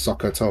 Like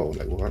soccer toe?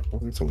 Like what?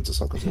 What are you talking to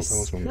soccer toe? What the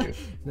hell's wrong with you?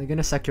 They're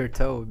gonna suck your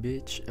toe,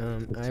 bitch.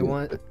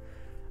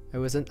 I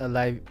wasn't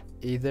alive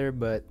either,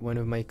 but one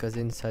of my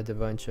cousins had a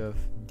bunch of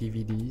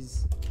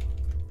DVDs.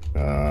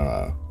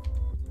 The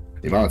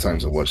amount of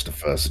times I watched the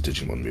first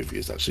Digimon movie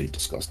is actually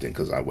disgusting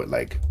because I went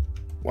like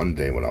one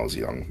day when I was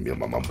young, me and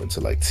my mum went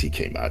to like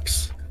TK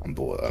Maxx and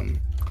bought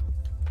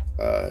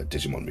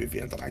Digimon movie,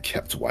 and then I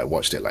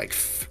watched it like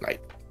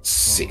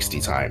 60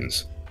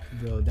 times.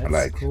 Bro, that's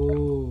like,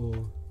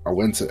 cool.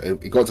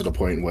 It got to the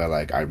point where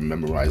like I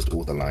memorized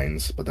all the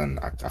lines, but then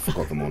I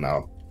forgot them all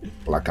now.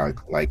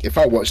 Like if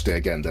I watched it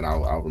again, then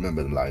I'll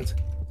remember the lines.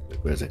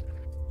 Where is it?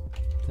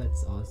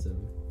 That's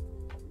awesome.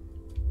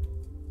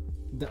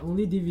 The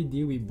only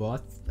DVD we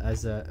bought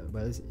as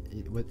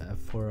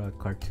for a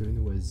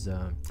cartoon was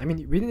I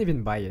mean, we didn't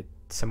even buy it.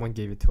 Someone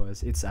gave it to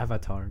us. It's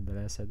Avatar, The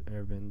Last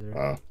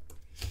Airbender.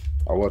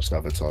 I watched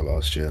Avatar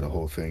last year, the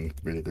whole thing.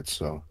 Really good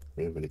show.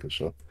 Really good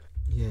show.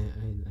 Yeah,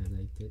 I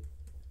liked it.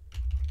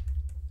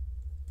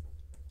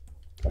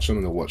 I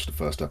shouldn't have watched the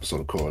first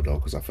episode of Korra though,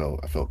 because I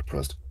felt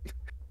depressed.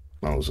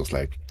 I was just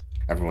like,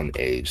 everyone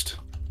aged,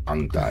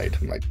 Ang died.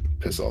 I'm like,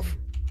 piss off.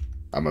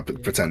 I'm gonna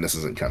pretend this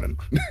isn't canon.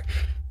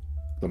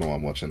 Don't know what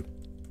I'm watching.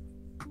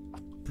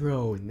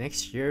 Bro,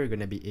 next year you're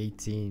gonna be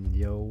 18.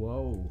 Yo,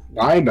 whoa.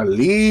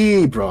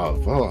 Finally,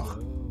 bro. Oh.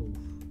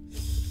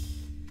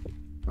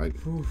 Like,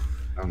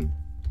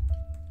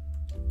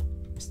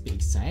 must be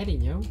exciting,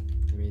 yo.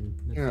 I mean,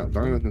 yeah, I'm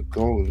gonna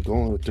go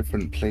to a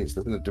different place.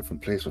 Live in a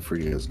different place for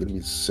 3 years. It's gonna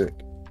be sick.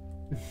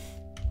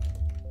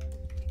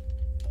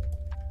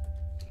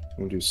 I'm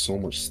gonna do so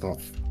much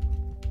stuff.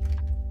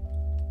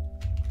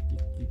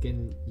 you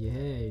can,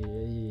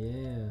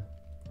 yeah.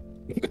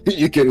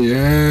 You can,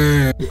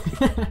 yeah.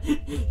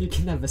 You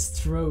can have a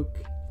stroke.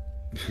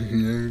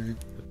 I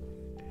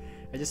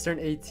just turned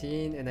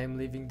 18 and I'm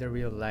living the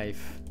real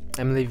life.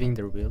 I'm living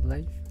the real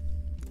life?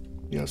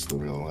 Yes, the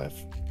real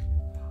life.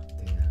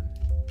 Damn.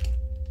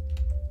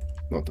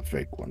 Not the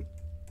fake one.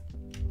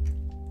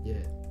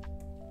 Yeah.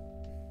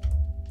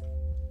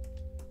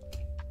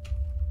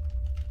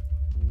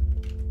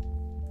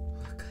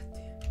 Oh, God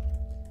damn.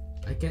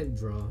 I can't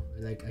draw.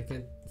 Like, I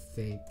can't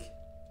think.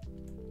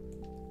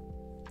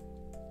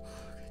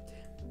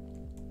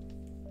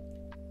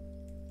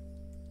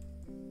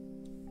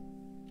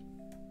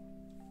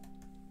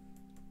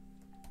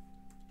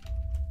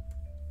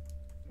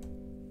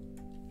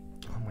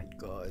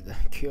 God,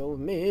 kill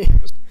me.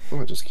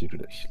 I just keep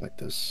it like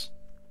this.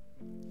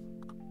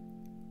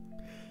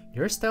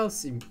 Your style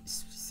is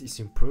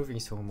improving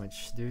so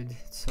much, dude.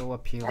 It's so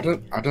appealing.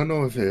 I don't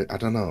know.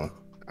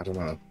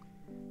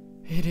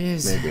 It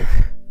is. Maybe.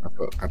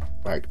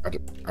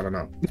 I don't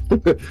know.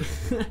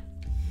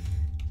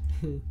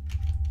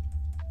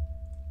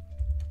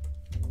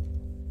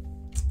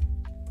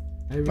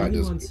 I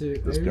really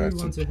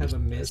want to have a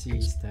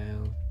messy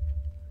style.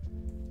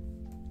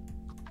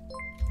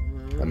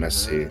 A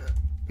messy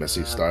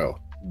style.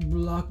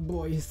 Block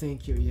boy,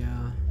 thank you.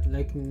 Yeah,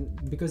 like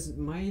because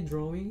my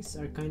drawings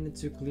are kind of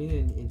too clean,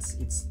 and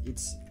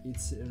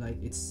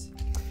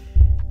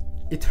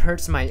it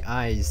hurts my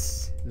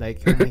eyes.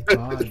 Like, oh my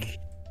god,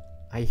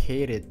 I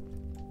hate it.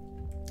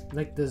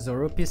 Like the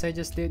Zoro piece I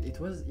just did, it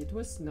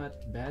was not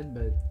bad,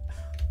 but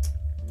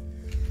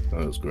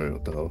that was great.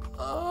 What the hell?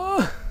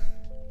 Oh,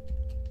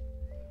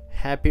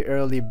 happy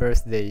early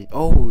birthday!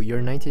 Oh,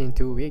 you're 19 in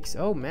 2 weeks.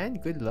 Oh man,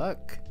 good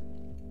luck.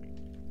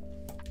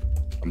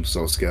 I'm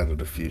so scared of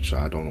the future.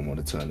 I don't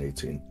want to turn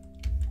 18.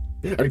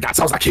 I mean, that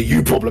sounds like a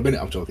you problem,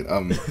 innit? I'm joking.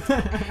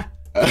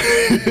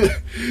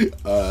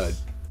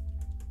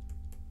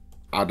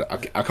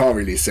 I can't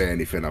really say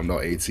anything. I'm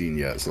not 18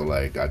 yet, so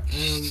like,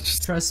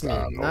 trust me,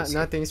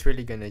 nothing's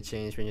really gonna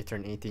change when you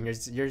turn 18.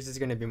 You're just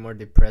gonna be more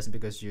depressed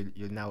because you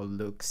now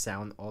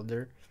sound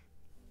older.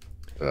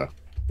 Yeah,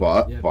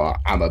 but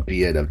I'm gonna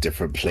be in a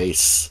different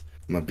place.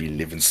 I'm gonna be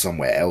living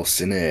somewhere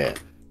else, innit?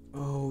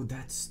 Oh,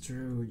 that's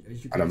true.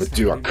 And I'm gonna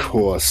do a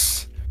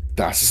course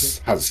that's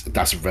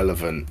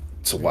relevant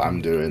to what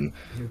I'm doing.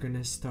 You're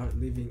gonna start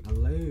living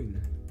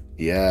alone.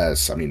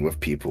 Yes, I mean with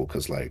people,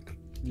 cause like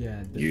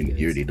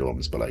uni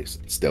dorms, but like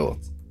still.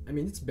 I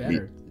mean, it's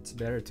better. It's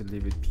better to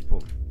live with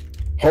people.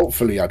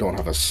 Hopefully, I don't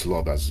have a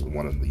slog as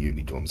one of the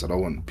uni dorms. I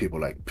don't want people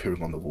like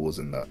peering on the walls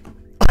and that.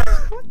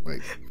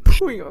 Like,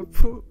 Pooing on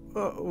poo.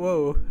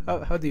 Whoa.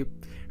 How do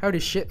you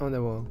shit on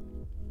the wall?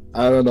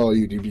 I don't know.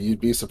 You'd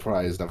be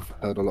surprised. I've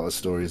heard a lot of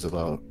stories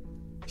about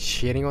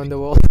Shitting on the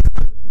wall.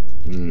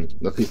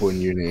 the people in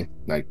uni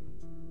like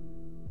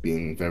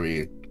being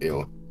very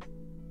ill.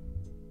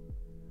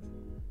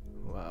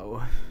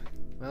 Wow.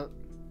 Well,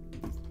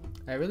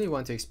 I really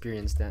want to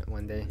experience that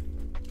one day.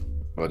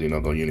 Why do you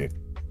not go uni?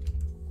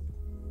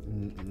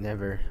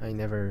 Never. I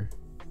never.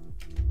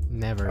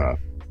 Ah.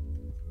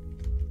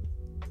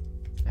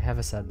 I have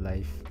a sad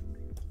life.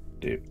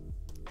 Dude.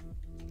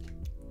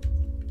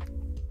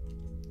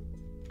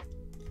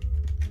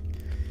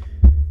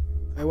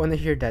 I want to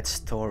hear that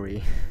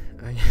story.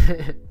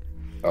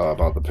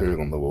 About the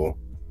pooing on the wall.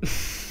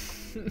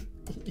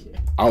 Yeah.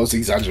 I was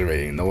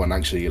exaggerating. No one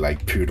actually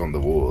like pooed on the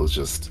wall. It was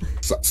just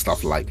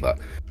stuff like that.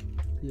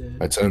 Yeah.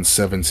 I turned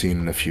 17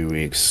 in a few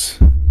weeks,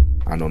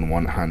 and on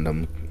one hand,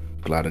 I'm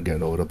glad I'm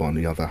getting older, but on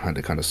the other hand,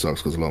 it kind of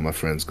sucks because a lot of my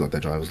friends got their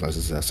driver's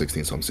licenses at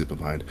 16, so I'm super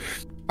behind.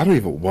 I don't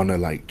even want to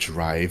like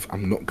drive.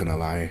 I'm not gonna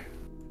lie.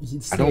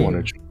 I don't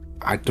want to.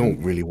 I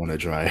don't really want to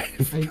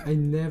drive. I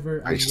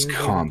never. I just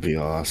can't be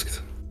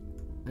asked.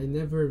 I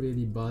never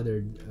really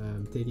bothered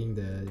taking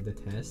the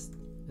test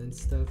and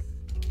stuff.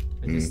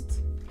 I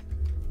just.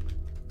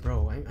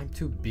 Bro, I'm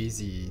too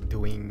busy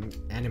doing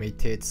anime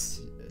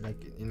tits like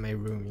in my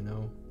room, you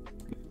know.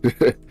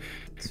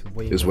 It's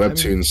way Is more-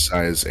 webtoon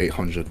size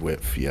 800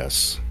 width?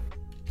 Yes.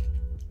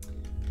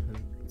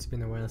 It's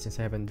been a while since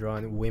I haven't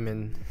drawn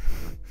women.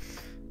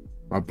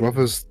 My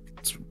brother's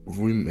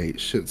roommate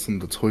shits on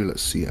the toilet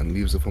seat and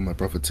leaves it for my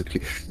brother to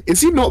clean. Is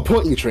he not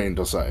potty trained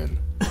or something?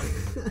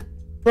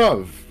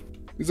 Bruv,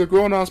 he's a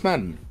grown ass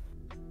man.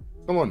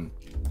 Come on.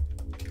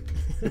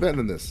 You're better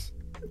than this.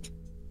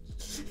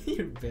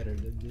 You're better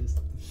than this.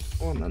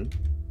 Come on, man.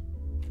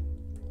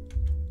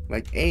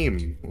 Like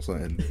aim or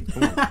something.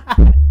 Come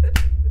on.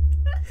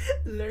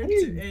 Learn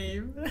to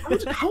aim.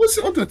 How is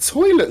it on the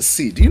toilet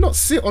seat? Do you not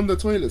sit on the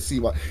toilet seat?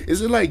 What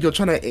is it like? You're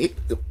trying to aim?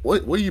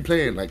 What are you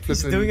playing? Like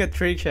He's flipping, doing a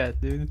trick shot,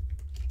 dude.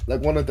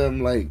 like one of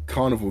them like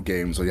carnival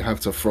games where you have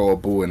to throw a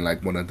ball in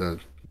like one of the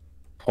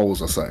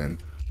holes or something.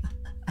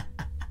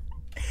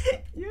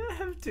 You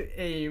have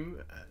to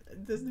aim.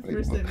 That's the Like,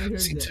 first time I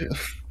heard see, that.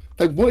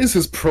 like, what is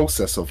his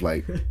process of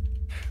like?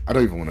 I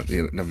don't even want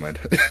to. Never mind.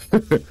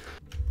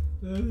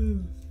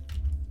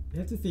 I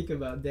have to think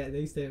about that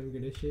next time I'm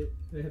gonna shit.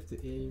 I have to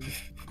aim.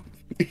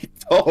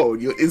 Oh,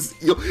 you're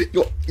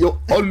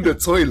on the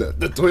toilet.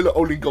 The toilet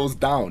only goes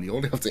down. You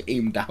only have to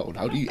aim down.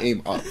 How do you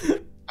aim up?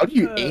 How do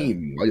you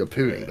aim while you're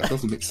pooing? That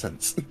doesn't make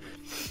sense.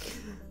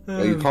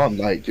 Like, you can't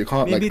like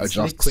Maybe like it's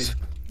liquid.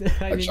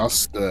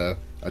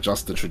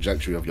 adjust the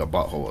trajectory of your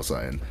butthole or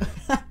something.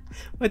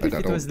 What if I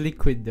it was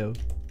liquid though?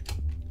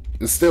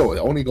 Still, it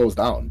only goes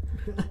down.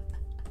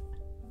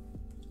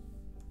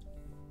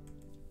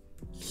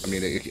 I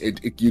mean,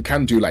 you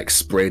can do like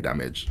spray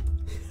damage.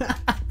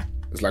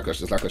 It's like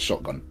a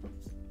shotgun.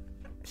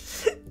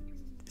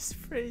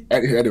 Spray.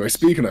 Anyway,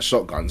 speaking of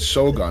shotguns,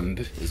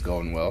 Shogun is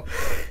going well.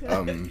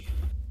 What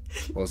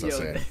was I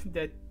saying?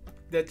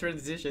 That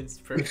transition's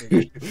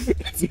perfect.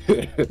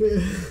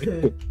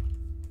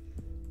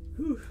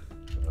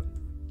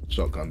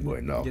 Shotgun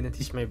boy, no. I'm gonna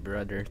teach my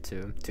brother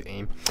to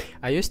aim.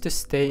 I used to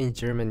stay in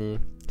Germany,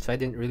 so I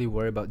didn't really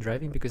worry about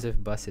driving because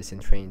of buses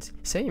and trains.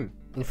 Same.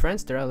 In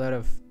France, there are a lot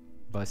of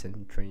bus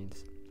and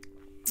trains.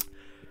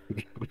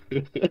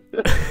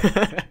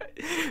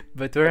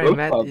 But where I'm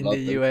at in the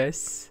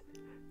US,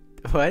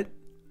 what?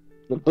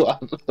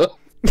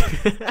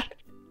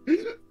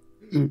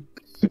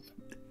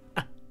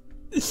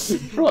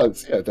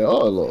 France, yeah, there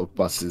are a lot of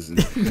buses and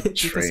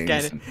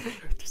trains.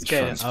 It's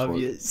kind of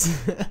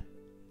obvious.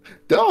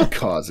 There are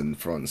cars in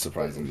France,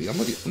 surprisingly. I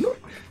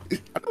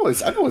know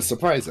it's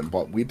surprising,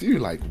 but we do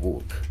like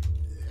walk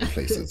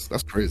places.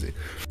 That's crazy.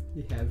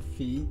 You have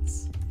feet.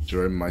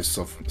 During my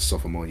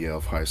sophomore year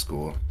of high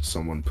school,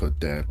 someone put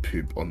their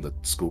poop on the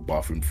school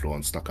bathroom floor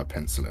and stuck a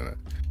pencil in it.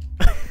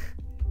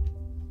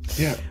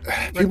 Yeah,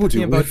 people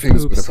do weird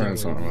things when the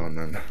parents aren't around,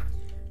 man.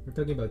 We're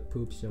talking about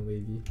poops, young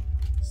wavy.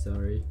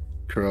 Sorry.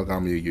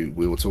 Kurogami,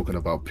 we were talking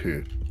about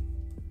poo.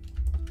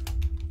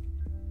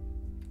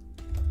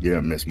 Yeah,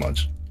 miss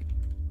much.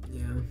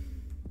 Yeah.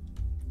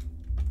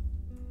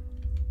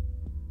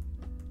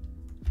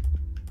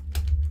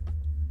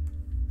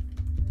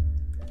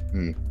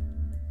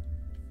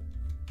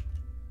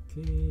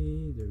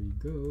 Okay, there we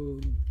go.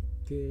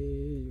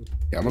 Okay.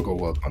 Yeah, I'm gonna go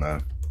work on a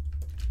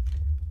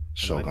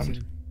Shogun.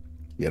 Webtoon.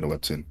 Yeah, the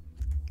webtoon.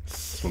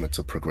 Just wanted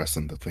to progress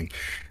on the thing.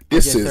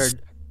 This is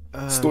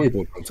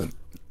storyboard content.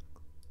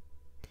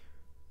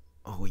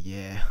 Oh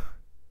yeah.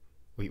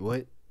 Wait,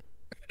 what?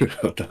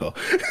 What the hell?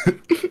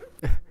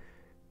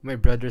 My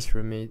brother's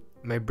roommate,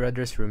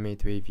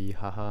 Wavy,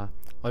 haha.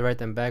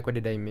 Alright, I'm back. What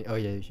did I mean? Oh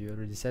yeah, you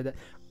already said that.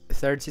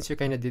 Third, since you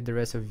kinda did the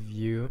rest of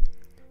your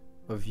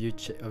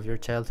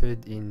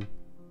childhood in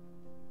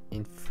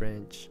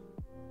French.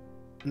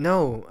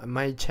 No,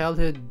 my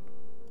childhood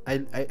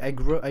I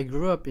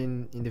grew up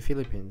in the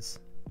Philippines.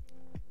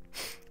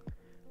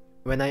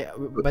 When I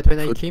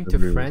came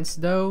to France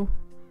though,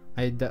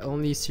 the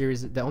only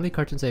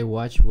cartoons I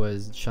watched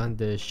was Shaun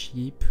the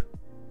Sheep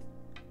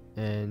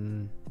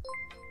and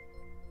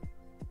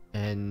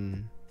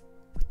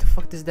what the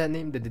fuck is that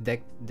name? The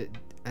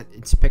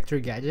Inspector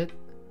Gadget?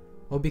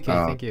 OBK,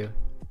 thank you.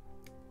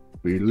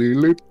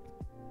 Really?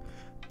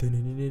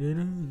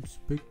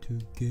 Inspector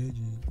Gadget.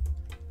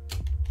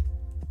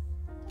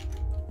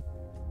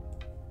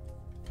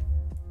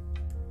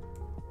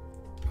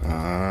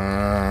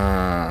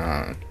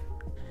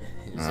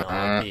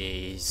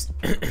 Zombies.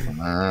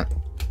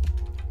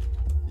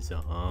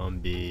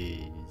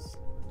 Zombies.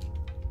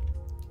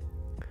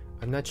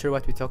 I'm not sure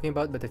what we're talking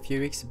about, but a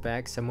few weeks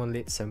back, someone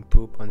lit some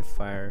poop on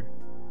fire.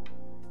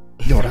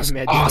 Yo, in a that's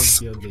medical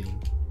awesome.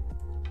 building.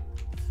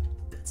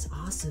 That's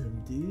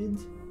awesome, dude.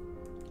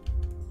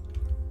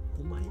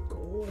 Oh my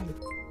god.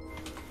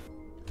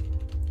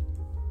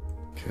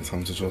 Okay,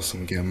 time to draw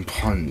some getting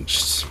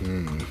punched.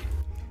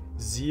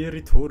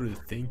 Zieritoru,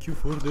 thank you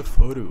for the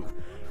photo.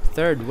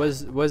 Third,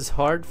 was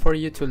hard for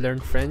you to learn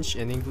French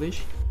and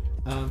English?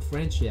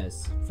 French,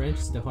 yes. French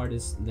is the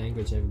hardest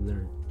language I've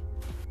learned.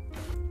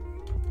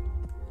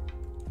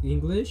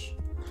 English,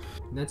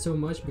 not so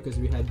much because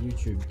we had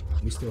YouTube.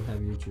 We still have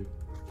YouTube.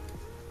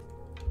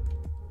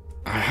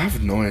 I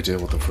have no idea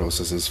what the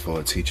process is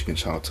for teaching a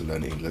child to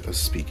learn English or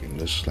speak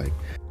English. Like,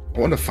 I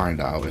want to find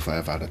out if I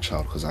ever had a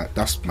child, because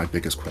that's my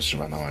biggest question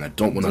right now, and I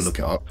don't want to look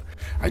it up.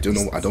 I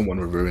don't want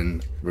to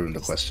ruin the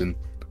question.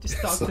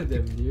 Just talk to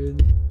them,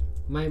 dude.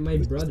 My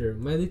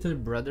little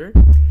Brother,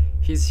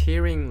 he's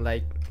hearing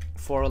like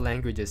 4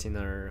 languages in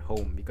our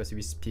home because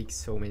we speak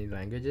so many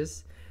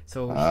languages.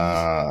 So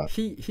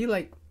he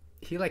like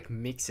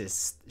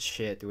mixes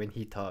shit when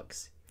he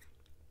talks.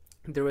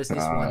 There was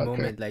this one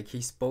moment like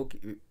he spoke.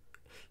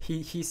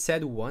 He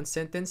said one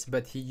sentence,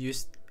 but he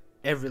used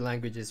every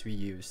languages we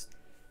used.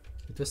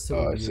 It was so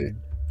weird. I see.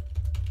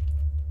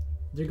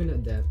 They're gonna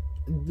adapt.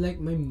 Like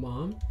my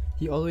mom,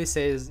 he always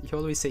says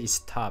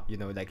stop, you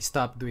know, like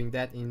stop doing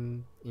that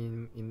in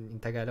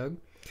Tagalog.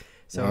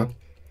 So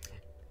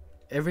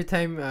every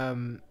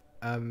time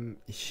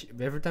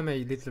every time my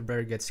little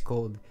brother gets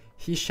cold,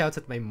 he shouts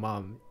at my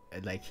mom.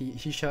 Like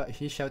he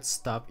shouts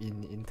stop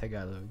in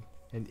Tagalog,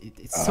 and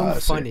it's so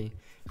funny.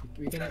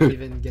 We cannot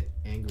even get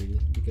angry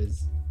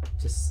because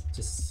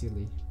just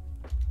silly.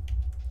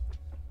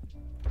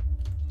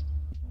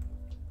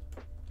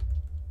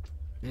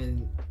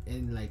 And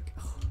like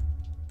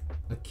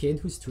a kid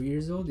who's 3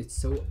 years old, I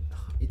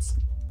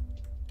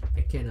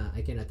cannot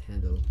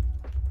handle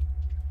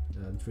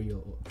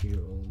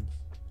 3-year-olds.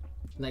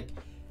 Like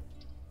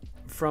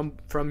from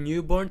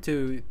newborn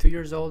to 2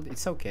 years old,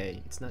 it's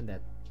okay. It's not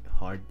that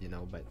hard, you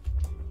know. But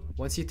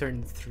once you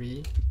turn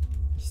 3,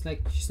 she's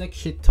like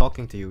shit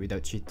talking to you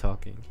without shit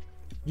talking.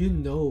 You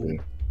know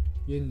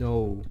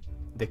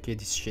the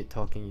kid is shit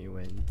talking you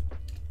when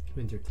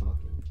they're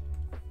talking.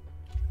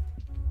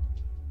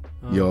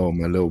 Yo,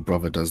 my little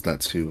brother does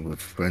that too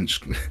with French.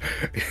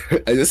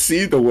 I just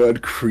see the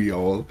word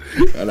Creole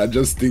and I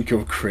just think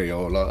of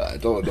Crayola. I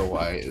don't know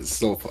why. It's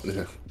so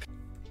funny.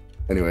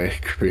 Anyway,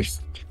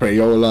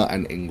 Crayola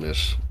and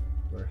English.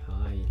 We're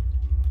high.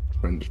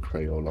 French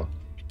Crayola.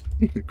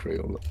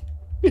 Crayola.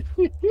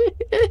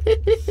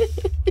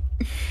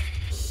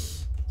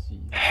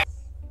 Jesus.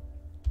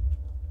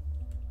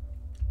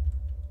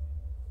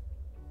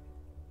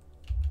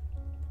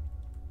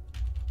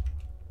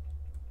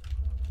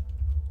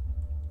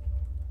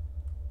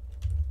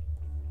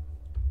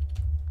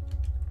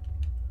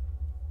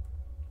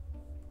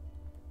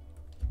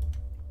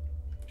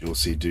 You'll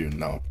see Dune.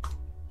 No,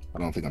 I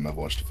don't think I've ever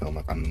watched the film.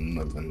 Like, I'm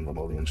not even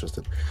remotely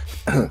interested.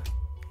 I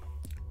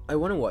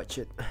want to watch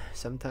it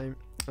sometime.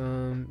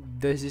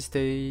 Does he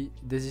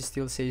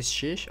still say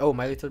shish? Oh,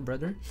 my little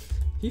brother.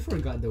 He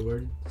forgot the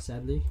word,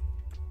 sadly.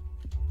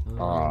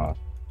 Ah.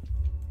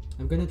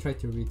 I'm gonna try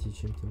to reteach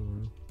him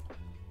tomorrow.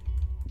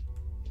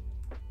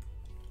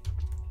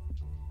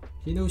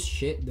 He knows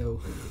shit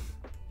though.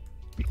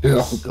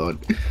 Oh god.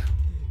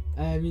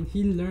 I mean,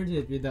 he learned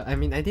it without. I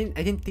mean, I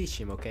didn't teach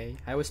him. Okay,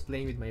 I was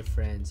playing with my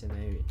friends and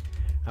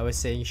I was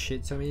saying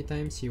shit so many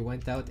times. He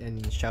went out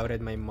and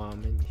shouted my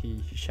mom, and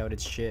he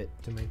shouted shit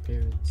to my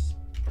parents.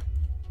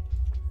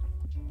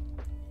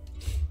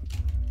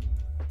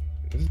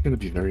 This is gonna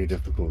be very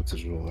difficult to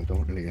draw. I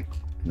don't really.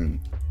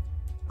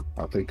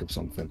 I'll think of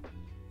something.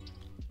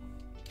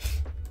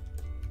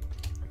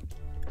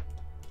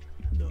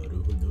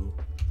 Naruhodo.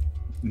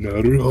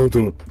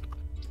 Naruhodo.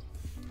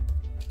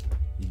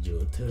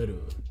 Jotaro.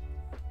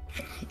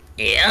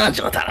 Yeah,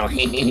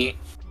 Jotaro.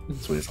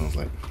 That's what it sounds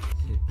like.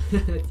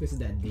 Who's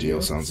that? Dio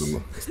sounds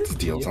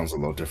a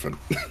lot different.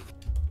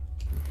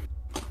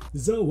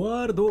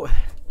 Zawardo.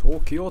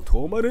 Tokyo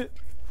Tomare.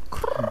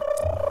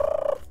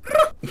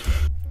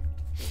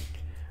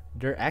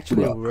 There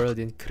actually a word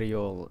in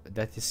Creole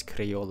that is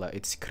Crayola.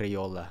 It's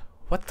Crayola.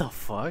 What the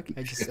fuck?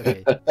 I just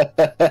okay.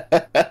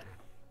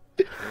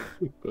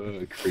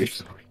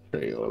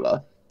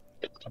 Crayola.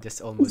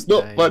 Just almost It's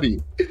not died. funny.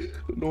 I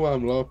don't know why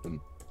I'm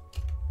laughing.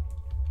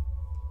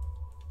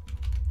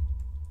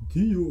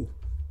 Tio.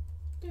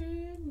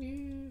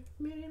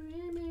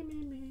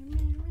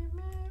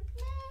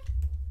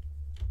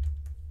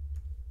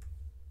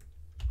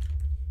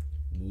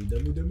 Muda,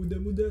 muda, muda,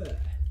 muda.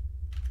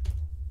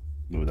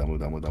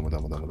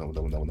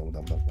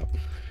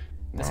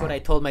 That's what I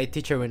told my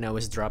teacher when I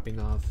was dropping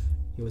off.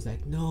 He was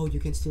like, "No, you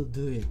can still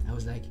do it." I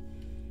was like,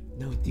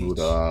 "No, teach.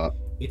 Muda.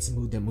 It's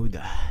muda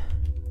muda."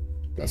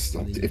 That's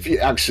not. If you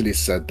actually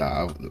said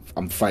that,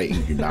 I'm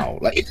fighting you now.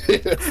 Like.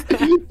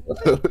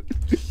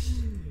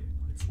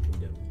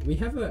 We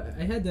have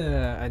I had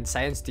a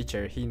science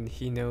teacher.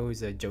 He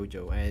knows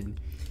JoJo, and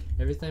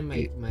every time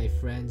my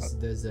friends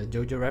does a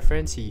JoJo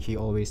reference, he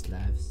always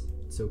laughs.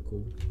 It's so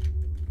cool.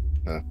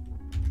 I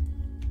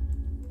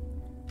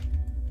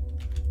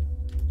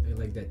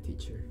like that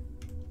teacher.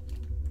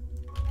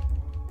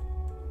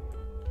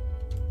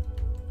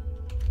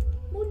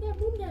 Muda,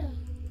 muda.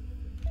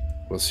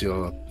 What's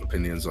your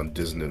opinions on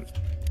Disney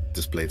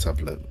display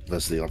tablet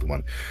versus the other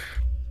one?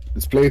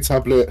 Display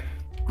tablet,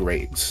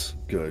 great,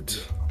 good.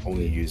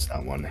 Only use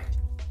that one.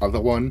 Other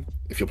one,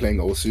 if you're playing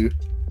Osu,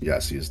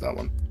 yes, use that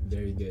one.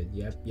 Very good.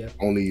 Yep.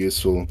 Only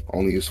useful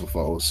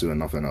for Osu and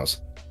nothing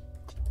else.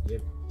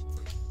 Yep.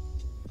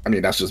 I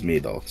mean, that's just me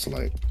though. So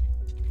like,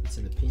 It's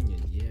an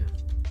opinion.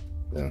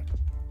 yeah.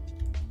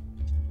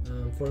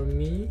 For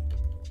me,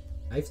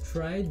 I've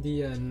tried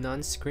the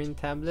non-screen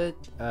tablet.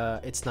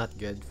 It's not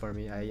good for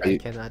me. I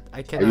cannot.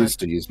 I used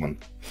to use one.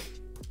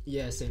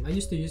 Yeah, same. I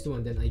used to use the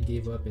one, then I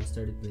gave up and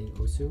started playing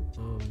Osu.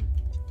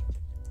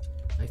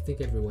 I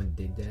think everyone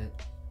did that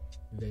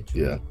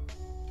eventually. Yeah.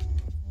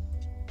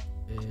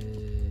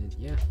 And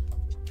yeah,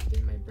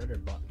 then my brother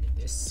bought me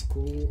this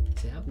cool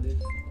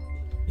tablet.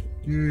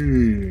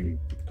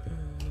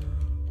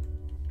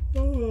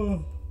 Oh,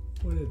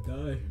 I wanna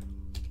die.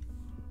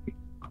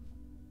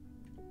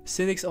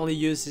 Cynics only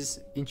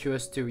uses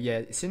Intuos 2.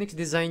 Yeah, Cynics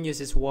Design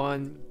uses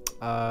one.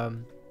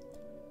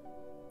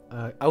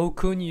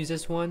 Aokun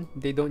uses one.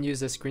 They don't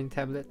use a screen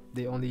tablet.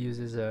 They only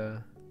uses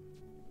a.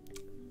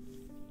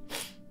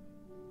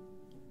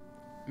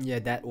 Yeah,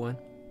 that one.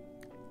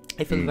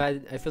 I feel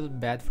bad. I feel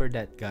bad for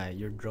that guy.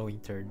 You're drawing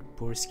third.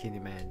 Poor skinny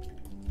man.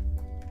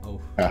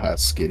 Oh.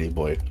 Skinny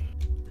boy.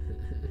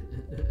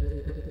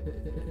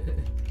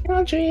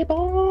 Country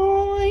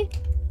boy.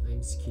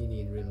 I'm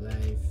skinny in real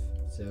life,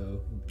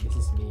 so this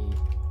is me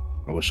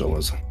I wish I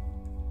was.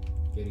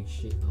 getting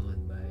shit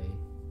on by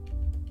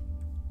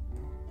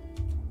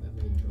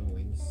my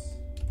drawings.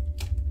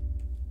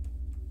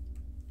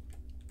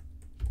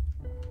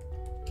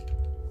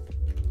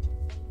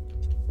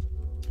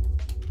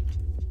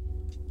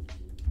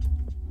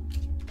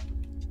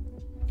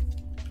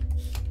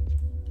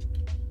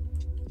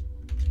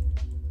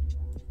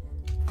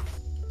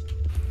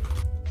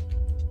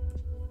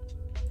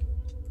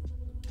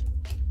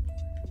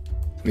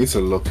 I need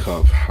to look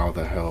up how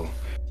the hell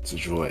to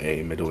draw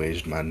a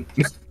middle-aged man.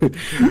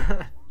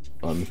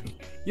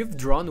 You've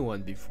drawn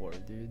one before,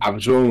 dude. I've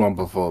drawn one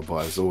before,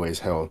 but it's always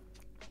hell.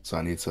 So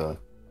I need to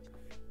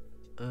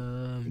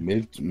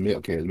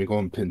okay, let me go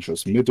on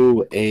Pinterest.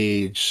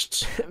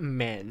 Middle-aged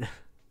Man.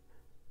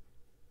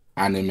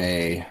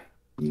 anime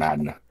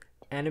man.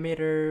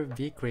 Animator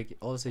VCrick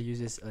also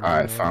uses a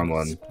Alright, found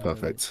one. non-screen.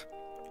 Perfect.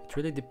 It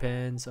really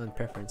depends on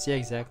preference. Yeah,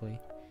 exactly.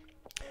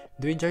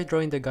 Do you enjoy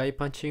drawing the guy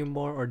punching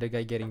more or the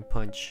guy getting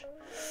punched?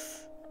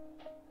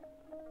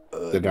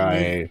 The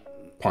guy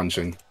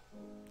punching.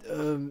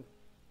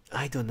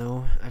 I don't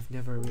know. I've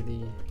never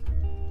really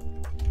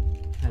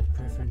had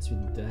preference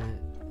with that.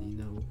 You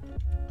know,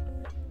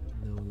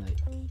 like,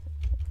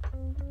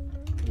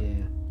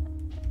 yeah.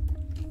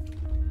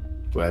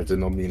 Well, I did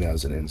not mean it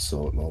as an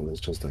insult. No,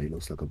 it's just that he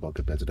looks like a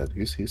bucket better than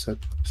he said. He said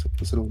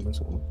it was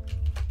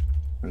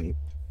an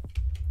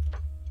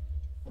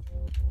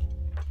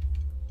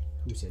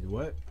Who said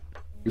what?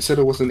 You said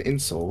it was an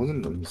insult,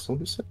 wasn't it? An insult?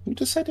 You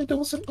just said it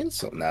was an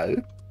insult.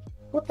 No.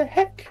 What the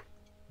heck?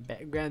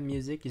 Background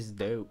music is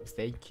dope.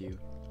 Thank you.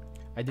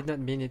 I did not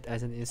mean it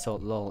as an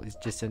insult. Lol. It's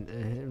just an.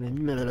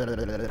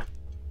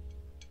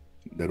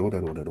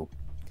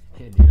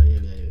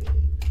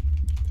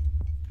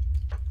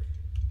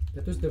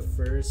 That was the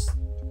first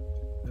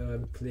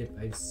clip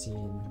I've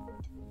seen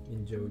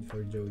in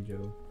for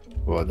JoJo.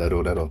 What?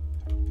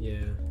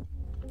 Yeah.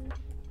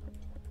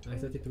 I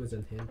thought it was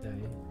an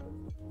hentai.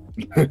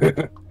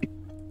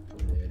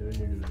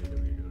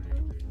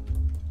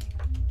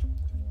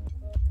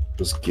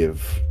 Just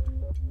give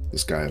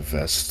this guy a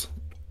vest.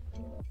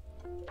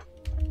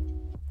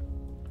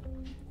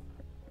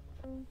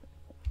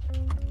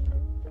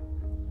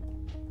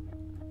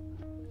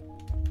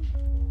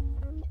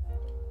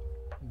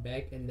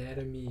 Back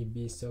anatomy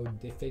be so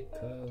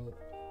difficult.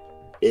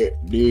 It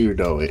do,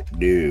 though, it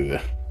do.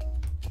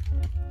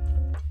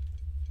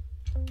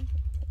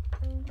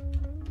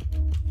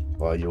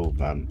 Why your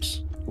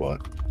vamps?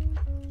 What?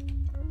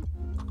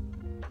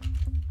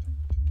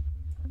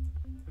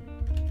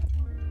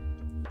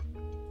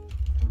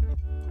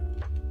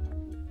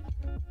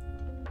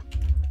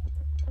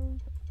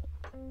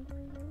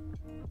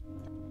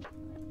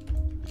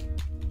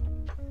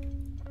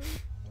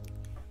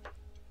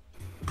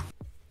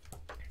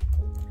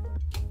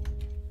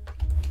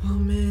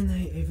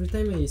 man, every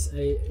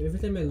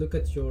time I look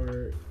at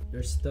your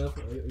stuff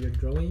or your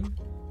drawing,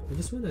 I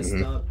just wanna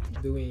stop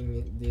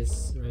doing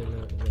this right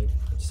now. Like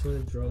I just wanna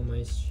draw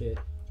my shit.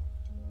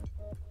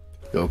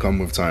 It'll come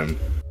with time.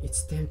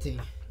 It's tempting.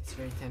 It's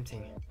very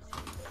tempting.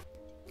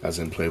 As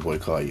in Playboy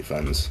Carti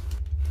fans.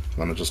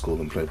 Why not just call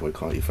them Playboy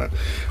Carti fans?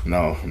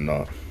 No, I'm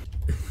not.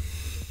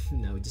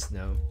 No, just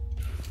no.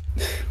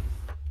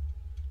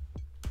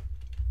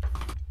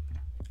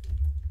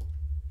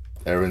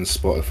 Aaron's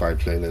Spotify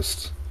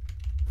playlist.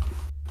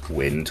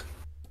 Wind.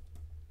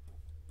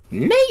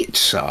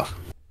 Nature.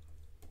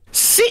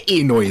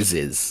 City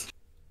noises.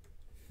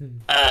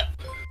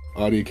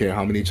 RDK,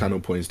 how many channel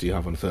points do you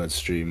have on third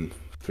stream?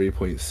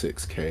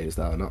 3.6k. Is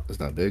that not? Is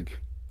that big?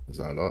 Is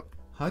that a lot?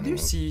 How do you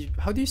see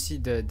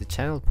the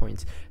channel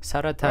points?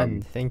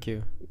 Saratan, thank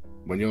you.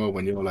 When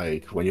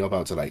you're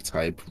about to like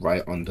type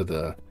right under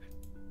the,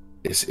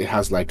 it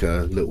has like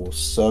a little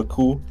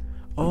circle.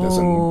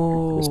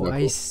 Oh,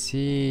 I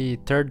see.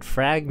 Third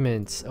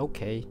fragments.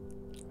 Okay.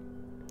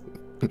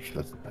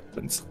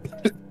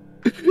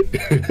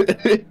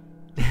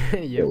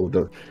 Yep. All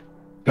the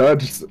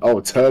turds. Oh,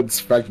 turds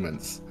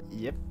fragments.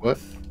 Yep. What?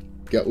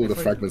 Get all the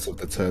fragments of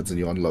the turds and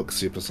you unlock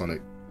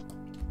Supersonic.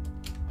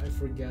 I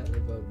forgot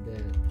about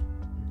that.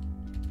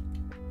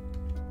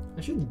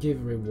 I should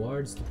give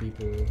rewards to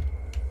people,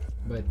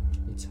 but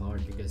it's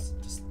hard because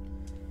just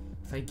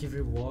if I give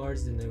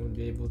rewards, then I won't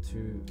be able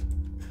to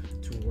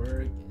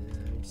work,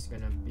 and I'm just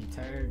gonna be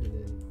tired, and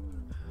then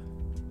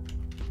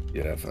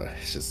yeah, but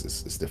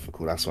it's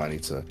difficult. That's why I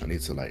need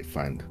to like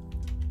find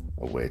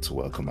a way to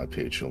work on my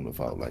Patreon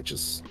without like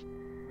just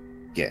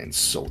getting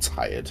so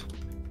tired.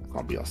 I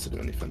can't be asked to do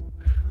anything.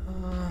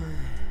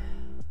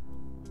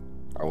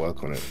 I'll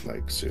work on it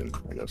like soon,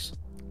 I guess.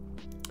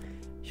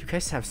 You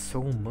guys have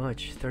so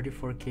much.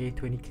 34k,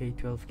 20k,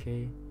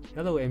 12k.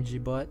 Hello, MG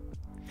bot.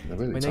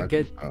 Really when I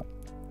get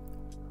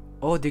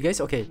oh, do you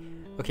guys okay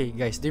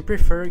guys, do you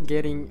prefer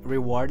getting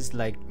rewards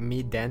like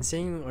me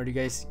dancing, or do you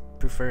guys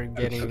prefer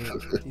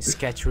getting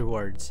sketch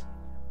rewards?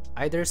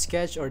 Either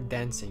sketch or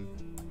dancing.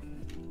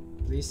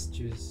 Please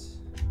choose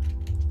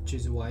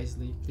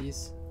wisely,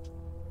 please.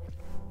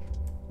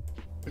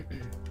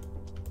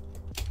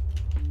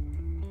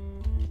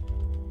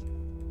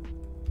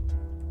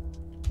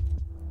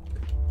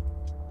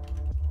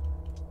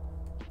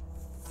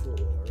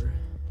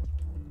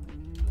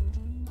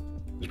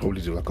 You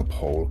probably do like a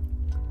poll.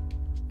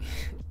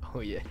 Oh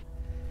yeah.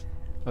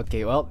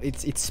 Okay, well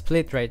it's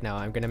split right now.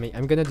 I'm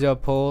gonna do a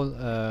poll.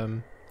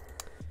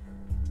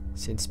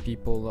 Since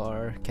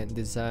people can't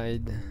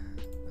decide.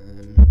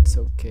 It's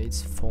okay.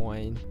 It's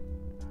fine.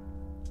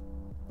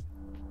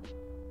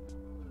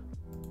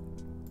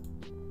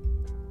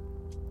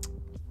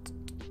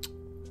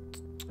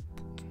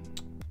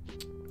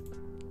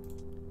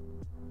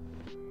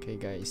 Okay,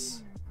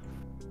 guys.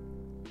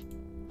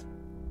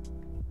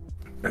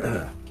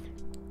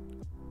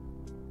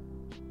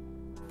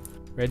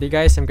 Ready,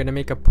 guys? I'm gonna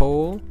make a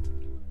poll.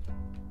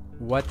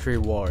 What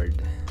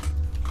reward?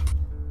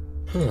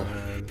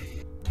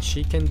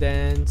 Chicken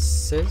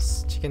dance,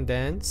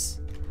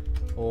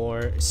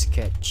 or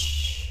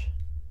sketch?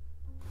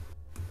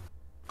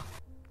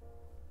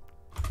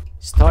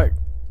 Start.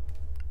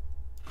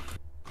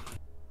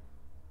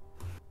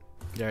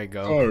 There I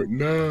go. Oh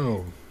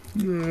no.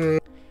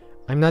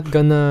 I'm not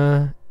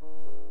gonna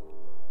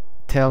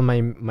tell my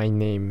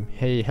name.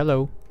 Hey,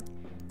 hello.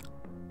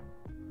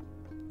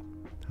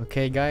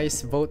 Okay,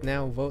 guys, vote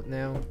now. Vote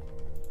now.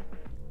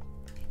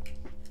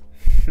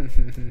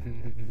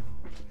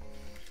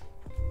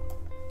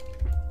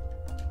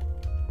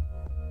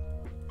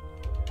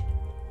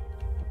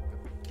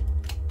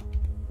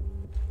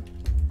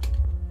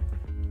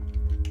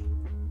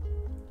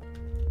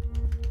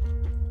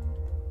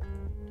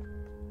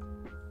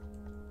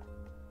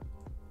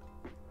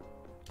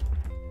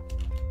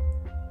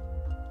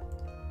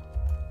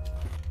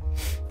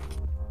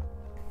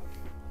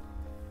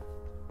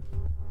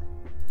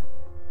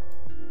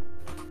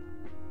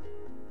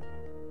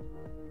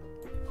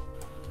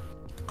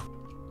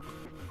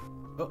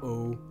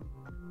 Uh-oh.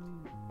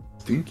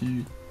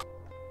 Stinky.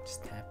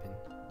 Just happened.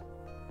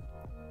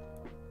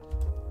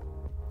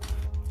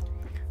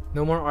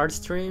 No more art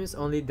streams,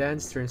 only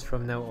dance streams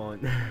from now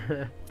on.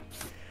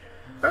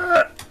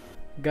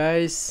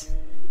 Guys,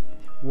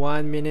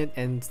 1 minute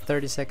and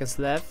 30 seconds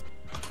left.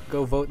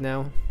 Go vote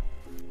now.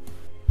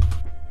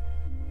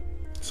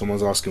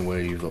 Someone's asking where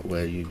you vote.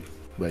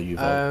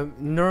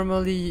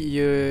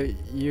 Normally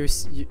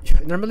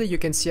normally you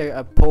can see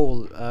a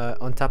poll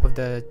on top of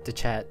the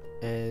chat,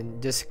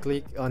 and just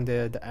click on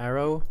the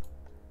arrow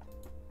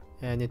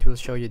and it will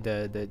show you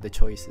the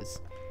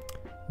choices.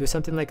 Do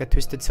something like a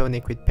Twisted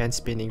Sonic with pen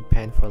spinning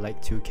pen for like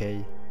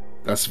 2k.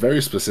 That's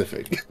very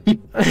specific.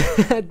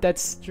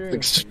 That's true.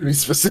 Extremely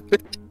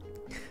specific.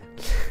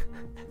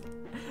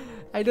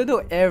 I don't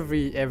know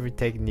every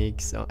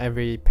techniques,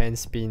 every pen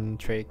spin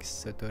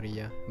tricks,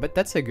 tutorial, but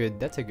that's a good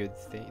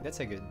thing.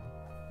 That's a good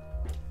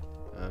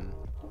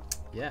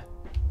yeah.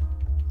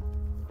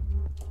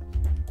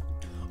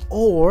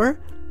 Or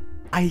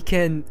I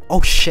can.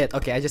 Oh shit.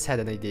 Okay, I just had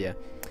an idea.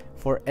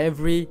 For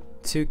every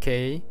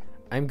 2K,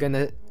 I'm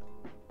gonna.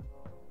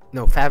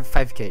 No,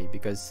 5K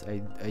because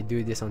I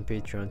do this on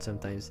Patreon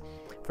sometimes.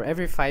 For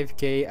every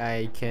 5K,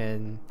 I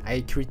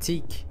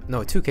critique.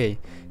 No, 2K.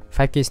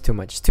 5K is too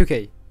much.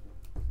 2K.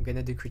 I'm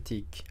gonna do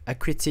critique. A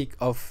critique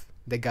of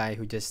the guy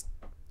who just,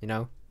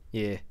 yeah.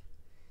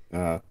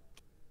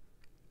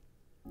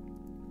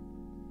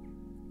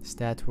 Does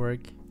that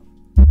work?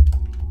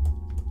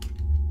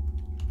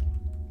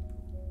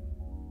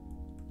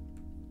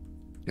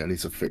 Yeah, I need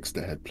to fix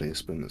the head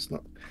placement. It's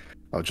not.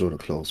 I'll draw the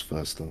clothes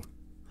first though.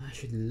 I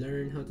should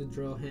learn how to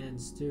draw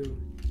hands too.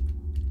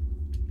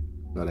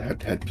 No, the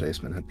head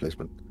placement. Head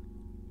placement.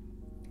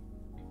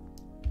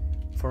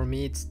 For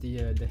me, it's the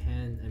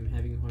hand. I'm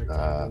having a hard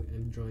time.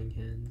 I'm drawing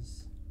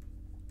hands.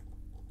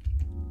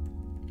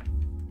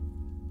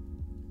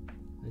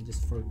 I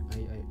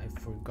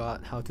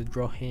forgot how to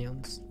draw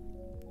hands.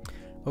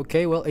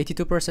 Okay, well,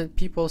 82%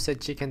 people said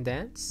chicken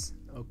dance.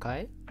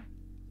 Okay.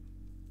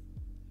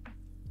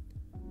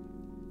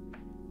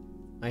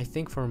 I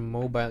think for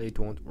mobile it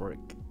won't work.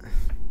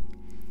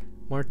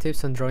 More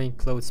tips on drawing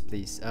clothes,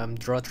 please.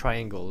 Draw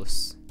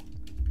triangles.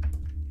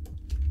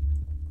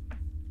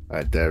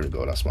 Alright, there we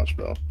go. That's much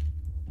better.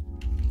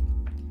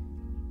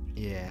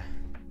 Yeah.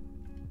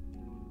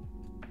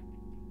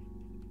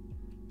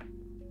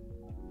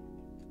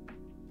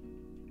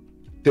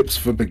 Tips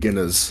for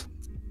beginners.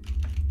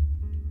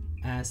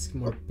 Ask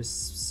more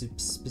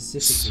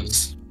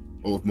specifically.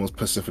 Or more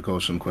specific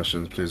ocean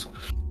questions, please.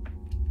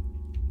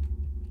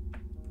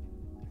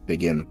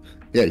 Begin.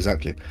 Yeah,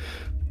 exactly.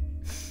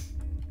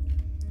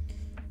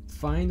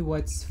 Find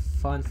what's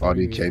fun for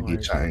you in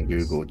RDKB chat and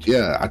articles. Google.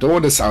 Yeah, I don't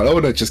want to sound. I don't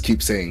want to just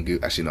keep saying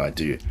Google. Actually, no, I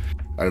do.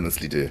 I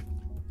honestly do.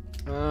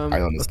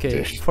 I honestly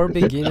okay, do. for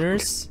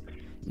beginners,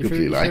 if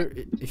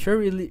you're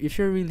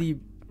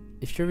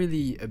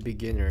really a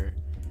beginner,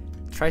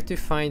 try to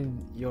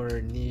find your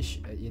niche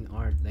in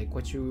art, like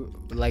what you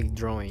like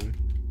drawing.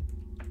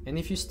 And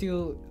if you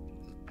still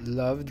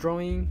love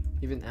drawing,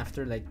 even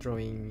after like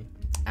drawing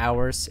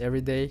hours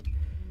every day,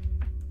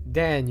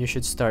 then you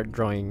should start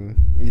drawing.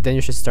 Then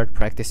you should start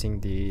practicing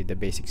the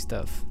basic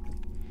stuff.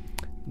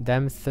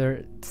 Damn,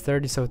 third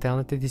is so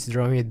talented. He's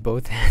drawing with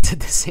both hands at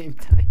the same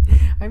time.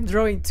 I'm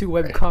drawing 2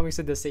 webcomics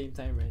at the same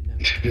time right now.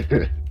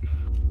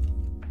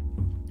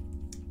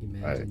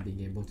 Imagine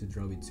being able to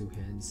draw with 2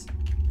 hands.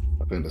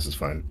 I think this is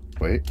fine.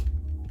 Wait.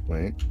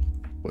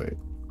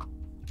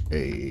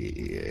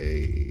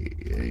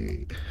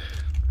 Hey.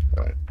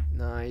 Alright.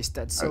 Nice,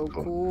 that's so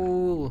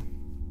cool.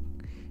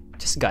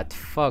 Just got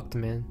fucked,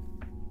 man.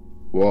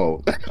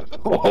 Whoa.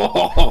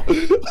 What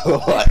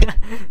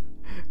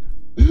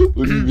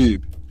do you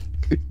mean?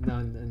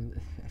 No,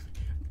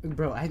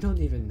 bro, I don't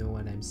even know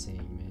what I'm saying,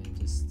 man.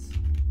 Just.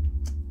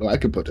 Oh, I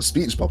could put a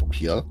speech bubble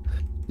here.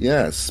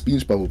 Yeah,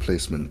 speech bubble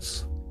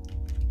placements.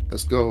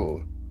 Let's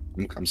go.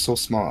 I'm so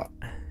smart.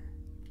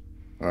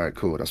 Alright,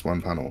 cool. That's one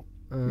panel.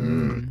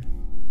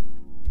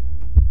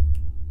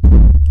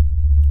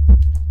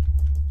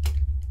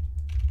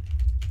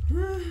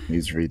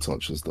 Needs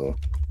retouches though.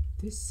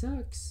 This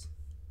sucks.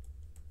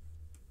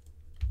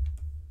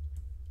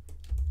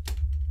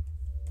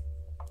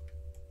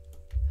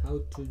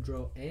 How to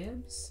draw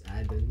abs?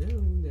 I don't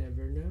know.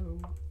 Never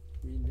know.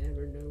 We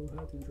never know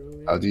how to draw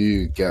abs. How do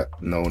you get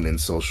known in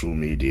social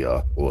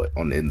media or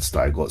on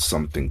Insta? I got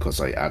something because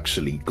I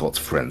actually got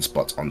friends,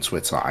 but on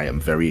Twitter I am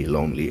very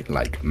lonely.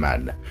 Like,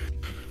 man,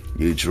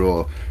 you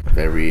draw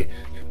very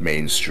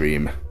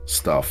mainstream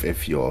stuff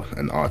if you're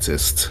an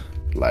artist.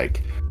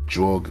 Like,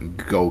 draw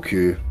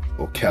Goku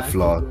or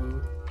Kefla.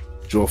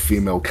 Draw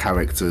female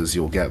characters,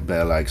 you'll get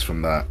bare likes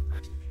from that.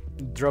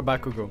 Draw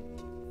Bakugo.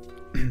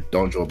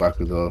 Don't draw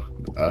Bakugo.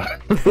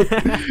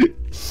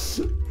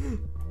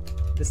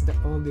 That's the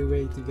only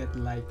way to get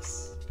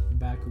likes.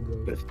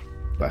 Bakugo.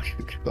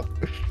 Bakugo.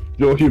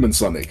 Draw Human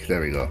Sonic.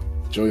 There we go.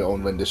 Draw your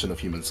own rendition of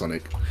Human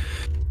Sonic.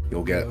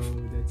 You'll get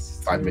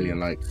 5 million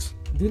likes.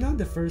 Do you know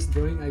the first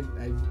drawing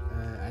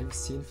I've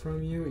seen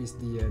from you is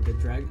the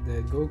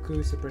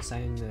Goku Super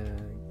Saiyan.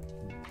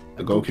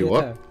 The Goku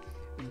what?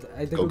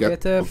 The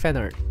Gogeta fan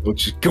art.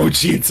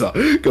 Gogeta.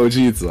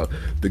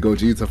 The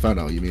Gogeta fan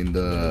art. You mean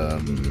the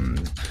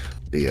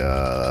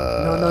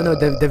No,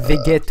 the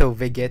Vegeto,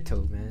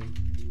 man.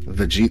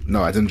 Vegeta?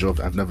 No, I didn't draw.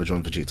 I've never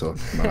drawn Vegeta.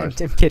 No. I'm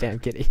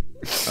kidding.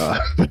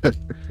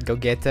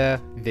 Gogeta,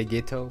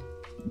 Vegeto.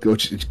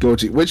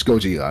 Goji. Which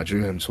Gogeta? I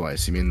drew him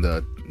twice. You mean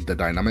the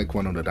dynamic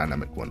one or the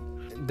dynamic one?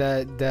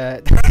 The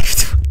what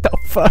the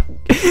fuck?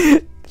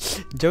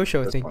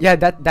 Josho thing. Yeah,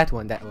 that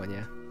one.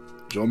 Yeah.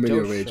 Draw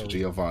Media Rage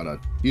Giovanna.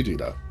 You do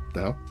that.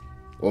 The hell?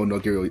 Or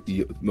Nogoro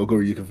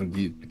Yuka from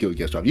Guilty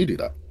Gear Strive. You do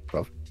that,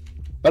 bro.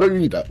 Why don't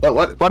you do that?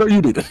 Why don't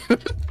you do that?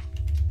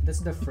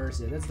 That's the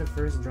first. Yeah, that's the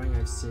first drawing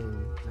I've seen.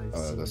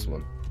 That's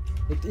one.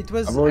 It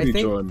was. I've already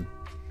drawn.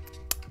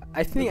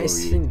 I think I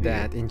seen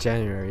that in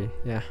January.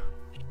 Yeah.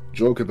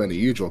 Draw Kabeni.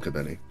 You draw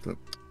Kabeni.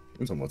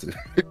 That's what to do.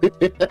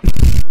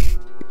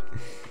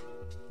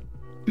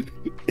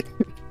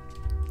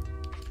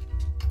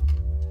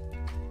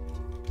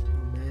 Oh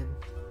man.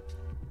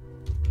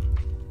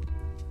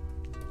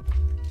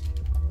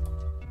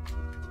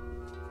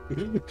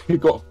 You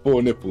got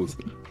 4 nipples.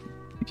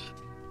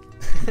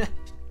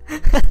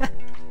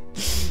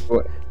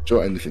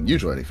 Draw anything. You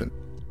draw anything.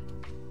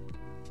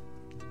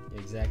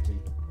 Exactly.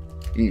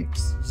 Mm.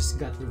 Just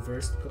got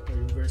reversed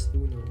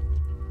Uno.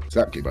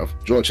 Exactly, bruv.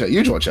 Draw a chair.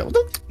 You draw a chair. What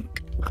the?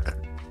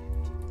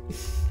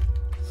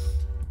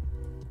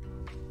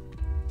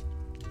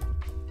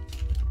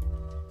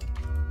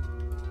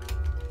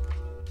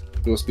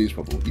 Draw a speech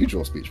bubble. You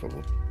draw a speech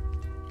bubble.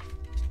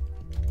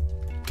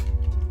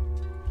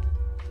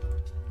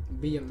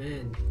 Be a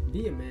man.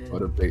 Be a man.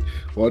 What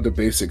are the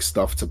basic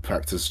stuff to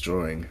practice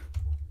drawing?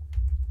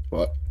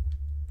 What?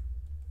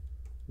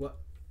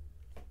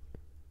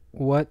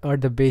 What are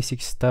the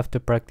basic stuff to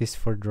practice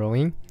for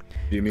drawing?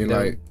 Do you mean The-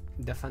 like?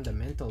 The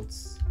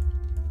fundamentals.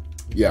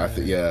 Yeah, I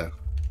think yeah.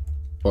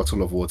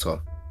 Bottle of water.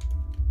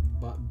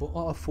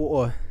 Bottle of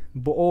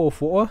Bottle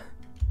of water.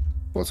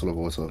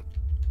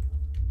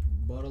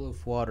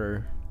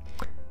 water.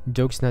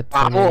 Joke's not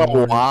Bottle funny of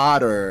anymore.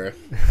 water.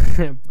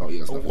 Oh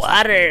yes.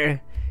 Water.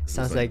 It's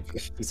Sounds like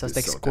it's sounds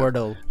like so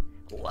Squirtle.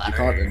 You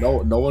can't.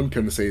 No one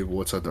can say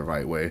water the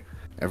right way.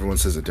 Everyone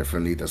says it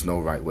differently. There's no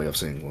right way of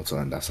saying water,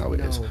 and that's how it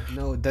is.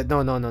 No.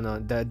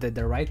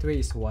 The right way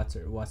is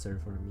water. Water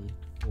for me.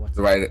 Water.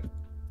 The right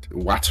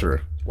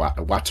water,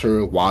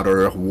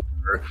 water,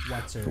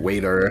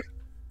 waiter,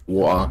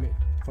 water.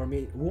 For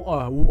me,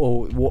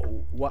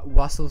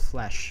 wassail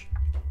flash.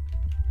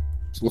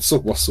 What's a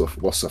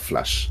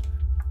flash?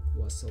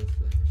 Was so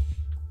flash.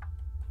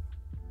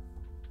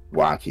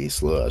 Wacky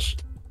slush.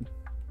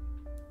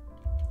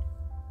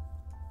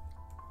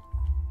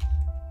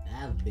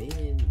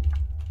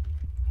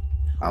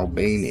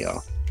 Albania.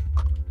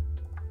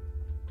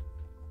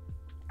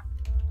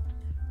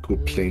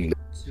 Good plain.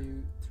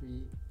 2,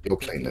 3. You're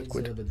plain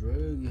liquid.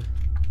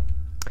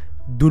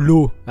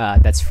 Dulu. Ah,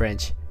 that's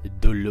French.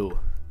 Dulu.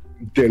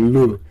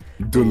 Delu.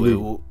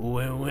 Delu.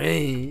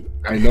 Wait.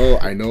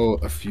 I know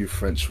a few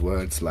French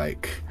words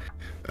like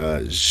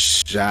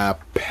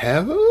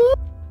j'appelle.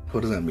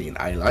 What does that mean?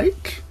 I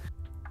like?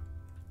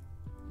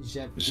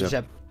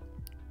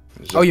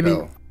 Oh, you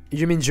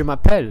mean je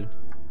m'appelle?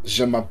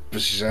 Je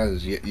m'appelle.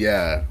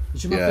 Yeah.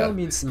 Je m'appelle Yeah.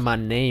 means My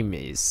name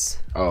is.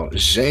 Oh,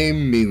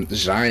 j'aime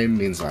means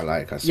I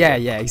like. I Yeah,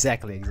 swear.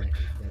 exactly.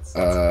 that's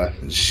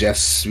Je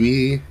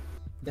suis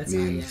that's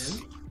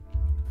means.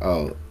 I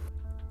Oh,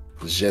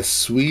 je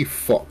suis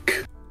fuck.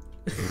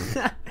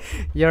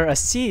 You're a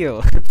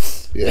seal.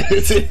 Yeah.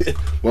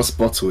 What's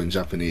bottle in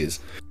Japanese?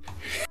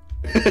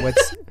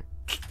 What's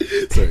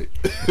Sorry.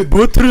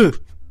 butter?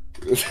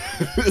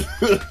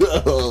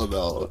 Oh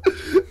no.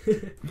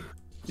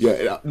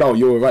 Yeah, no,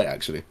 you were right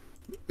actually.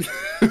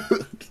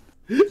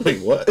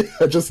 Wait, what?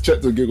 I just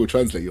checked on Google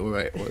Translate. You were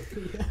right. What?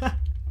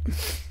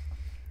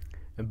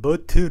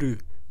 Butter.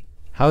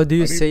 How do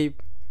you How do you- say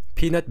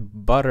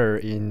peanut butter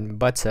in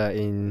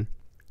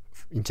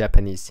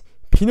Japanese?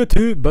 Peanut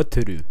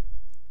butter.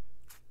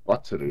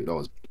 Butter. That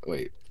was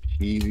wait.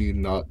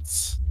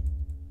 Peanuts.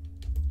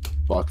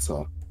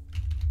 Butter.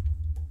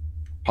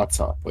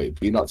 Butter. Wait,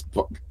 peanuts.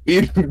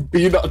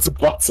 Peanuts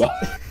butter.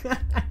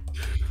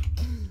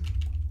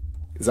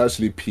 It's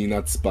actually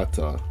peanuts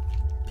butter.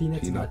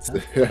 peanuts Peanuts.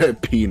 butter.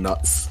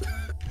 Peanuts.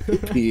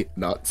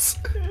 Peanuts.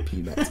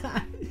 Peanuts.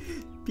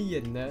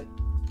 Peanut.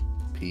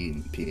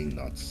 Peeing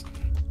nuts.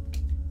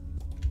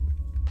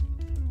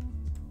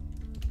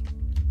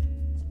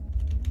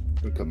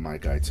 Look at my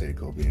guy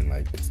Takeo being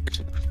like.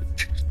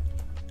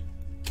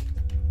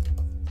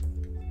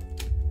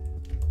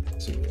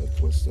 See,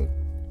 what's the?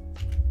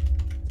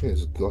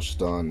 Here's gosh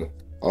darn.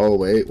 Oh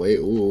wait,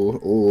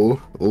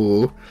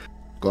 ooh.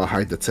 Gotta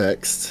hide the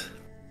text.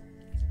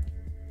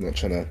 I'm not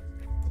trying to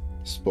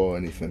spoil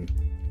anything.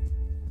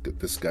 Look at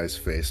this guy's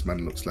face.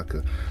 Man looks like a.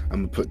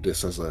 I'm gonna put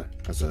this as a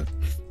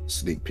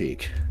sneak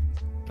peek.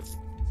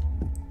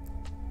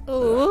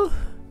 Oh,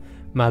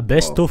 my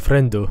besto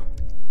friendo.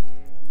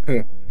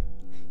 Huh.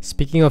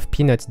 Speaking of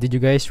peanuts, did you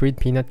guys read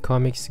peanut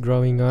comics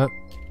growing up?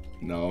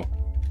 No.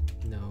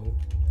 No.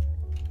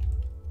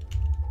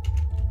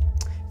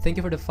 Thank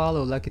you for the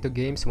follow, Lucky to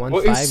Games What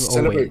 1508. is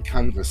Celebrate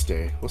Canvas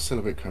Day? What's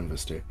Celebrate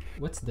Canvas Day?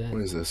 What's that?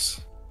 What is this?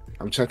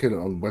 I'm checking it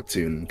on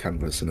Webtoon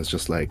Canvas and it's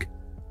just like,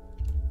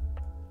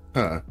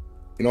 huh?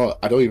 You know what?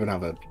 I don't even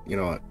have a. You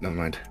know what? Never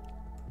mind.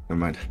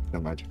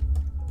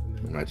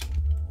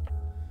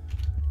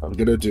 I'm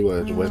gonna do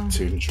a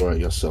Webtoon draw it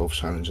yourself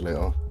challenge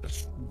later.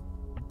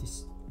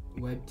 This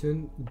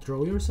webtoon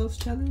draw yourself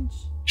challenge?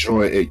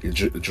 Draw it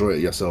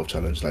yourself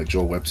challenge, like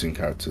draw Webtoon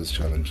characters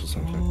challenge or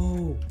something.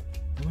 Oh,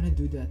 I wanna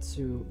do that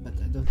too, but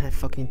I don't have.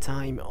 Fucking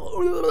time. I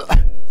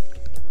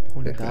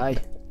wanna die.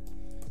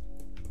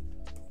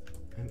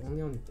 I'm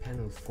only on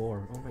panel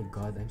 4. Oh my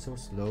god, I'm so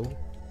slow.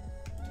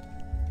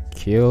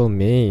 Kill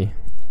me.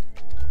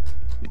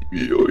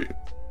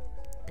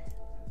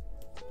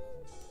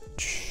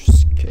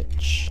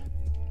 Sketch.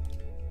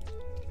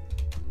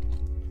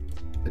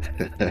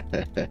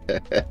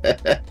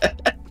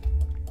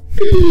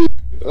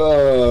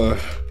 Oh,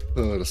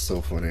 that's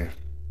so funny.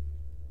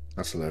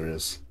 That's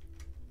hilarious.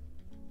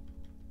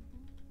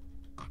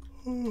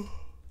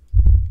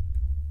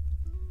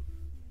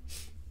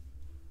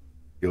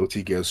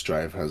 Guilty Gear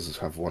Strive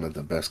have one of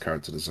the best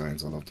character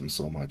designs. I love them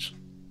so much.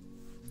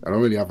 I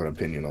don't really have an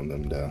opinion on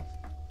them.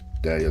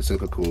 They're your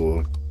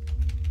typical,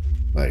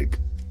 like,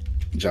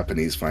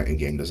 Japanese fighting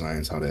game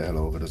designs, how they're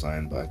hella over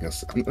designed. But I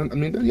guess I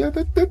mean, yeah,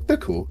 they're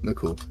cool. They're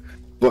cool.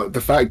 But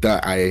the fact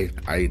that I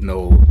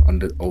know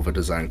over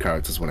designed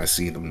characters when I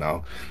see them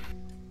now,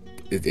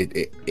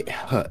 it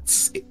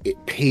hurts.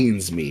 It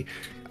pains me.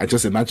 I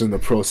just imagine the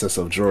process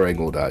of drawing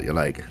all that. You're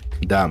like,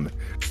 damn,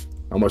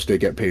 how much they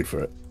get paid for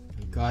it?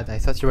 God, I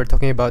thought you were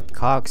talking about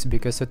cocks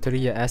because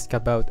Soteria asked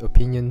about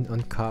opinion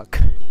on cock.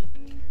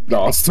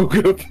 No, I was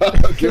talking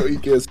about Guilty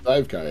Gear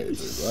Strive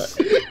characters,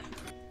 right?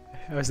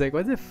 I was like,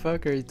 what the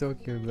fuck are you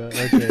talking about?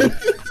 Okay.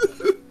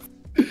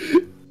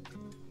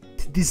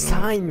 The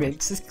design, man,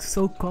 it's just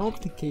so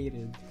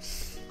complicated.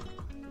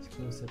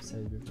 Close up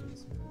side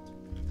replacement.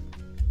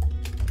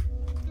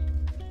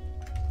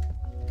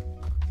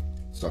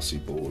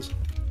 Sussy balls.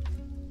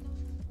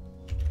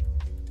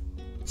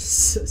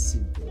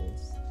 Sussy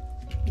balls.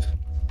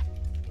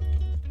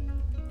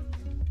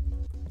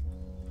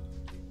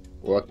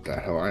 What the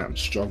hell? I am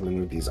struggling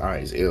with these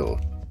eyes. Ew.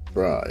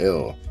 Bruh,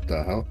 ew.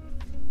 The hell?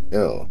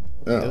 Ew.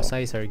 Ew. Those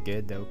eyes are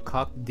good though.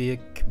 Cock,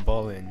 dick,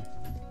 ballin'.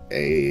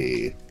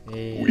 Hey.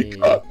 Hey. We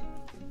got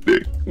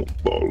dick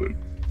balling.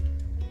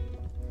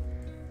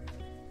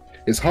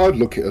 It's hard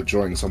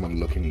drawing someone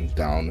looking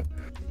down,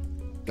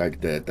 like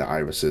the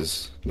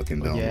irises looking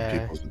down, Yeah.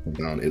 people's looking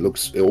down.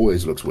 It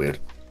always looks weird.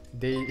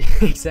 They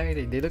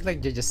exactly. They look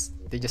like they just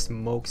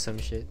smoke some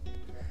shit.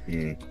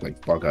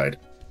 Like bug-eyed.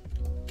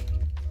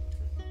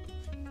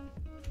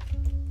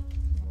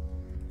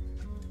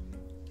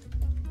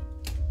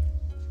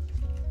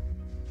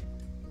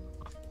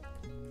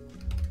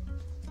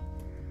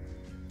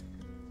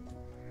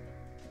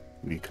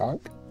 Recock?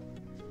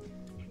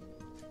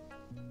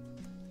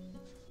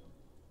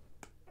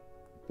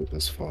 Put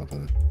this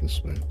farther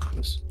this way.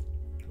 This.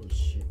 Oh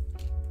shit.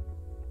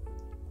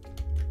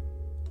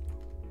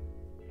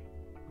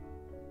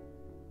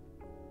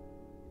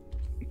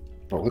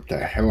 Oh, what the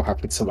hell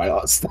happened to my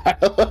art style?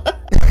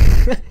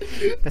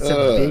 That's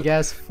a big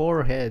ass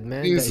forehead,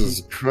 man.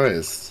 Jesus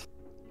Christ.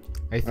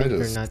 I think you're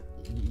just- not.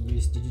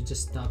 Did you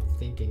just stop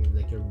thinking?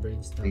 Like your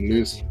brain stopped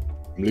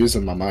I'm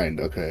losing my mind.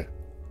 Okay.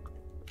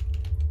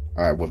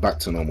 Alright, we're back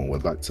to normal. We're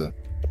back to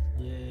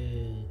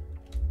Yay.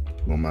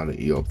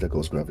 normality. Yo, there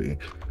goes gravity.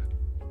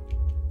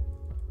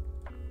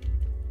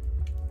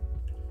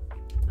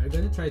 Are you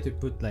gonna try to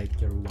put like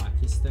your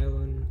wacky style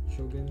on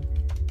Shogun?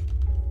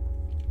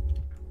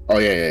 Oh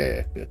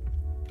yeah.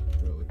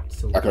 Bro, it's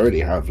so Like I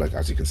already have, like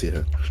as you can see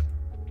here.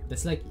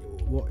 That's like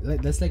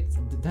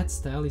that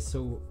style is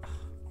so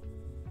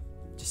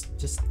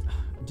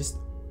just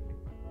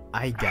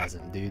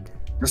Eyegasm, dude.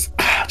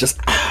 Just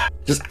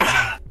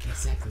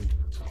exactly.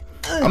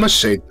 I'm gonna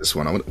shade this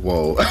one.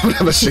 Whoa, I'm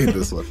gonna shade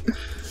this one.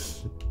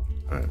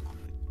 Alright.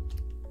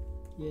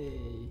 Yay.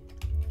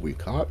 We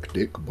cock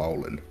dick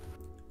ballin'.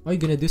 Are you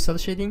gonna do cell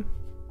shading?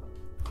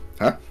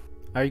 Huh?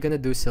 Are you gonna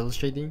do cell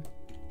shading?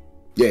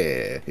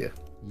 Yeah.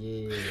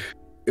 Yeah.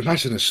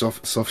 Imagine a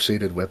soft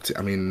shaded web.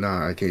 I mean,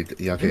 nah. Okay,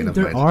 yeah. Okay, never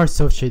There mind. are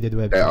soft shaded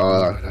webtoons.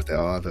 There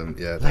are them.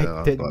 Yeah, Like, there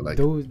are. the, But like,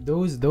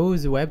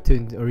 those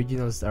webtoon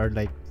originals are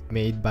like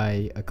made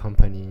by a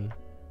company.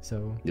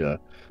 So yeah,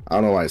 I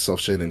don't know why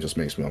soft shading just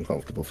makes me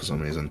uncomfortable for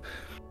some reason.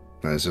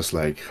 And it's just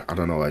like I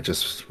don't know. It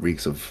just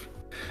reeks of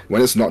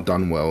when it's not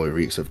done well. It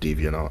reeks of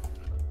DeviantArt.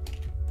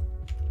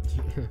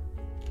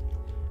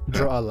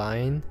 draw a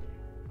line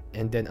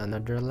and then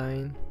another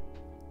line.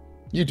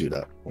 You do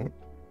that.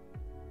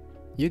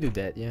 You do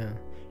that, yeah.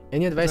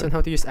 Any advice on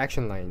how to use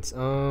action lines?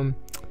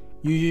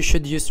 You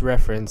should use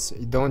reference.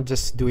 Don't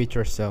just do it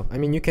yourself. I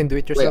mean, you can do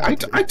it yourself.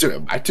 Wait, I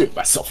do it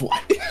myself. Why?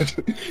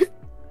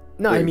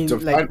 No, I Wait, mean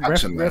define like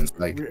action lines,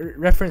 like-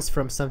 reference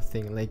from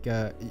something. Like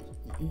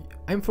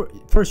I'm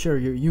for sure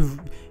you've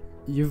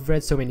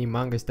read so many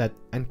mangas that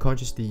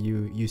unconsciously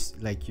you use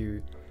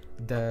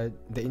the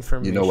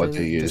information. You know what to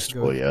just use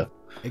go- for, yeah.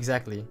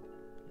 Exactly.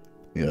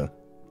 Yeah.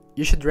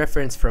 You should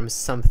reference from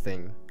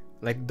something.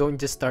 Like, don't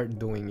just start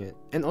doing it,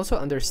 and also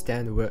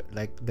understand what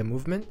like the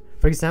movement.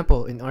 For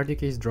example, in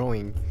RDK's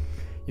drawing,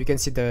 you can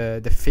see the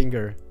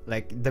finger,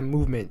 like the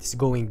movement is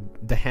going,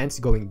 the hands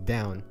going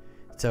down.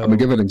 So I'm gonna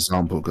give an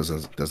example because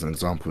there's an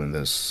example in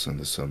this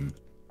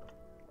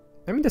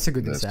I mean that's a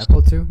good Yes.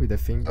 example too, with the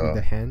finger, with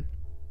the hand.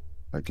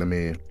 like let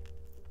me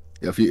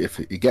if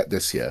you get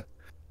this here,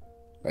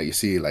 like you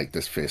see like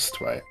this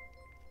fist, right?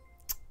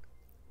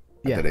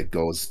 And Yeah. then it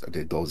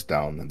goes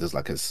down and there's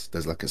like a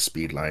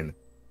speed line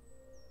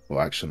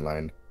or action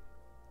line.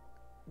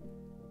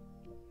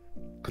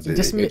 Because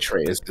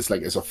it's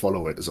like it's a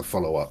follower, it's a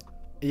follow up.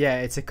 Yeah,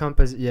 it's a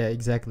yeah,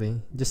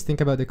 exactly. Just think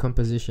about the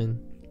composition.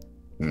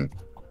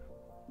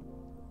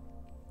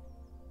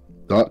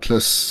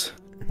 Darkless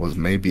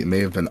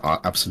may have been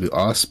absolute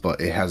arse, but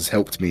it has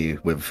helped me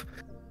with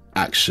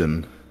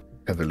action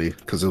heavily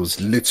because it was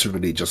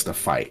literally just a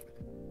fight,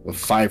 a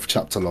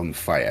 5-chapter long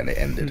fight, and it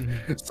ended.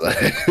 So,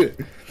 I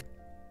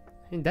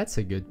mean, that's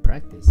a good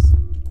practice.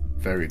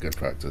 very good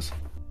practice.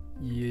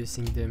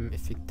 using them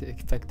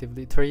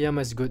effectively.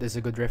 Toriyama is good as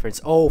a good reference.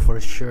 Oh, for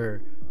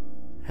sure.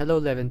 Hello,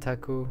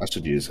 Leventaku. I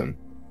should use him.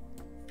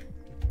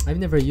 I've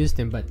never used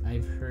him, but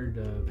I've heard.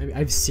 I mean,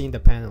 I've seen the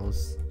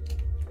panels.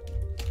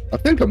 I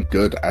think I'm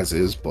good as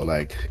is, but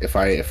like if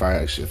I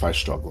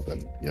struggle,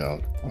 then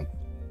I'll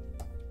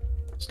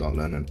start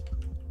learning.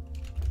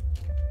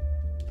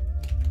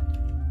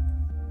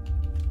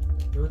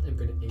 You know what? I'm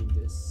gonna ink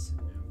this.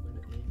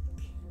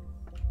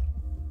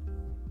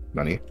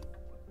 Nani?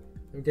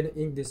 I'm gonna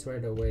ink this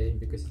right away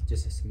because it's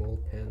just a small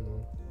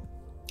panel.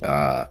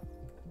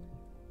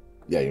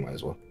 Yeah, you might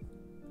as well.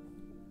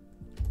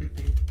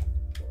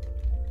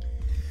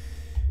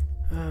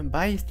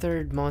 Bye,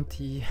 Third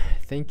Monty.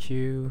 Thank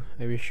you.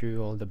 I wish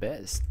you all the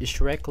best.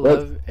 Shrek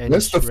love and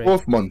That's the Shrek.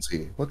 fourth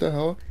Monty. What the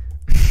hell?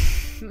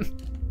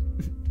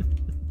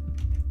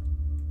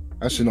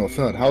 Actually, no,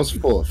 third. How's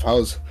fourth?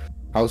 How's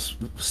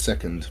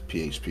second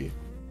PHP?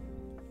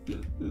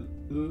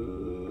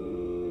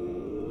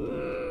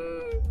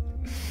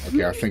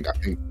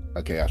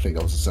 Okay, I think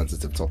that was a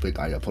sensitive topic.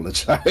 I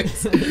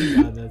apologize.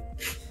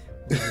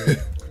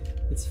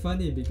 It's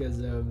funny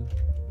because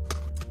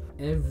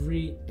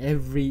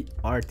every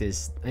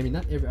artist, I mean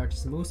not every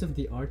artist, most of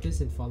the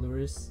artists and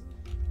followers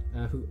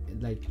who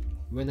like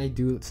when I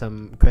do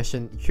some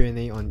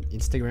Q&A on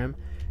Instagram,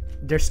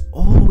 there's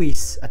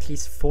always at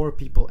least 4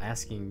 people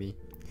asking me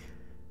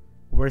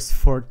where's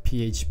fourth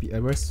PHP,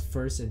 where's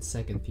first and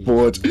second PHP.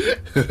 Bored.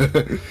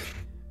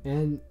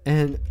 and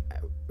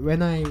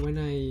when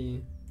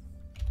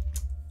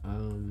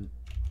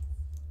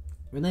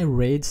I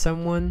raid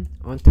someone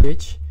on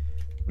Twitch,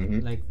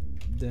 like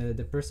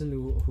the person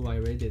who I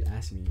raided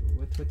asked me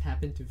what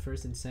happened to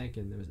first and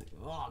second. I was like,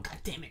 oh god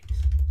damn it.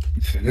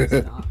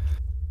 Stop.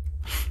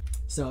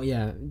 So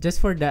yeah, just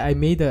for that I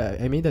made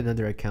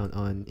another account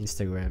on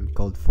Instagram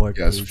called Fourth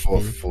Yes,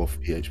 PHP. fourth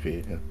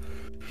PHP. Yeah.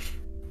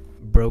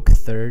 Broke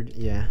third,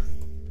 yeah.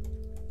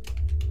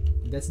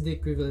 That's the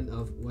equivalent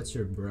of what's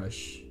your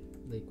brush?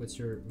 Like what's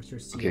your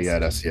CS? Okay,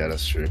 that's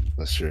true.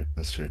 That's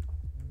true.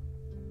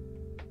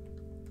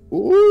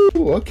 Ooh,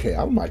 okay.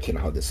 I'm liking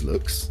how this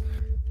looks.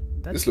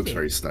 This looks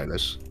very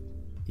stylish.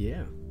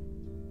 Yeah.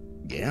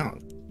 Yeah,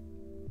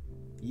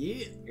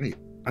 Yeah.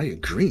 I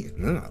agree.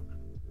 Yeah.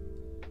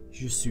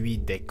 Je suis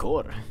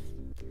d'accord.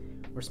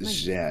 Where's my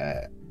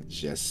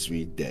Je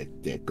suis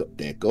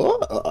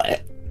d'accord.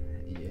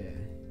 Yeah.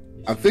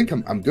 I think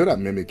I'm good at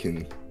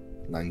mimicking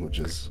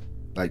languages.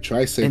 Like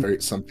try say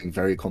something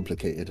very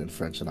complicated in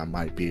French and I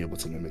might be able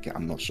to mimic it.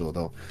 I'm not sure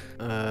though.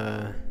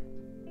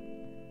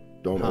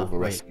 Don't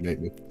overestimate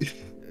me.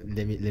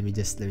 Let me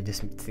just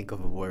think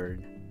of a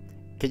word.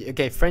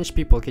 Okay, French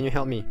people, can you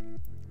help me?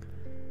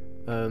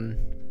 Well,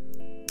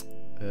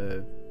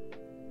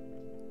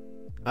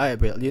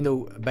 you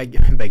know,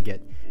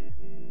 baguette.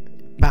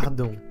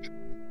 Pardon.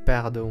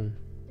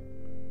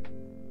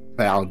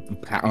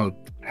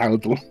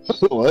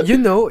 What? You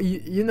know,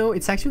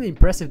 it's actually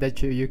impressive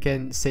that you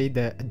can say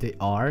the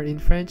R in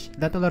French.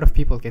 Not a lot of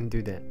people can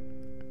do that.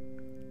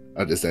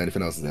 I'll just say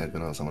anything else. I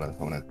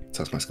wanna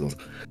test my skills.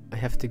 I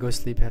have to go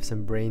sleep. I have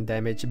some brain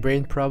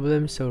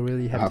problems, so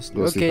really I have to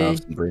go sleep. I Okay. have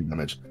some brain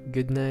damage.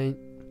 Good night.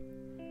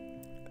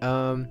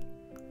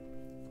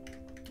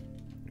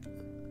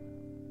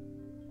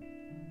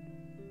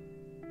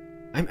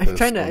 I'm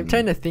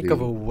trying to think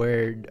of a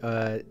word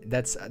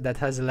that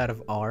has a lot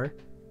of R.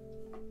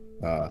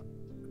 Oh,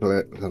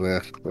 rétroéclair.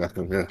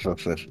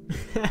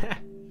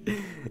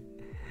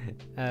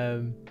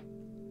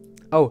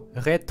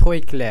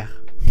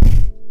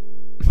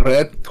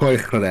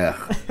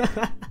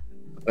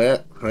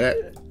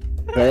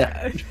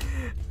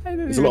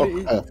 There's a lot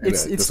of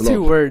It's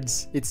two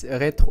words. It's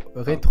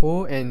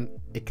rétro and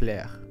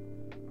éclair.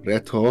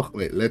 Retro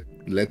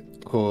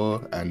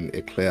and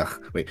éclair.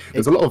 Wait,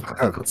 there's a lot of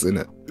words in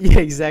it. Yeah,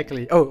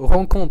 exactly. Oh,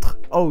 rencontre.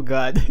 Oh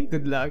god,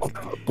 good luck.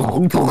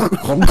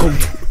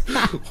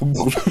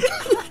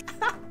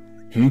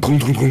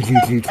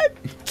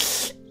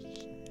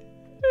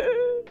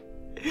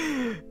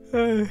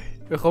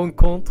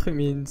 Rencontre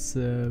means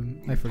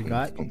I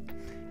forgot.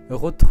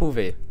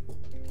 Retrouver.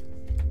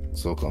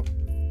 Soka.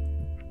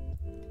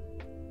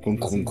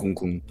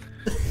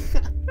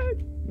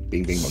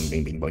 Bing bing bong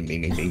bing bing bong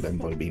bing bing bing bing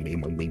bong bing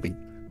bing bong bing bing.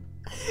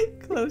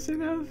 Close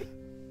enough.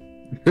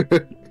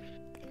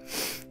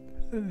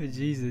 Oh,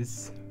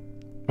 Jesus.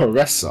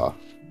 Caresser.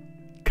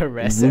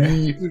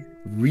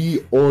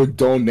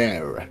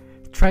 Reordonner.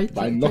 Try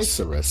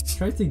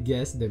to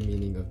guess the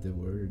meaning of the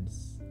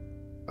words.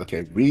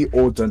 Okay,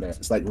 reordonner.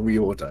 It's like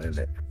reorder, isn't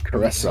it?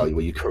 Caresser,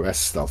 where you caress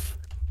stuff.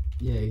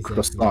 Yeah, exactly.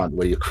 Croissant,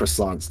 where you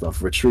croissant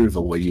stuff.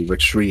 Retriever, where you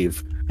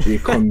retrieve.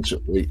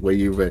 Where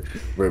you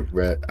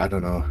I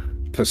don't know.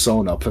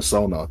 Persona.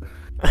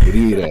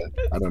 Reader,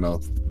 I don't know.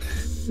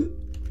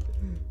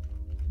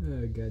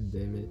 Oh god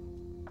damn it.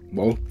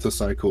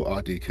 Motorcycle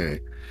RDK.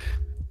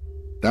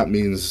 That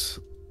means.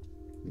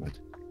 What?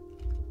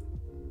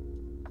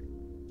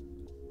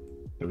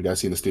 Have you guys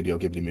seen the Studio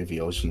Ghibli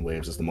movie Ocean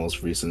Waves? It's the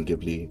most recent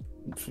Ghibli.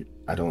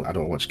 I don't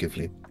watch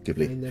Ghibli. I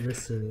never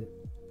seen it.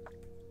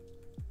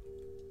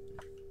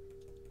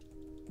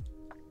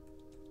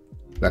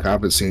 Like I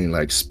haven't seen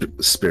like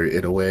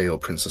Spirited Away or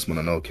Princess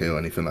Mononoke or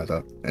anything like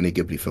that. Any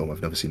Ghibli film.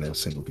 I've never seen a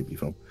single Ghibli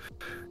film.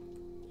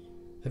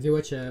 Have you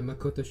watched a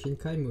Makoto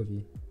Shinkai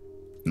movie?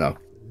 No.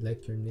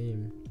 Like Your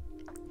Name.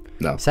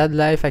 No. Sad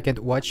life, I can't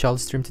watch y'all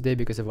stream today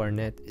because of our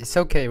net. It's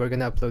okay, we're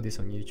gonna upload this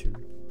on YouTube.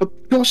 For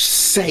gosh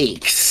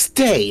sake,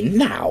 stay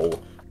now.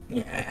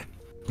 Yeah.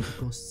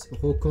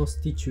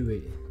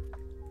 Reconstitué.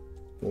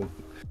 Well,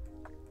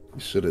 you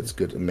should. It's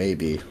good.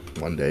 Maybe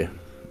one day.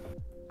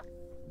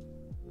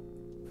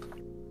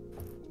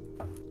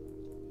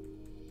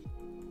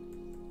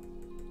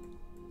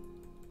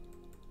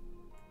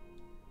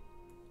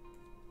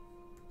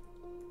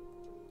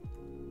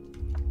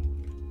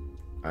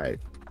 All right.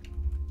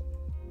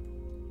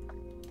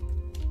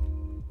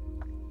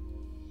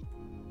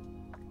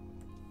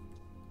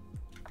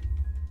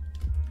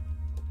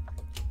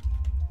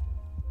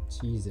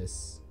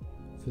 Jesus.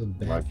 I feel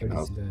bad Like for how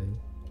this guy.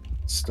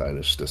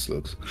 stylish this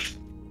looks.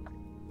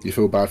 You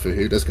feel bad for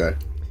who? This guy.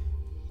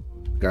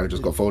 Guy who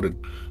just got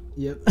folded.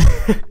 Yep.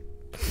 The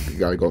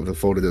guy got the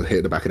folded and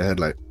hit the back of the head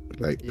like.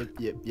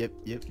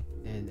 Yep.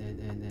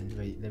 And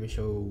wait, let me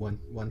show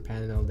one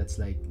panel that's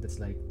like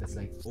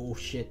oh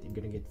shit, you're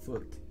gonna get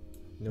fucked.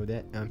 You know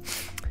that?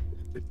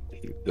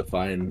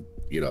 Define.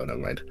 You know, never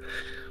mind.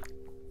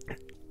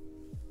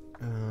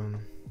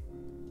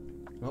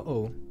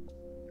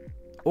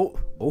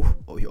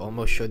 Oh, you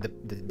almost showed the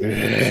Damn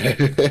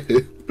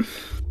it.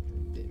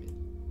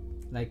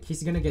 Like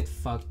he's gonna get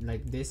fucked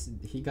like this.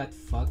 He got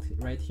fucked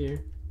right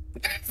here.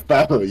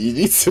 Bro, you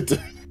need to do.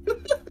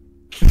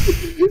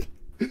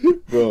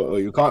 Bro,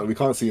 you can't. We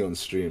can't see it on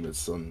stream.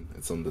 It's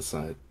on the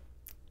side.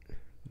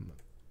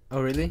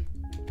 Oh really?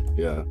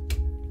 Yeah.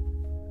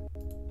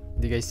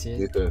 Do you guys see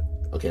it?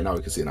 Okay, now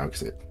we can see it. Now we can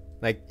see it.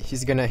 Like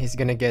he's gonna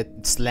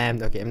get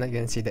slammed. Okay, I'm not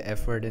gonna say the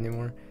F word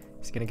anymore.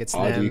 He's gonna get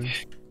slammed.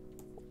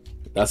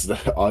 That's the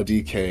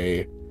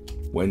RDK.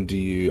 When do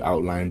you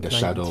outline the Like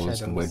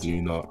shadows and when do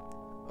you not?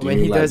 When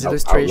you, he does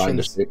outline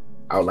illustrations.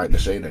 outline the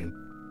shading.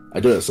 I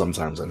do it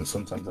sometimes and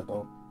sometimes I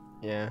don't.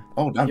 Yeah.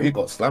 Oh damn, Yep. he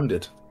got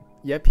slammed.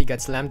 Yep, he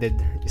got slammed.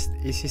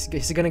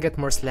 He's gonna get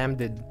more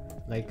slammed,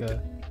 like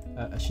a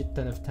shit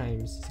ton of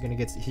times.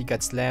 He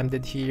got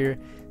slammed here.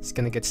 He's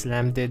gonna get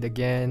slammed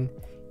again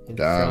in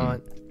Damn.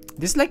 front.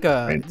 He's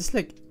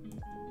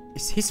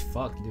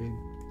fucked, dude.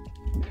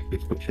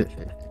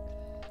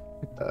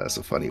 That's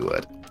a funny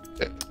word.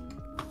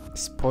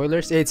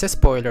 Spoilers? It's a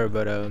spoiler,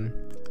 but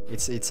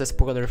it's a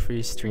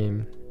spoiler-free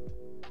stream.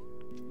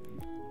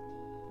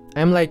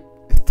 I'm like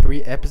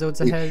 3 episodes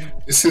ahead.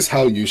 This is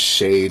how you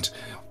shade.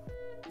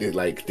 It,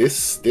 like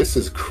this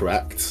is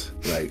cracked.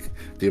 Like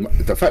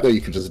the fact that you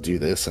can just do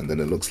this and then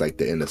it looks like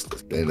the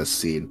inner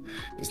scene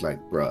is like,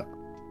 bruh.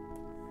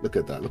 Look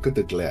at that. Look at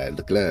the glare.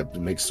 The glare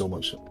makes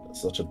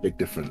such a big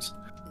difference.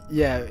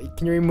 Yeah,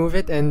 can you remove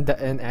it and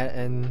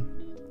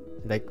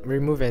like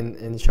remove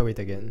and show it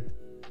again,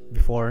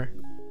 before,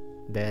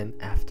 then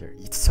after.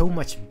 It's so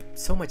much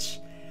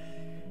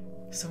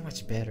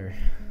better.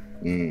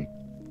 When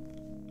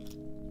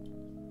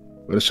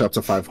is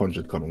chapter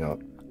 500 coming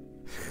out?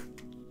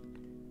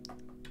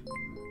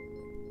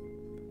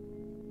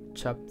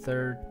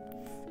 Chapter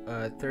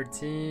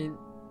 13.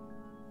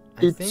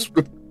 I It's think.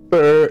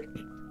 prepared.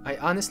 I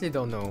honestly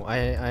don't know.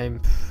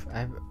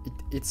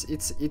 It's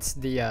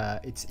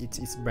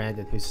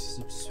Brandon who's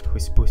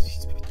supposed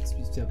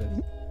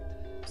to.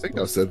 I think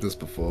I've said this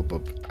before,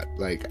 but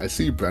like I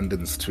see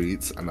Brandon's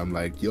tweets and I'm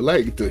like,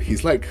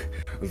 he's like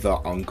the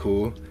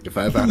uncle. If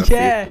I ever had a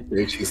Facebook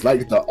page, he's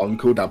like the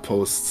uncle that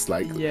posts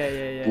like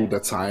all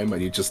the time,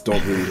 and you just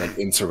don't really like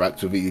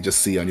interact with it. You just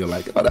see and you're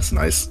like, oh, that's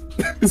nice.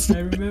 I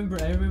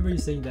remember you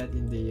saying that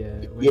in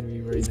the when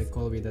we were in the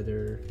call with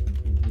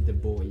the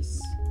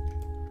boys.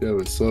 Yeah,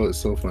 it's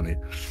so funny.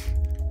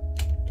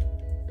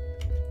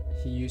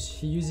 He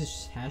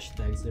uses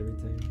hashtags every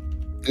time.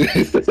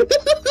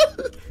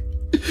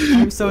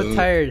 I'm so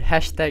tired.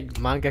 Hashtag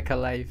mangaka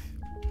life.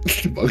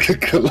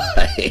 Mangaka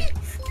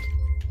life.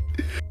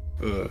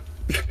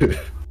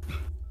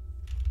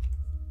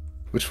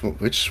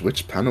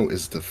 Which panel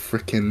is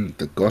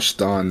the gosh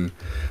darn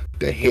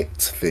the hit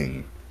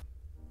thing?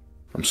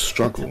 I'm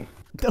struggling.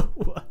 The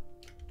what?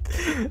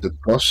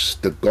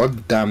 The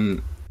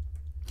goddamn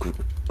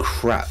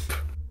crap.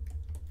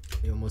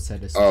 You almost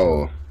had a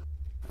Oh,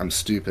 I'm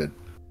stupid.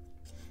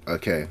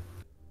 Okay,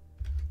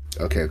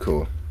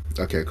 cool.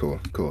 Okay, cool.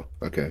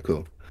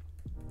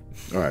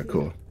 Alright,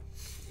 cool.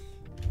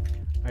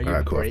 Are you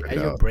Alright, cool, are figured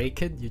you out.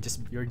 breaked?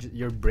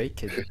 You're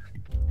breaked.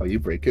 Oh, you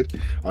break it?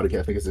 Okay,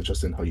 I think it's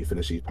interesting how you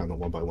finish each panel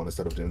one by one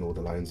instead of doing all the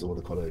lines, all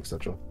the color,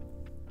 etc.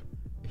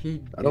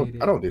 I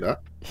don't do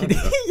that.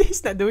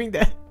 He's not doing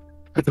that.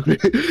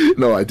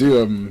 No, I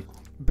do.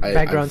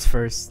 Backgrounds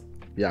first.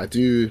 Yeah, I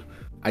do.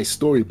 I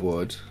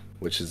storyboard,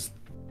 which is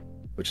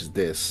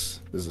this.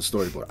 This is a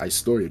storyboard. I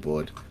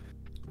storyboard.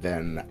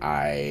 Then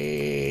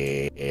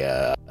I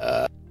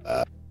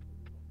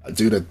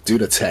do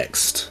the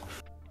text,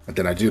 and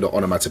then I do the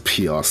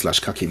onomatopoeia /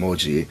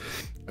 kakimoji,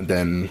 and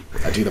then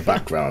I do the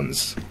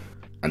backgrounds,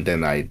 and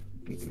then I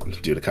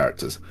do the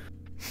characters.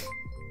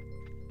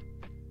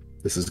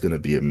 This is gonna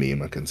be a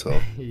meme, I can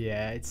tell.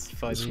 Yeah, it's This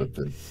funny.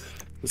 weapon.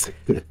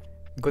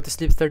 Go to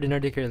sleep. Third in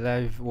RDK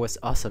live was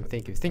awesome.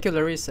 Thank you. Thank you,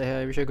 Larissa.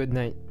 I wish you a good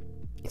night.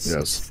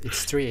 Yes.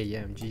 It's 3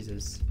 a.m.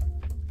 Jesus.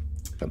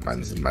 That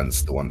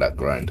man's the one that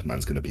grind.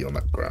 Man's gonna be on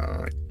that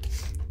grind.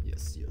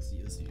 Yes.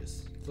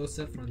 Close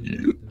up from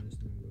Yeah.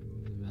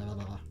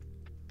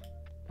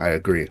 I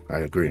agree.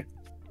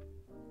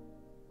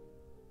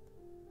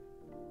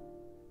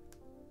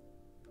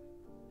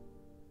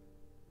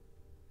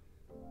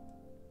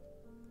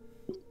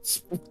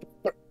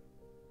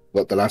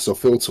 Got the lasso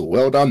filter.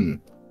 Well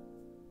done.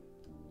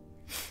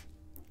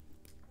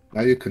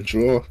 Now you can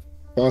draw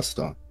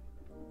faster.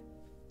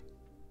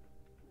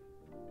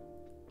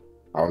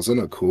 I was on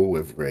a call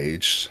with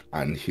Rage,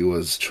 and he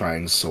was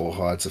trying so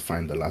hard to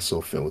find the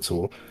lasso fill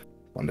tool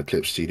on the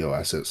Clip Studio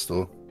asset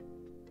store.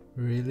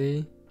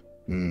 Really?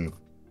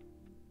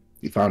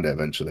 He found it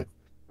eventually.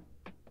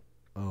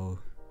 Oh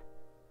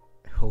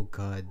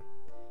God.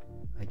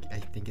 I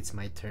think it's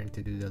my turn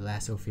to do the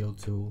lasso field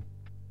tool.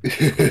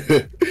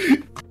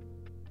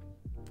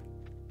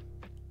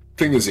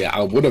 Thing is, yeah,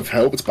 I would have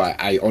helped, but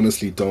I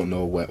honestly don't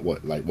know what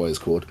it's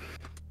called.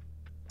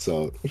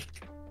 So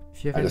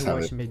If you I just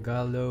haven't have watched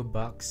Megalo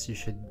Box, you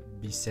should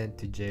be sent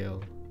to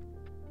jail.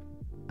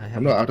 I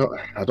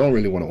don't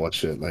really want to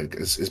watch it. Like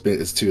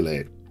it's too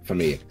late for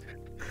me.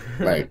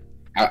 Like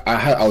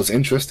I was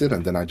interested,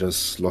 and then I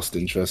just lost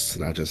interest,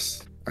 and I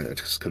just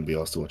couldn't be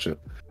asked to watch it.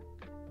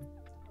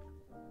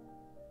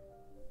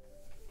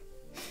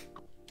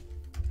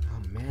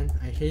 Oh man,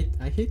 I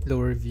hate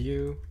lower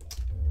view.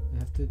 I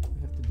have to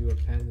do a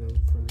panel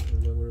from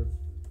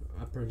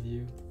a upper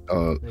view,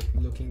 like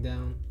looking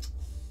down.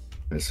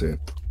 Let's see.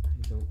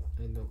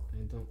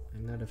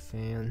 I'm not a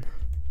fan.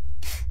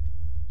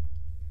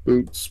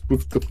 Boots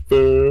with the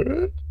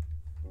fur.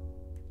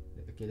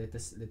 Okay, let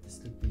us look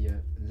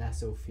the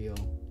lasso feel.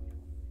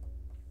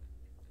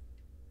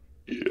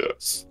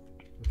 Yes.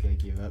 Okay, I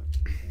give up.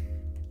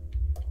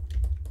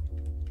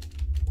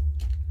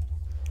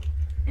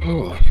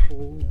 Oh.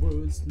 Whole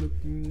world's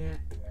looking at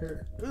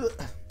her. Ugh.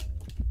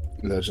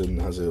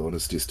 Legend has it.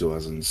 Honesty still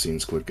hasn't seen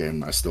Squid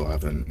Game. I still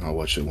haven't. I'll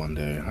watch it one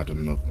day. I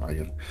don't know.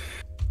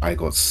 I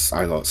got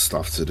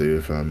stuff to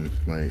do.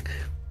 Like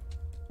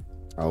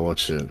I'll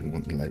watch it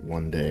like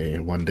one day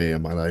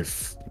in my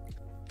life.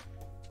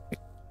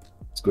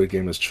 Squid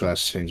Game is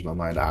trash. Changed my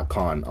mind. I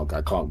can't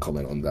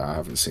comment on that. I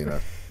haven't seen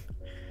it.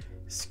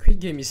 Squid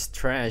Game is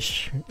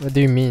trash. What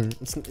do you mean?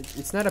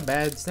 It's not a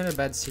bad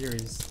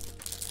series.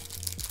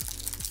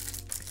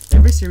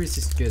 Every series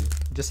is good.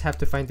 Just have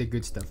to find the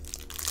good stuff.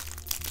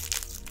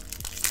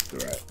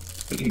 Right.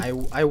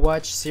 I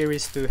watch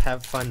series to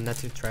have fun, not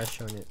to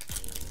trash on it.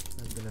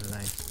 Not gonna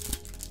lie.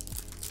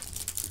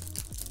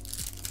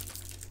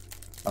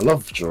 I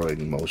love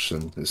drawing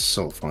motion. It's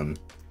so fun.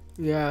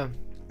 Yeah.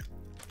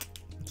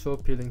 It's so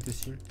appealing to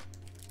see.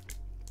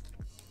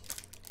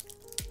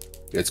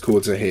 It's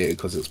cool to hear it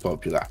because it's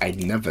popular. I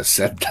never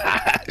said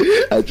that.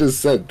 I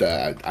just said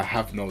that I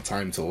have no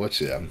time to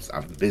watch it.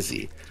 I'm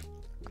busy.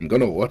 I'm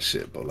gonna watch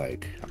it, but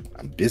like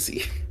I'm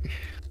busy.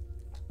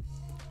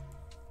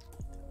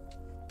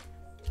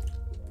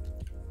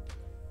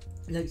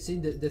 Like, see,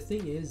 the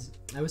thing is,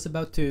 I was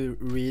about to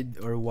read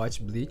or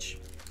watch Bleach,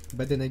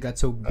 but then I got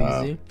so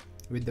busy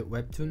with the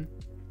webtoon.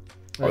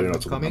 Oh, you're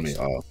not talking about comics.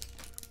 me. Oh,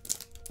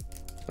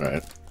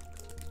 right.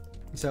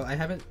 So I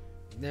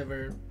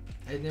never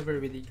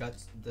really got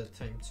the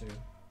time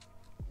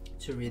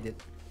to read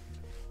it.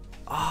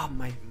 Oh,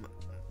 my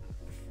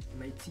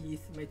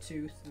teeth, my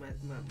tooth, my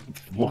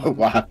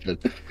What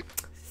happened?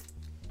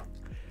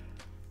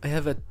 I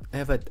have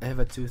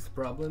a tooth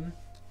problem.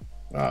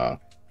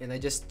 And I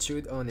just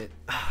chewed on it.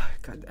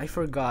 God, I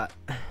forgot.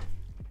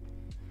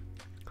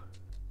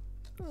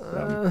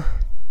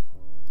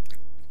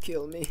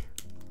 Kill me.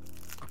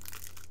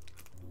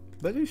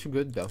 But it's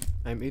good though.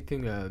 I'm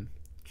eating a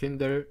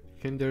Kinder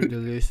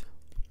Delice.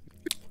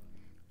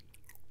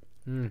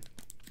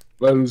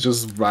 Man's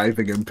just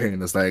writhing in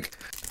pain. It's like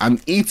I'm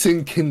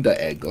eating Kinder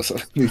Egg or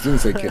something. He didn't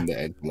say Kinder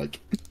Egg.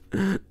 Like,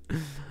 it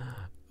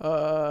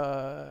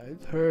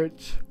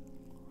hurts.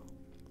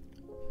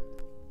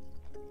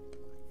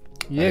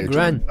 Yeah,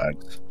 Gran.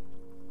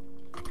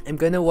 I'm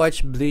gonna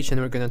watch Bleach and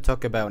we're gonna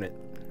talk about it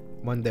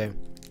one day.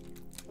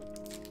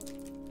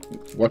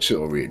 Watch it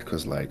or read,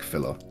 cause like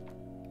filler.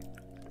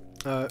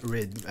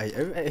 Read.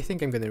 I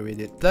think I'm gonna read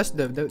it. Plus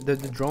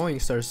the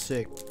drawings are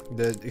sick.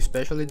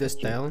 Especially the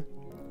style.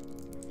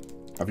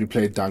 Have you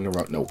played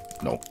Danganronpa? No.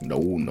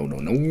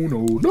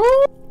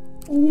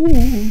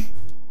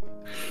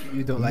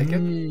 You don't like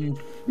it?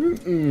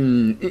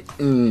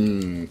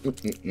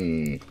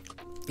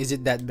 Is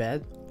it that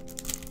bad?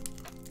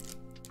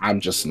 I'm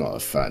just not a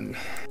fan.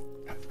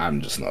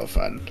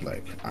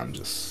 Like I'm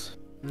just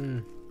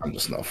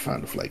not a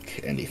fan of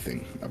like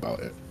anything about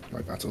it,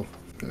 like at all.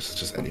 It's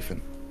just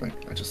anything. Like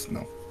I just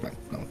no.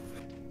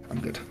 I'm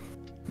good.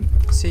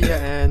 See ya,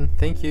 and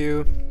thank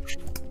you.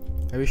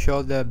 I wish you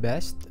all the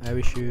best. I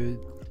wish you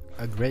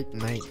a great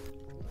night.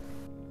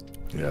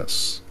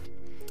 Yes.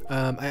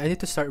 I need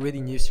to start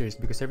reading news series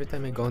because every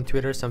time I go on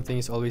Twitter, something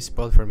is always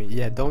spoiled for me.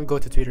 Yeah, don't go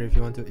to Twitter if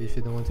you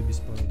don't want to be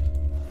spoiled.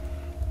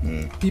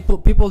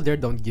 People there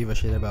don't give a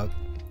shit about.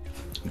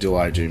 Do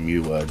I do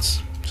mute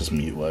words? Just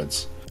mute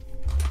words.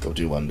 They'll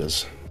do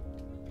wonders.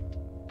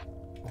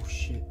 Oh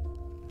shit!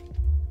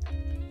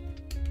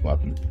 What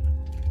happened?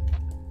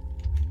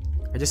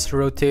 I just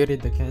rotated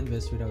the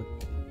canvas without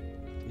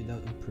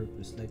on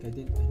purpose. Like I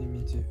didn't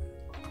mean to.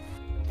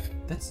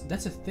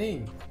 That's a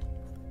thing.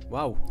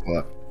 Wow.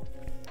 What?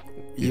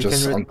 You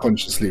just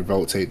unconsciously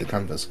rotate the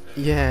canvas.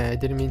 Yeah, I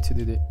didn't mean to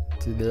do that.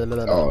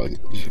 Oh,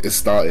 it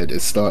started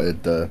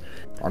the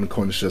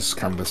unconscious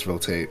canvas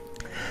rotate.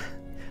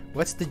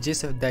 What's the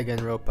gist of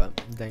Danganronpa?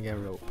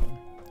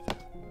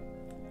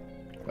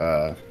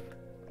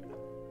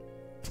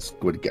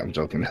 Squid Game. I'm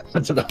joking. I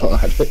don't know.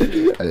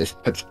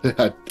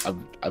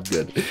 I'm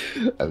good.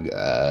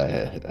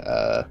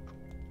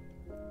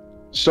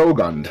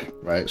 Shogun,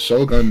 right?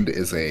 Shogun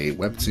is a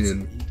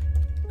webtoon.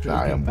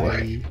 I am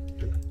by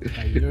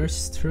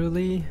yours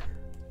truly.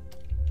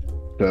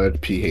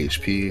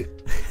 Thirdphp.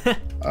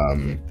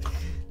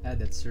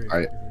 That's true.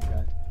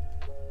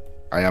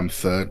 I am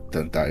third.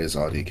 That is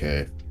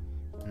RDK.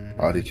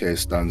 RDK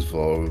stands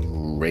for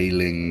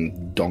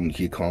Railing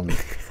Donkey Kong.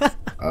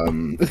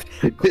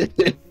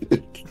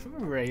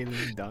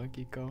 Railing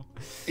Donkey Kong.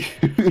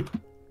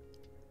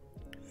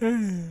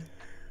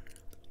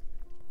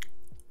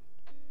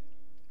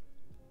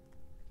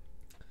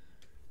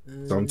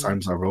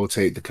 Sometimes I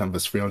rotate the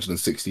canvas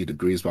 360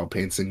 degrees while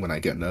painting when I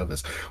get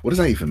nervous. What is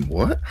that even?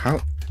 What? How?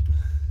 You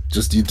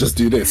just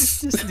do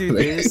this. Just do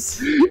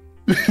this.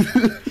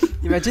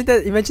 Imagine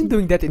that. Imagine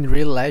doing that in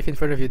real life in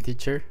front of your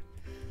teacher.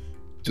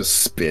 Just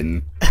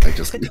spin. I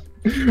just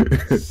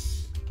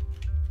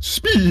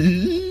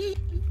spin.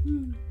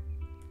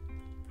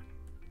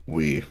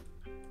 We.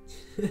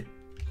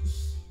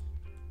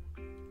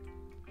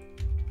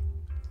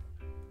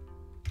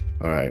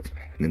 All right,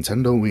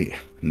 Nintendo Wii.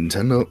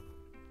 Nintendo.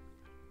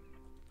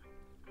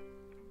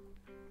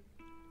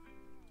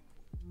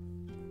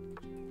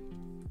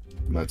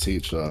 My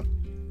teacher,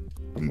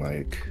 one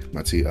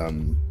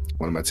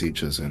of my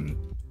teachers in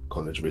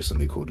college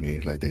recently called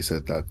me. Like they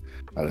said that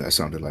I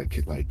sounded like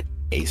a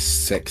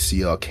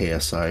sexier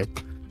KSI.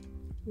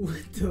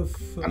 What the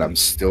fuck? And I'm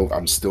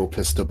still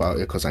pissed about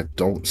it because I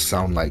don't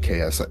sound like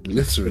KSI.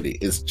 Literally,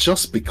 it's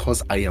just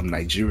because I am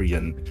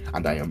Nigerian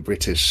and I am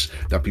British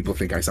that people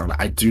think I sound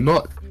like. I do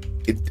not.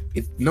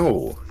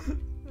 No.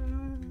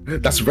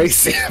 That's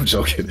racist. I'm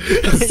joking.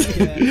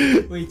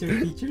 Yeah. Wait, your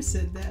teacher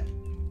said that?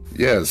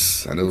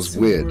 Yes, and it was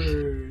weird.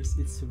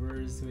 It's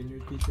worse when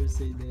your teacher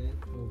say that.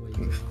 Oh my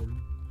god.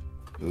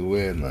 It was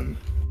weird, man.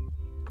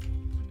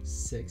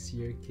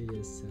 Sexier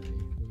KSI. Oh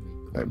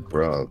my god. Like,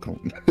 bro,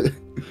 come on.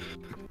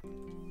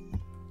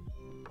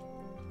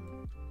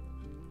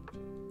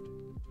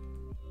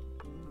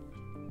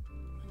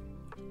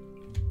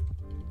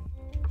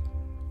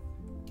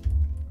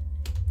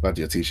 But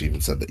your teacher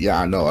even said that.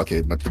 Yeah, I know. Okay,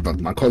 but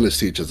my college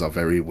teachers are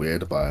very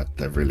weird, but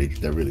they're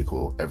really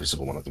cool. Every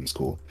single one of them is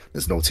cool.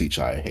 There's no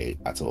teacher I hate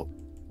at all.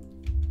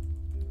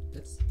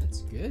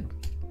 That's good.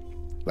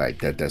 Like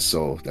that's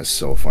so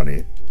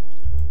funny.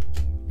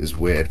 It's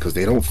weird because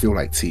they don't feel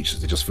like teachers.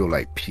 They just feel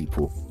like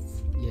people.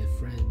 Yeah,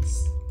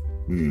 friends.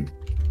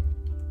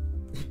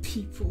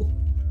 People.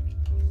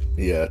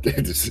 Yeah,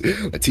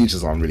 like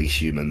teachers aren't really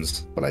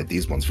humans, but like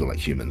these ones feel like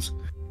humans.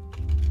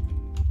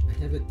 I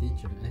have a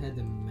teacher.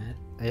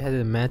 I had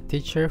a math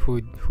teacher who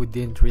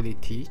didn't really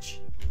teach.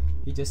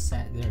 He just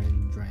sat there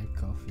and drank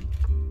coffee.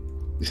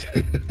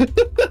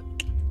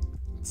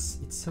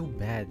 It's so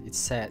bad. It's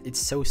sad. It's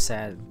so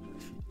sad.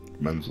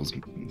 Man was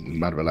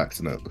mad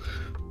relaxing it.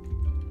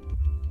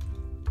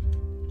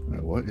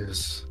 What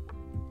the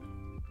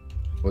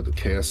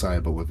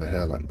KSI but with a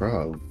hairline,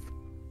 bro?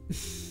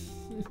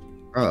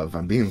 Bro,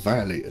 I'm being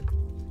violated.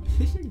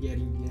 You're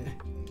getting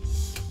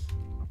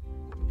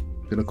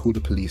Gonna call the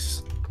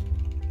police.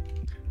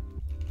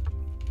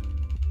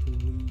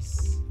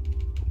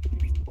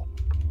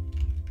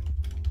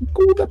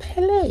 Call the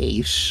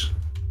police.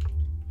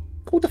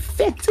 Call the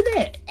feds in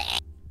it.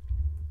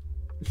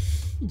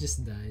 He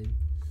just died.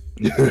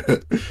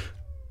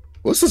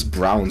 What's this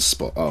brown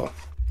spot? Oh,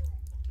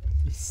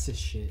 It's a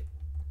shit.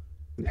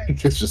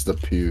 it's just a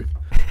poo.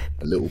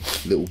 A little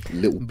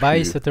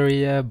Bye, poo.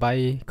 Soteria.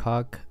 Bye,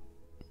 cock.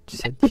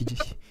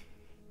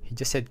 He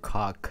just said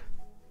cock.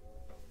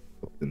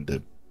 Cock and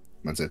dip.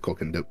 Man said cock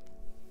and dip.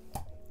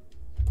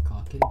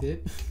 Cock and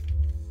dip?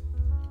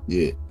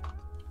 Yeah.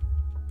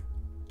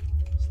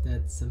 Is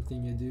that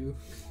something you do?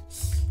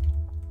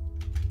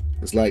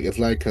 It's like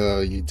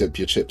you dip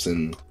your chips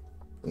in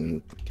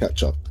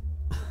ketchup.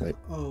 Like,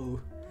 Oh,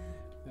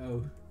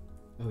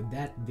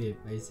 that dip.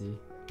 I see.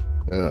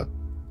 yeah.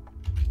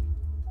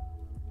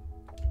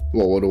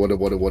 What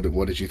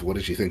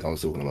did you think I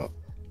was talking about?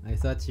 I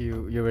thought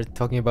you were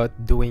talking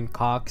about doing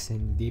cocks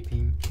and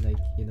dipping, like,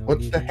 you know. What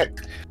the dipping. heck?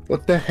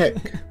 What the heck?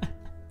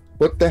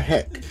 What the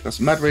heck? That's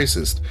mad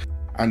racist.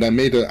 And I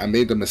made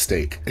a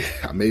mistake.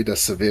 I made a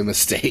severe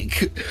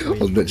mistake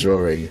on the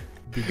drawing.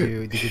 Did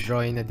you draw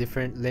in a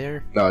different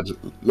layer? No, just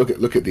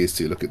look at these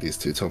two. Look at these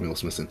two. Tell me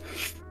what's missing.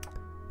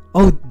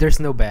 Oh, there's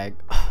no bag.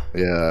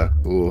 Yeah.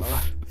 Oof.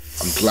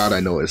 I'm glad I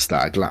noticed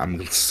that.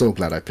 I'm so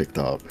glad I picked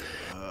it up.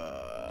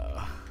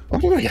 Why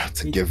do I have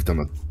to give them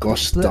a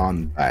gosh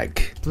darn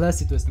bag?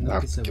 Plus, it was I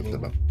have to give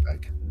them noticeable. a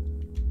bag.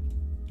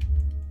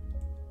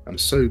 I'm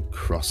so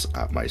cross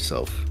at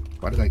myself.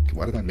 Why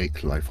did I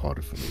make life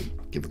harder for me?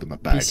 Give them a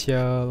bag. Peace,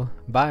 y'all.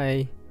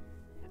 Bye.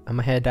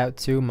 I'ma head out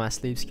too. My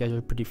sleep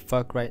schedule pretty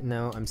fucked right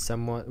now. I'm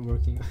somewhat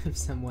working. I'm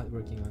somewhat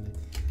working on it.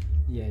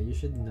 Yeah, you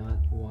should not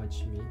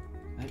watch me.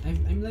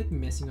 I'm like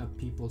messing up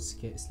people's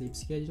sleep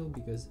schedule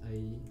because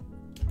I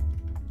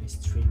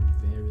stream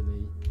very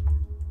late.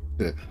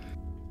 Yeah.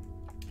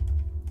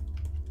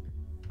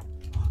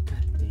 Oh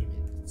god damn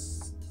it!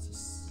 This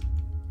is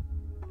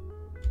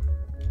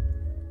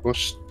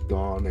Gosh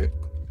darn it.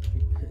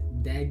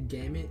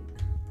 Daggammit.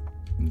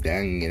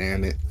 Dang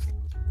damn it.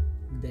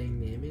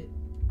 Dangnammit.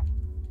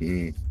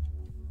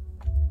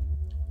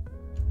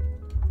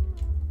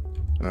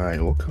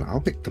 Alright, what can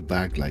I'll make the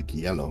bag like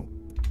yellow.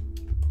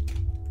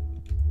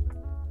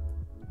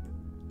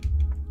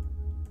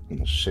 I'm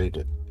gonna shade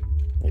it.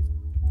 Right.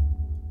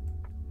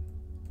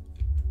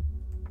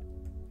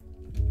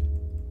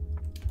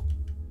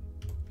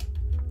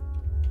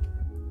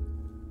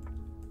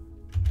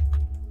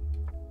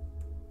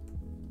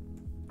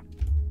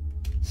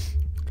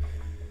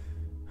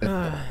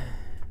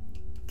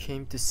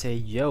 Came to say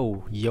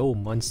yo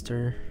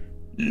monster.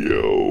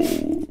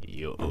 Yo.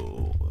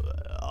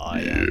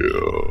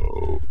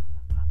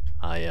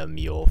 I am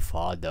your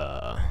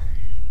father.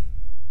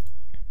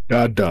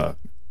 Dada.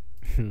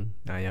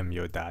 I am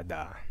your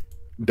dada.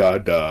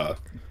 Dada.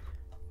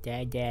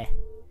 Dada.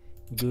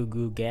 Goo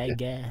goo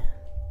gaga.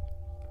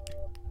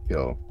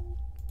 Yo.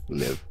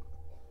 Live.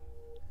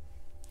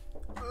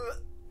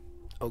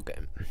 Okay.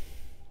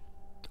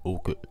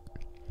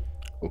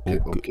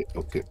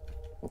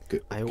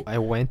 Okay. I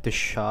went to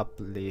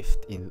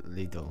shoplift in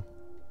Lidl.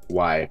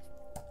 Why?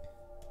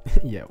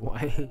 Yeah,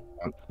 why?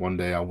 One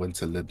day I went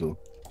to Lidl.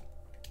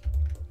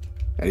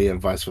 Any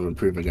advice for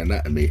improving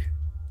anatomy?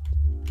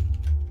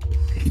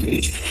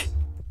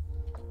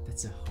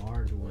 That's a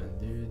hard one,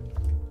 dude.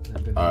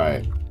 Not gonna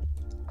Alright. lie.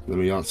 Let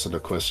me answer the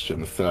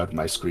question. Third,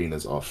 my screen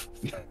is off.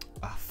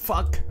 Ah,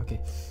 fuck.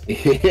 Okay.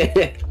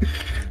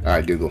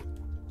 Alright, Google.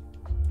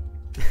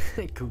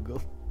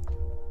 Google.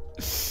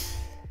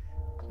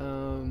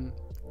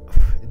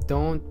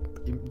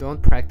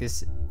 Don't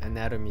practice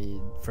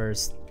anatomy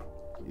first.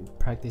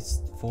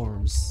 Practice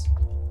forms.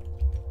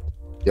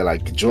 Yeah,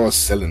 like draw a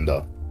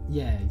cylinder.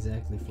 Yeah,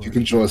 exactly. You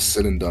can draw a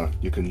cylinder.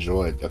 You can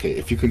draw it. Okay,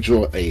 if you can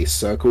draw a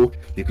circle,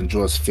 you can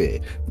draw a sphere.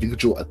 If you can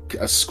draw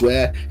a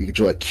square, you can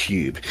draw a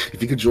cube.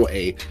 If you can draw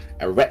a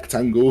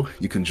rectangle,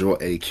 you can draw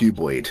a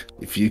cuboid.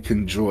 If you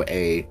can draw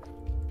a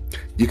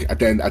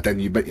then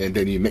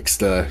you mix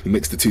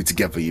the two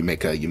together. You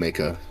make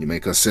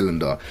a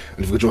cylinder.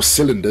 And if you draw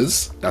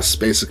cylinders, that's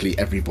basically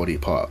every body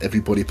part.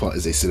 Every body part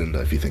is a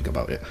cylinder if you think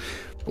about it,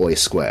 or a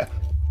square,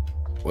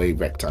 or a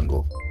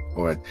rectangle,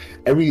 or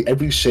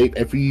every shape.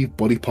 Every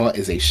body part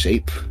is a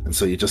shape, and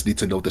so you just need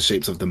to know the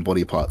shapes of them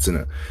body parts in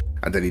it,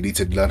 and then you need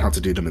to learn how to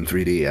do them in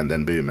 3D, and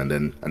then boom, and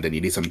then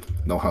you need to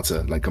know how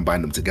to like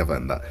combine them together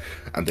and that,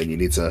 and then you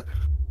need to,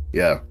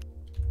 yeah.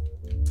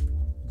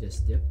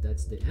 Yep,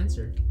 that's the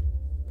answer.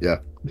 Yeah.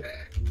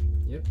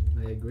 Yep,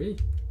 I agree.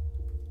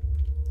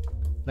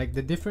 Like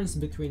the difference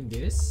between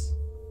this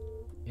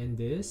and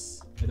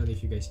this, I don't know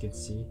if you guys can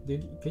see.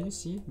 Can you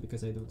see?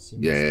 Because I don't see.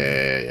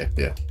 Yeah.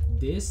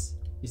 This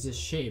is a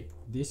shape.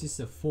 This is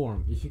a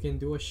form. If you can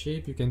do a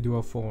shape, you can do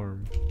a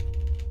form.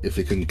 If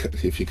you can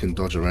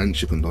dodge a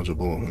wrench, you can dodge a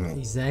ball. Yeah.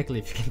 Exactly.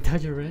 If you can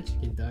dodge a wrench, you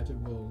can dodge a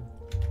ball.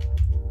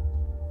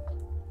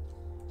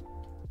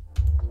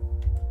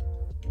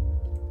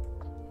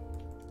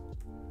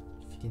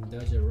 If you can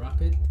dodge a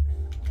rocket.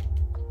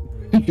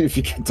 If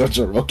you can dodge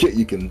a rocket,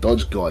 you can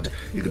dodge God.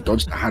 You can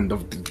dodge the hand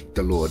of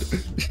the Lord.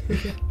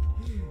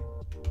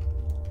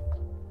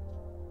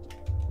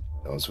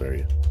 That was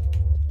very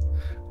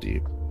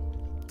deep.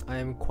 I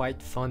am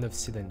quite fond of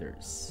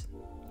cylinders.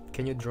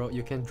 Can you draw?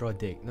 You can draw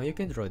dick. No, you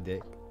can draw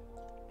dick.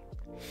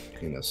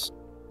 Penis.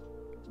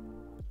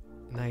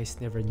 Nice,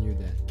 never knew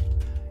that.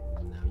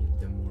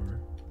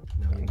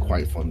 I'm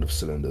quite fond of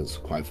cylinders.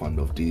 Quite fond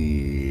of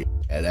the.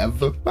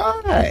 Never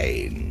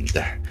mind.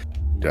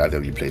 Do either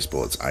of you play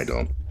sports? I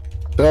don't.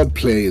 Third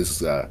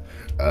plays a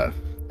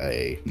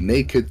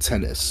naked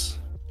tennis,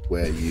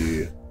 where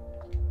you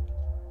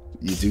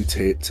do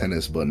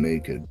tennis but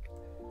naked.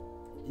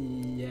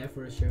 Yeah,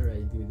 for sure, I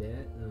do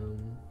that.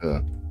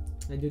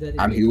 I do that.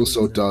 And he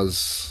also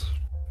does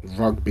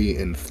rugby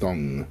in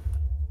thong.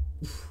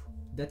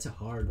 That's a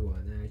hard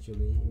one,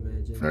 actually.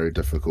 Imagine. Very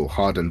difficult.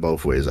 Hard in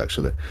both ways,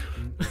 actually.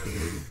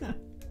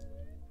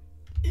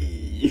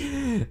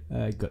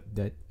 I got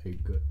that.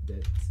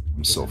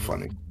 I'm so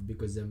funny.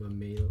 Because I'm a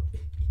male.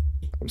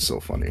 I'm so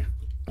funny.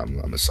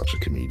 I'm such a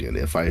comedian.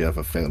 If I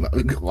ever fail at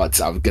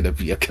what, I'm gonna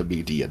be a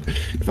comedian.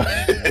 If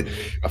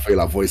I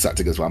fail at voice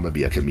acting as well, I'm gonna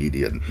be a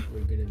comedian.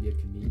 We're gonna be a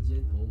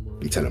comedian? Oh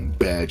Be telling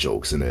bear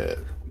jokes in it.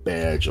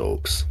 Bear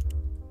jokes.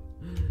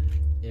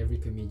 Every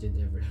comedian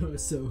ever.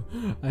 So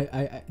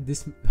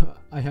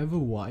I have a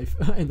wife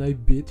and I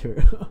beat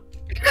her.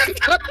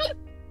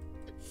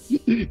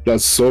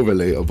 That's so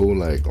relatable.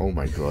 Like, oh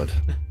my god.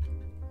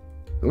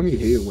 Don't you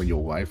hate it when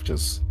your wife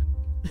just...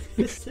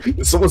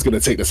 Someone's gonna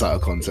take this out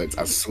of context,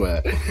 I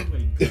swear. Oh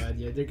my god,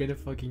 yeah, they're gonna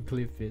fucking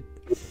clip it.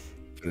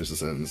 Finish the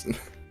sentence.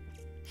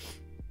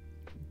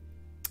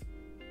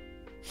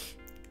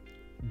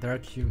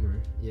 Dark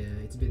humor. Yeah,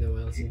 it's been a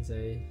while since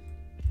I've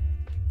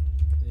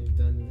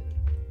done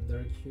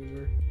dark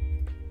humor.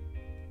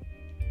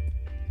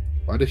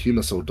 Why the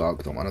humor so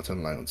dark though? Why not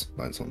turn lights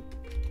on?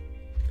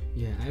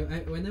 Yeah,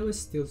 I when I was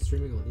still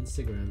streaming on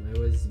Instagram, I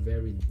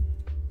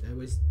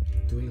was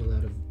doing a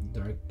lot of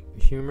dark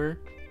humor.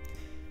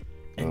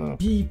 And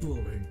people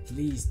weren't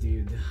pleased,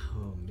 dude.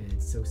 Oh man,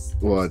 so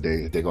well,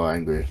 they got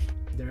angry.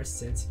 They're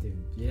sensitive,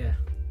 yeah.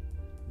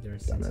 They're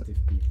sensitive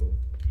people.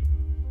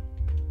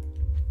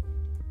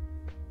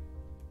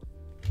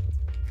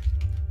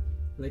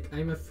 Like,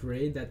 I'm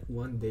afraid that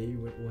one day,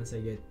 once I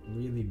get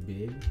really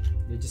big,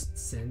 they just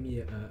send me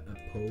a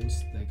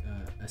post, like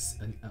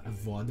a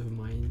VOD of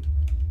mine,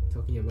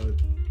 talking about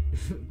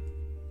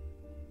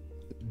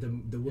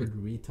the word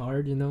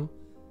retard, you know?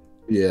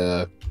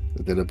 Yeah,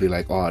 they'll be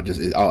like,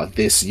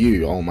 this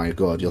you, oh my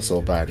god, you're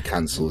so bad,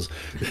 cancels.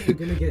 I'm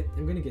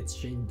gonna get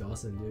Shane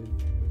Dawson,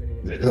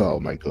 dude. Oh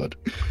my god.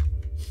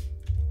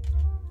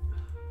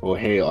 Oh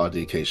hey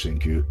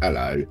RDKShinku,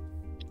 hello.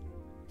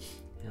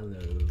 Hello,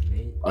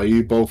 mate. Are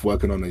you both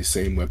working on the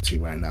same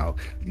webtoon right now?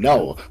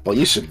 No, but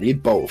you should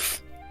read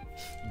both.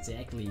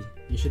 Exactly.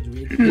 You should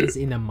read this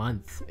in a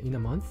month. In a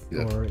month?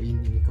 Yeah. Or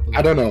in a couple of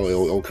I don't know,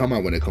 it'll come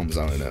out when it comes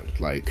out, innit?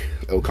 Like,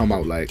 it'll come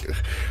out like,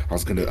 I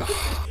was gonna...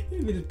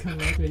 It'll come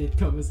out when it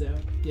comes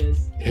out,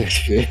 yes.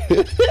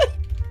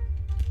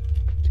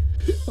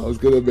 I was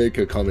gonna make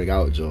a coming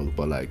out joke,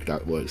 but like,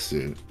 that works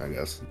soon, I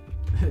guess.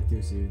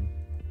 Too soon.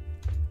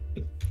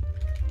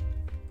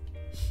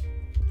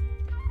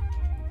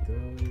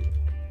 Go.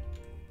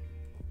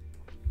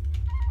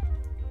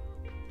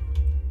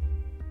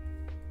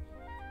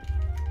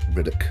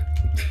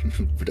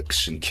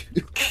 RDKShinku.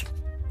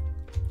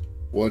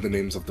 What are the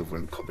names of the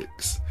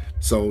webcomics?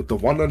 So the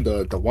one on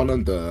the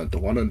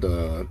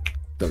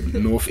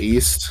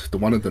northeast, the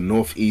one in the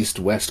northeast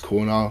west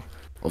corner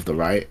of the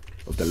right,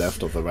 of the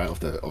left, of the right, of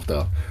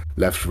the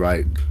left,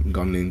 right,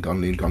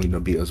 Gunlin the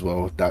beat as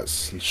well.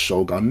 That's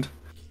Shogun.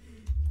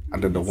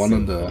 And then the one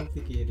on the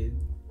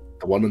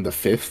one on the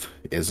fifth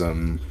is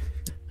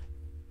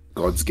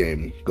God's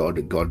game.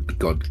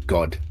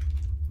 God.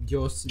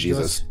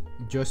 Jesus.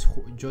 Just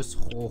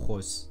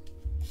Jojos.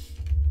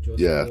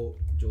 Yeah.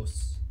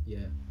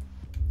 Yeah.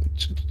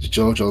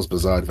 JoJo's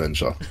Bizarre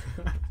Adventure.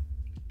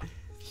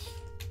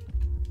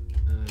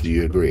 Do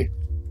you agree?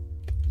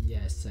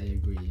 Yes, I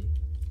agree.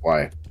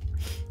 Why?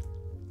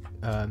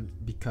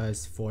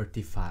 Because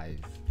 45.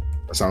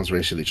 That sounds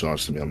racially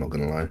charged to me, I'm not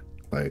gonna lie.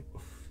 Like,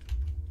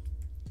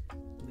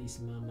 please,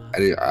 mama.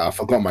 I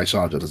forgot my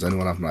charger. Does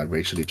anyone have my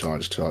racially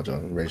charged charger?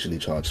 Racially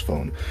charged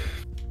phone?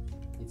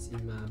 It's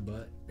in my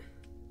butt.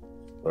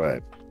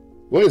 Right.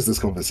 What is this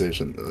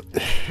conversation?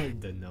 I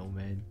don't know,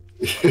 man.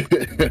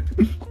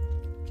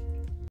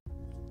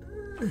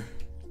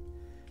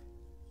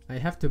 I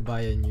have to buy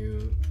a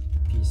new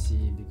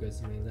PC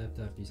because my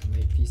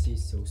PC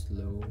is so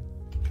slow.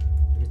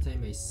 Every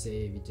time I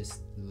save, it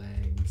just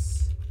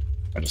lags.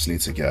 I just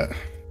need to get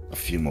a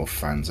few more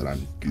fans and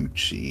I'm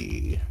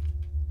Gucci.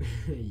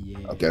 Yeah.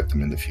 I'll get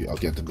them in the future. I'll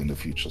get them in the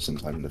future,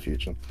 sometime in the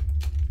future.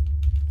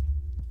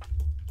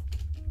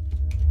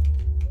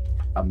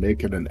 I'm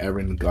making an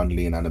Eren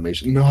Gunlin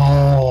animation.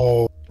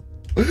 No!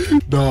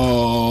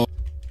 No!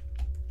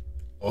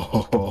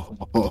 Oh.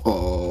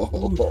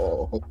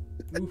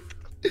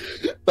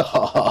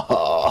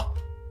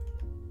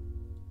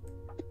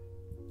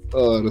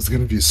 Oh, that's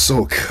gonna be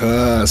so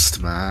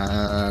cursed,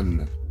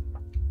 man.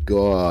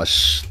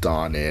 Gosh,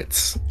 darn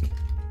it.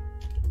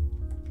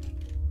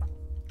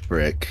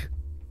 Frick.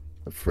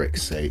 For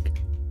frick's sake.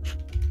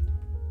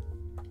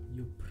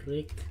 You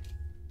prick.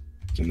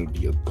 It's gonna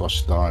be a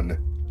gosh darn.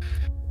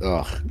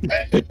 Ugh.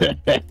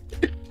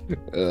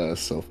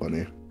 So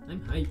funny. I'm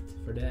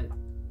hyped for that.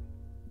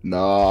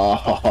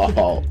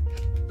 No.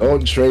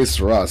 Don't trace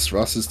Russ.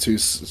 Russ is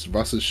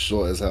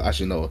short as hell.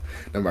 Actually, no.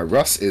 Never mind.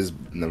 Russ is.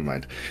 Never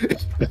mind.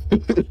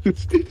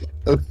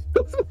 What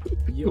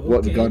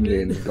okay,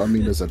 Gunlin?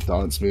 Gunlin is a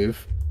dance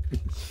move.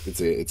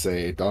 It's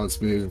a dance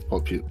move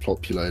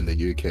popular in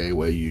the UK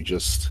where you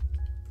just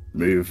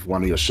move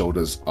one of your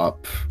shoulders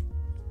up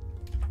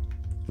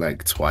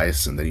like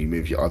twice, and then you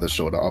move your other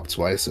shoulder up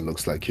twice. It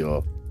looks like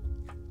you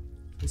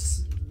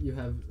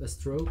have a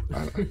stroke.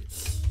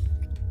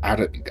 I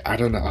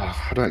don't know.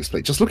 How do I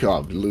explain? Just look it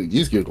up.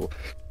 Use Google.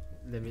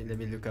 Let me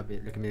look up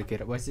it. Let me look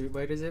it up. What is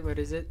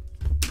it?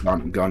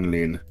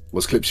 Gunlin.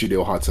 Was Clip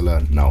Studio hard to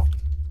learn? No.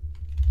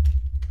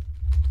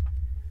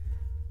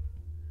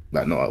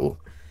 Like, not at all.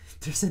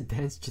 There's a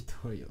dance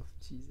tutorial.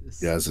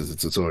 Jesus. Yeah, it's a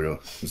tutorial.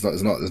 It's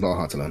not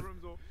hard to learn.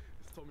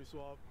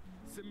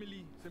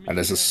 and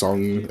there's a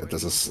song.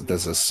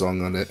 There's a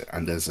song on it,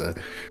 and there's a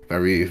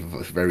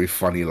very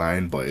funny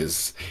line, but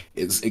it's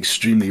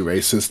extremely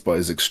racist, but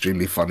it's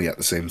extremely funny at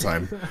the same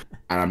time.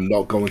 And I'm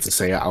not going to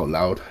say it out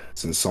loud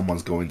since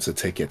someone's going to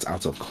take it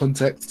out of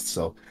context.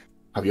 So,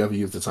 have you ever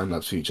used the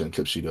time-lapse feature in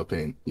Clip Studio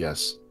Paint?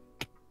 Yes.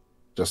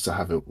 Just to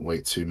have it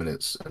wait 2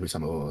 minutes every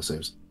time it auto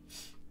saves.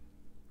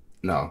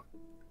 No,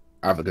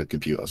 I have a good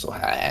computer, so.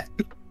 God,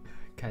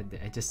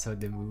 I just saw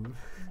the move.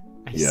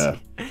 I Yeah.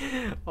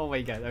 see. Oh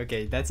my god.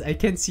 Okay, I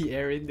can see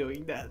Aaron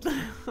doing that.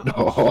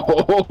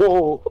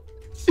 No.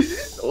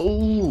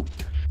 Oh.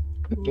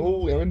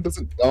 No, Aaron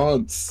doesn't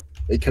dance.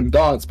 They can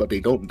dance, but they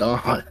don't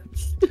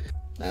dance.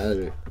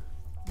 No.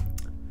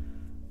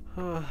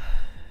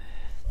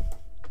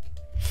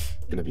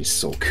 Gonna be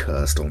so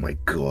cursed. Oh my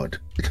god.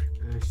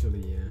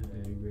 Actually, yeah, I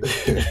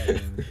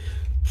agree.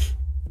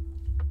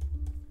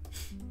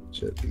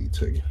 Jet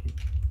beating.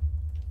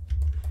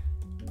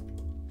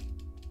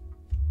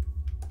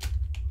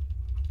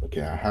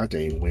 Okay, I had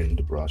a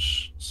wind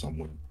brush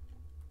somewhere.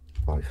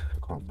 But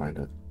I can't find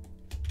it.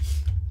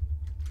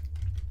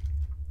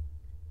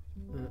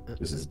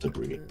 This is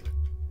debris.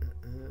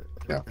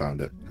 Yeah, I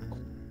found it.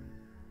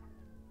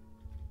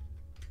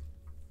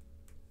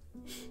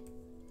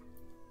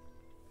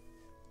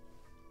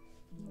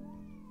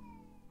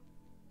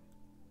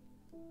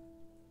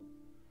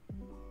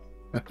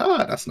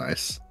 Ah, that's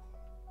nice.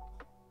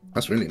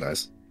 That's really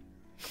nice.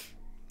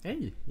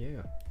 Hey,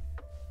 yeah.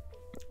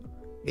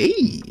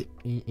 Hey!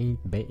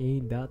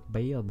 Ain't that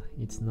bad.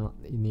 It's not,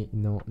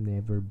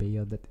 never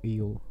bad at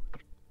all.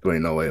 There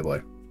ain't no way,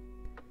 boy.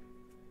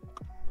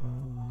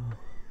 Oh,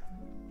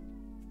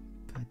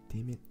 god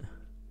damn it.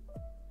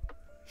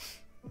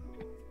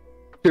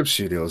 Clip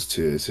Studio's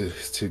too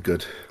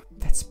good.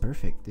 That's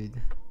perfect,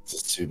 dude.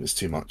 It's too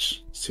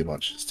much. It's too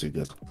much. It's too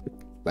good.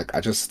 Like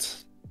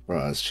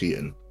bro, it's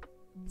cheating.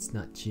 It's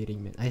not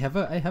cheating, man. I have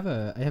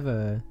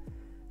a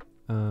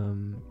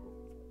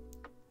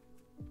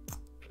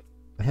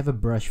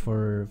brush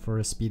for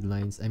speed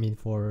lines. I mean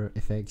for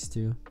effects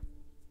too.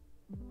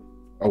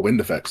 Oh, wind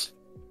effects.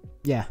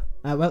 Yeah.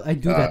 Well, I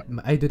do that.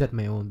 I do that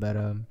my own, but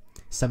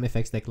some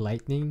effects like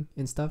lightning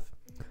and stuff.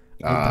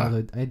 I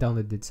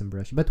downloaded some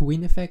brush, but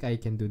wind effect I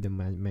can do them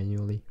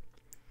manually.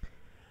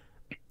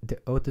 The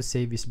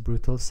autosave is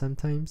brutal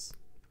sometimes.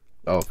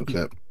 Oh, for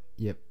clip.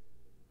 Yep.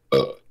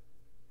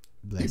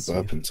 Bless Keep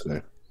you. burping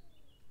today.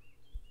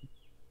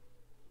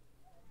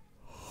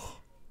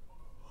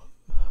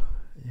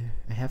 Yeah,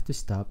 I have to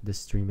stop the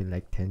stream in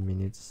like 10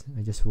 minutes.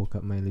 I just woke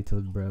up my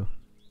little bro.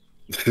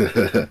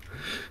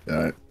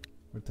 Alright.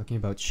 We're talking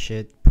about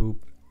shit,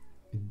 poop,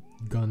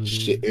 gun leave.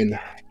 Shitting,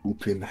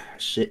 pooping,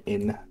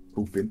 shitting,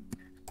 pooping.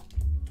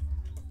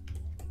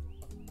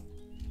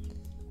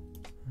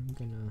 I'm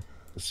gonna.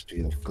 Let's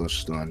be the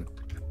gosh darn.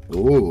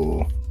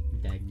 Ooh.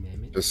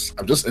 Dagnammit.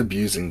 I'm just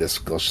abusing this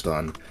gosh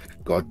darn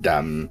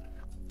goddamn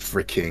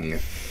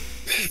freaking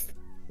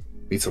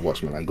need to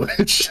watch my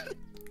language.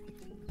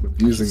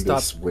 Abusing Stop.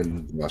 this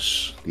wind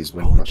rush. These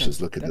wind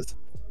rushes. Look at this.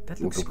 That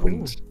Look looks at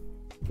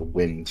cool.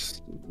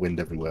 wind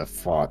everywhere,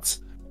 farts.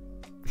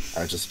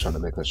 I'm just trying to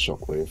make a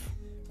shockwave.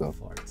 So.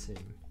 Fart, same.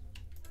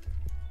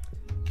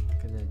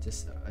 Gonna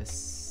just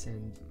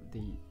send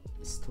the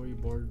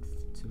storyboard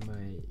to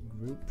my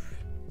group.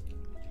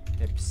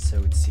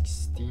 Episode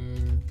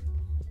 16,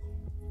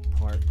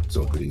 part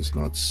So 1. these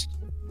nuts.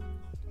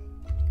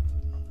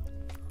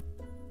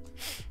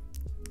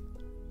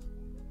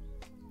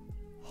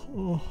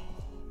 Oh,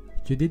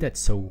 you did that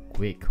so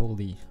quick,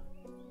 holy.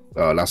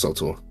 That's all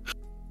too.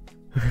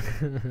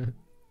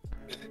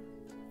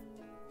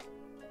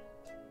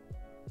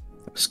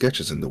 Sketch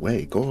is in the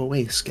way. Go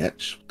away,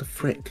 Sketch. What the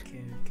frick?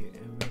 Okay.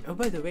 Oh,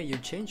 by the way, you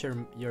changed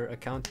your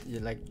account.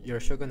 Your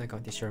Shogun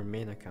account is your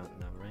main account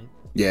now, right?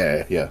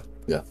 Yeah.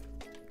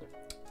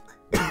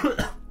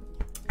 I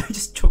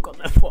just choke on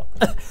that one.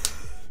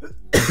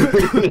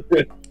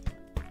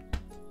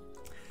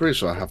 Pretty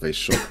sure I have a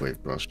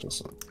shockwave brush or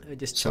something. I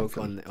just choke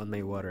on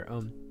my water.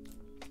 Let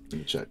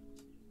me check.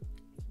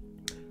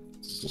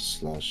 This is a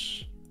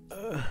slash.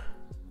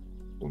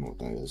 Don't know what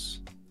that is.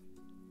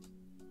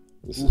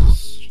 This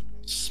is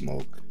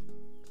smoke.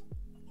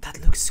 That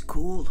looks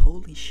cool.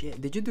 Holy shit!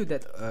 Did you do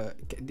that?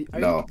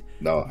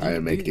 No, I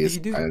didn't make these.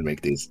 did you do- I didn't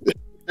make these.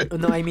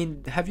 No, I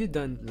mean, have you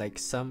done like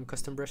some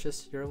custom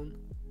brushes your own?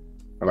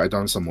 Have I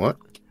done some what?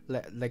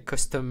 Like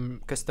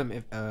custom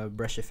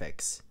brush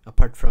effects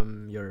apart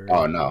from your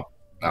Oh no.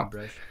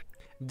 brush.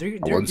 They're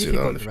I want to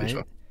though in difficult, the right?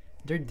 future.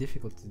 They're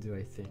difficult to do,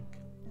 I think,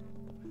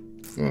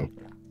 Hmm.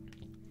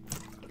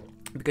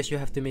 because you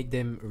have to make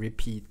them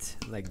repeat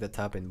like the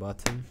top and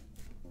bottom.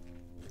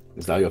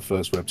 Is that your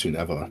first webtoon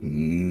ever?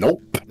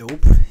 Nope.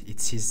 Nope,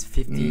 it's his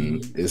 50.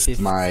 It's 50th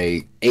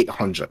my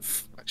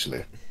 800th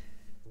actually.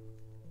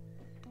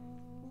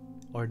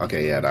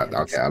 Okay, yeah,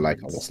 okay. I like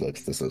how this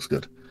looks. This looks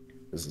good.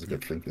 This is a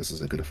good thing. This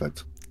is a good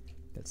effect.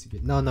 That's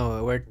good. No,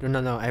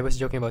 I was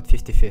joking about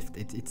 55th.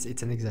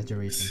 It's an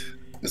exaggeration.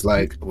 It's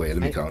like, wait,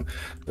 let me count.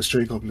 The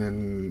Stray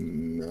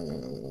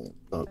Goblin,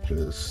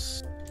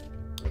 plus,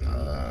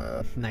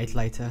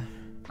 Nightlighter.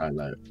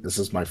 highlight. This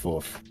is my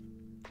fourth.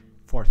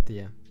 Fourth,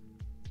 yeah.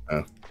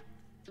 Oh.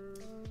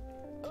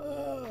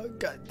 Oh,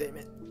 god damn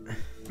it.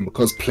 And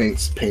because paint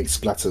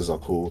splatters are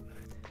cool.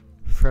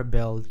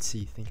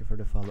 Frabelty, thank you for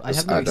the follow. I Just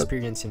have no add that.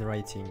 experience in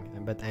writing,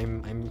 but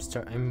I'm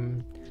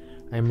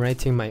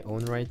writing my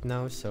own right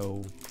now,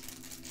 so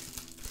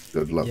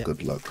Good luck, Yeah.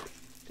 good luck.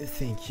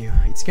 thank you.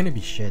 It's gonna be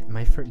shit.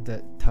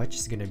 The touch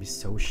is gonna be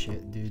so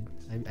shit, dude.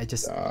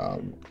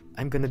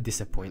 I'm gonna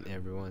disappoint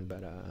everyone,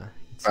 but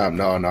it's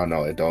No,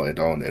 it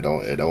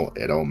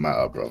don't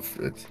matter, bro.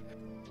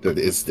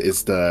 It's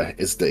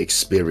the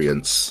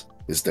experience.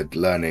 It's the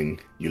learning.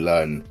 You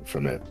learn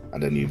from it,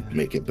 and then you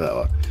make it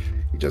better.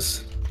 You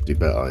just do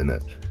better in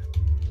it.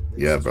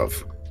 Yeah, bro.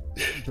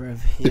 bruv,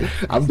 yeah,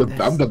 I'm the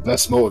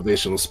best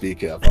motivational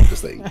speaker ever. I'm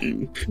just like,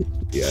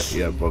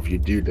 yeah, bro. You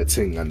do the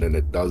thing, and then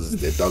it does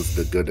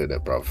the good in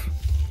it, bro.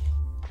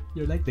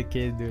 You're like the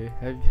kid, dude.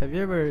 Have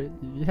you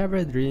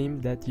ever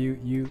dreamed that yeah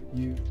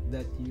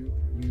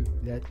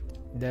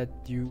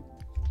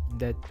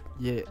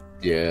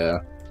Yeah,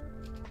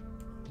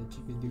 that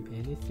you could do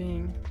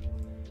anything?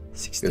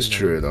 it's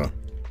true though.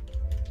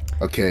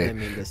 Okay. I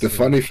mean, that's The true.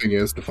 funny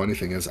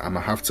thing is, I'm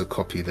gonna have to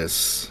copy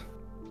this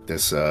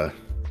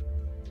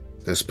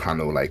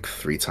panel like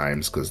 3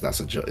 times because that's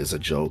is a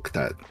joke.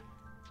 That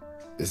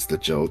is the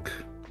joke.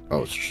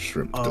 Oh,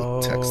 shrimp.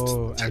 Oh, The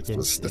I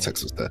can text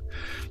see. was there.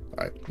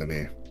 All right, let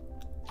me.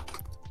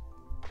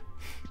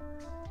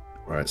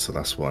 All right, so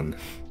that's one,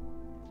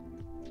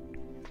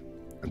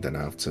 and then I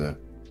have to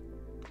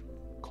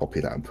copy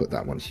that and put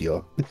that one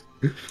here.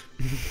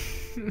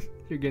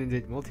 You're gonna do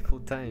it multiple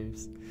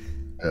times.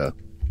 Yeah.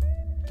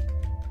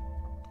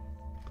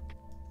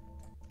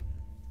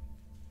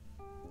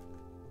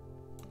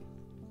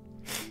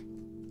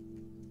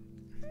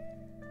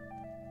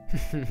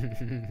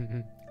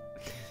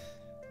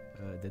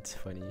 That's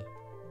funny.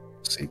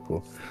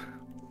 Sequel.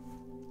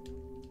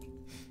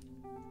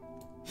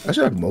 I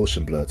should add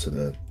motion blur to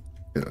the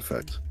in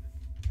effect.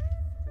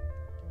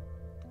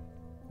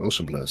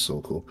 Motion blur is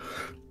so cool.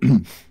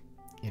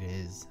 It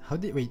is.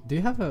 Do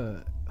you have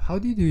a? How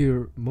do you do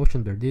your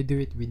motion blur? Do you do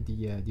it with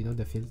the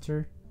the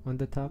filter on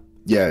the top?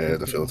 Yeah,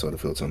 the filter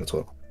on the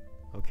top.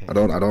 Okay. I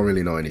don't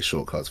really know any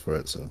shortcuts for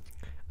it, so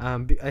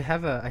I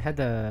had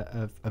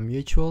a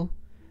mutual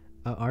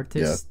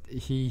artist.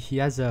 He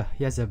has a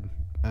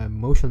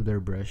motion blur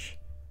brush.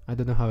 I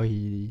don't know how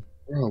he.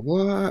 oh,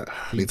 what?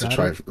 He Need to got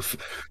try it?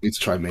 need to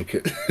try and make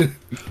it.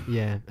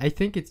 Yeah, I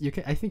think you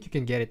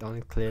can get it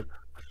on clip.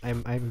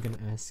 I'm gonna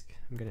ask.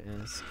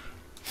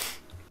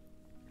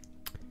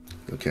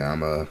 Okay,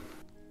 I'm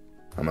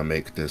gonna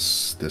make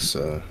this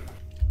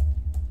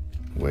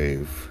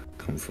wave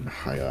come from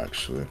higher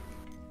actually.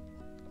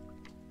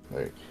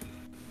 Like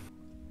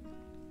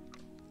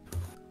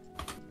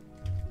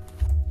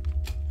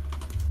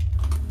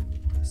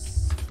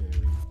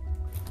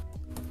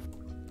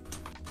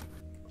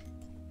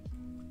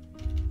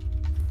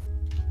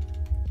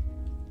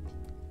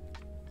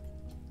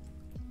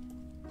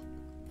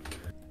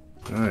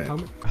alright.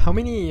 How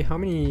many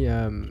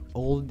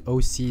old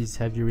OCs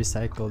have you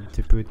recycled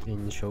to put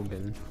in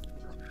Shogun?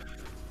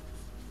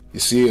 You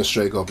see a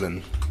stray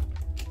goblin.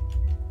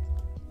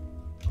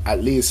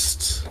 At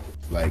least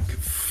like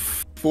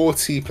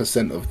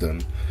 40% of them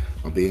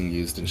are being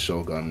used in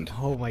Shogun.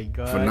 Oh my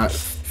god!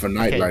 For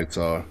nightlights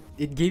are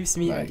It gives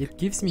me like,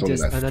 just it's only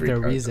like 3 another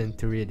characters. reason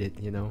to read it.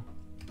 You know.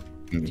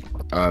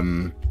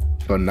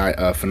 for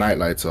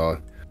nightlights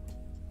are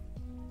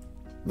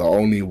the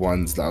only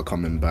ones that are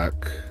coming back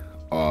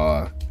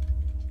are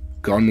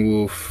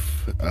Gunwolf,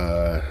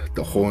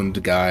 the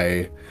horned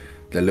guy,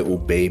 the little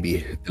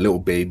baby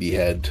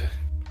head.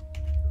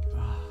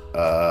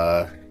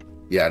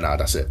 Yeah, nah,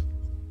 that's it.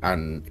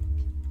 And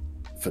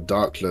for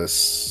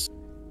Darkless,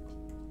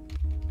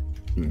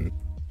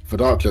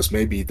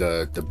 maybe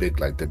the big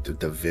like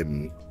the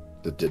Vim,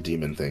 the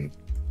demon thing.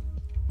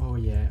 Oh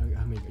yeah.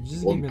 I mean,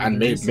 just Well, give me and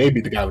another reason.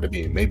 maybe the guy with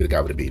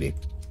the beanie,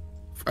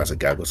 as a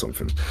gag or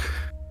something.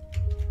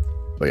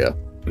 But yeah,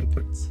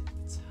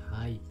 It's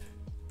hype.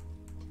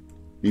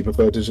 do you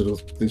prefer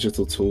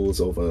digital tools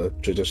over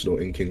traditional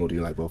inking, or do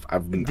you like both? I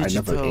never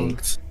Digital.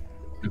 inked.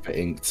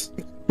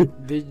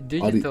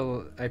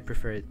 Digital, I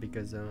prefer it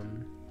because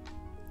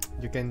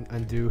you can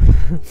undo.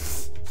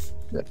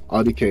 Yeah.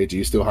 RDK, do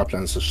you still have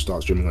plans to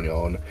start streaming on your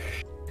own?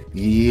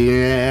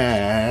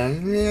 Yeah.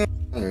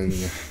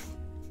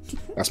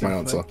 That's my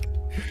answer.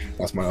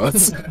 That's my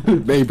answer.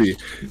 Maybe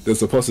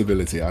there's a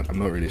possibility. I'm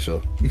not really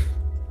sure.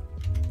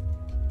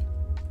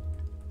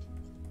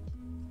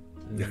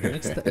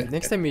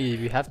 Next time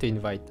we have to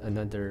invite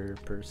another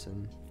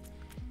person.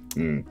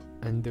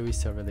 Undo is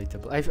so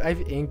relatable.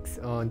 I've inked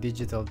on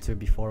digital too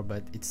before,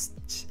 but it's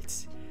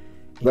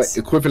Like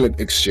equivalent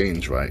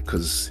exchange, right?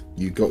 Because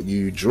you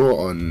draw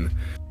on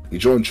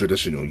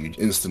traditional, you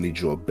instantly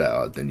draw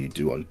better than you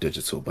do on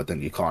digital, but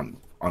then you can't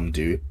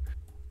undo.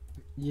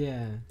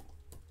 yeah,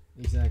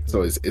 exactly.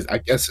 So I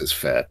guess it's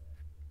fair.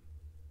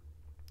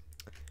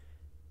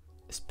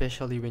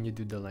 Especially when you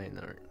do the line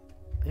art.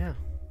 Yeah.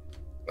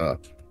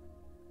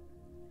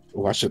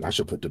 Oh, I should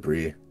put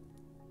debris.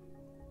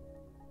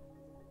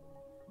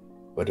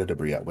 Where the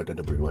debris at? Where the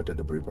debris? Where the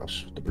debris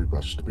brush? Debris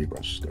brush. Debris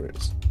brush. There it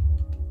is.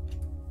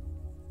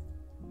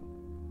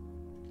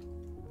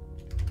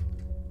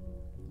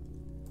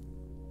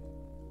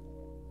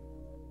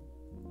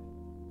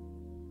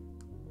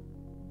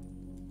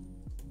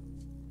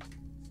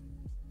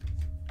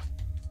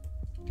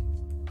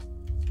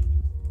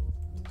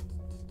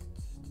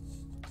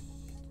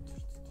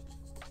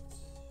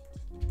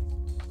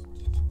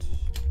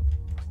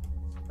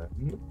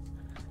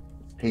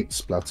 Paint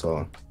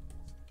splatter.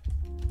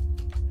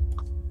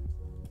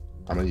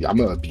 I'm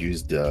gonna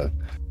abuse the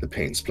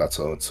paint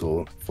splatter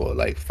tool for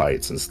like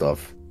fights and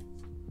stuff.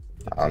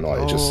 I don't know.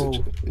 It just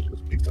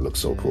makes it look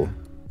so cool.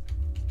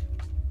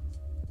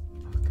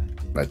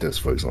 Like this,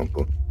 for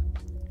example.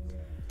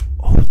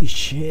 Holy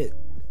shit!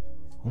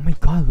 Oh my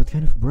god, what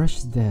kind of brush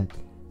is that?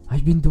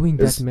 I've been doing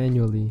that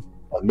manually.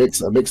 A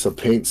mix of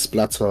paint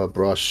splatter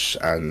brush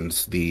and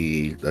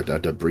the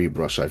debris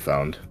brush I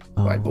found.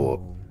 I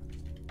bought.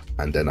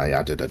 And then I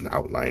added an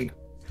outline.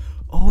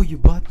 Oh, you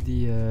bought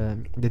the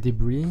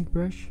debris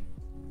brush?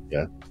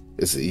 Yeah,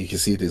 you can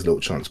see these little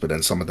chunks, but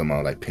then some of them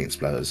are like paint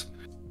splatters.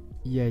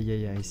 Yeah,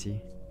 I see.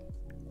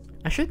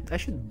 I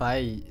should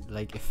buy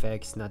like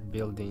effects, not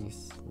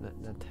buildings.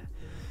 Not.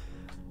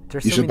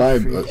 There's You so should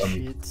many buy. free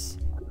sheets.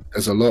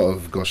 There's a lot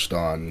of gosh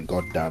darn,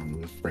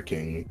 goddamn,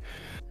 freaking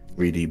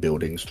 3D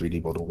buildings,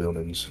 3D model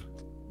buildings.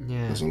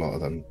 Yeah. There's a lot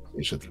of them.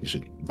 You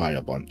should buy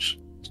a bunch.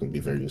 It's gonna be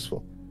very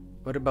useful.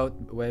 What about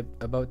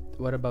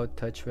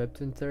touch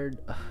Webtoon Third?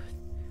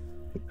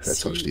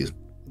 Touch these.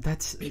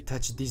 That's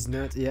touch these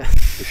nuts. Yeah.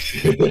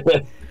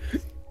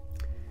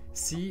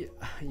 See,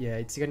 yeah,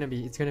 it's gonna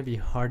be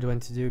hard one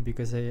to do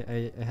because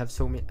I have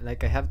so many.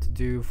 Like I have to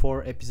do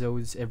 4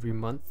 episodes every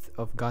month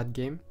of God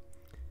Game,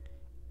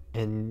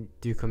 and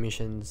do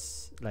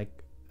commissions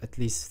like at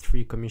least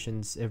 3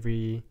 commissions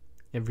every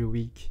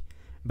week,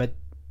 but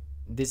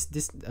this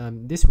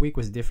week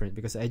was different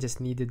because I just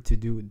needed to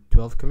do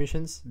 12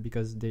 commissions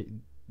because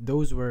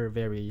those were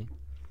very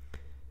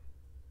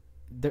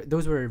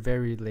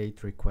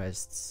late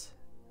requests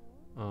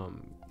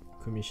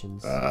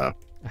commissions. I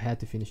had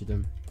to finish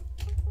them.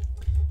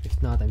 If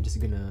not, I'm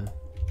just gonna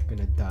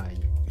die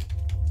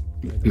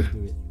if I don't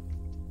do it.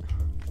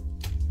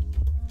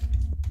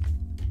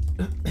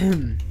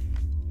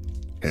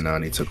 And I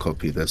need to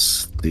copy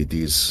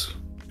these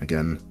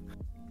again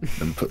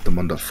and put them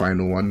on the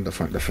final one, the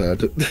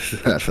third.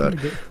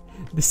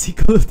 The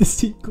sequel of the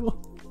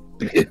sequel.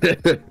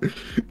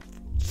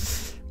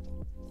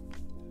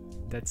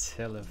 That's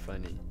hella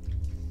funny.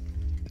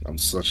 I'm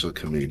such a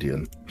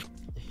comedian.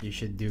 You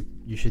should do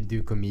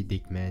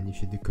comedic, man. You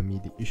should do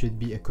comedic. You should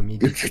be a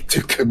comedic.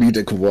 Do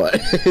comedic what?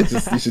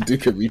 You should do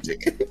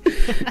comedic.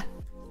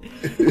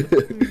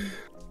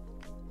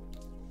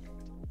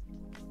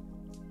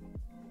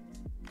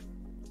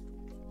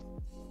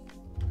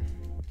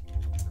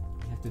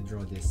 I have to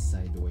draw this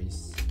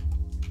sideways.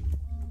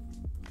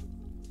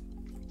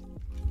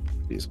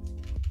 Please.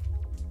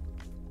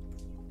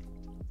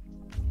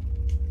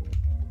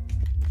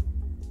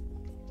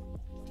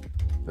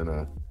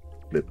 Then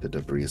flip the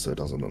debris so it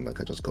doesn't look like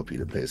I just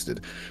copied and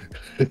pasted.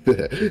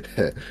 But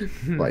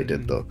I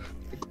did though.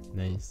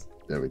 Nice.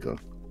 There we go.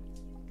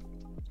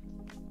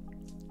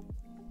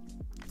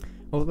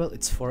 Oh well,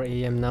 it's 4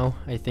 a.m. now.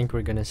 I think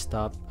we're gonna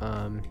stop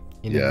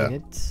in a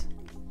minute.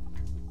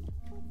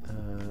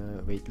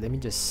 Wait, let me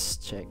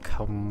just check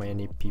how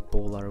many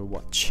people are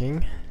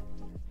watching.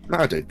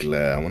 Add a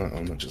glare. I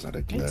wanna just add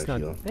a glare It's not.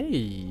 here.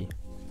 Hey,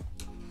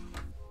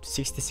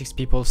 66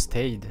 people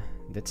stayed.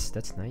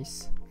 That's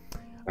nice.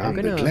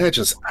 The glare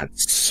just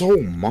adds so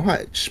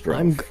much,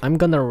 bro. I'm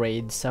gonna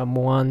raid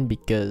someone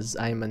because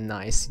I'm a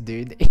nice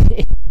dude.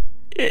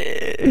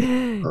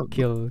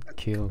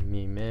 Kill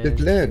me, man. The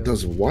glare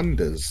does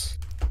wonders.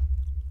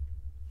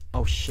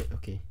 Oh shit.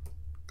 Okay.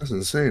 That's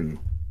insane.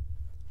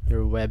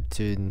 Your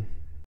webtoon.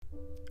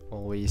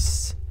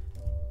 Always.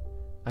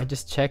 I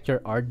just checked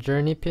your art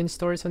journey pin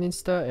stories on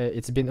Insta.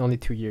 It's been only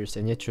 2 years,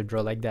 and yet you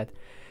draw like that.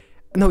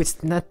 No,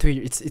 it's not 2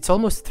 years. It's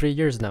almost 3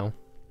 years now.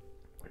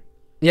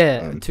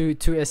 Yeah,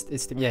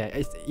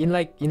 in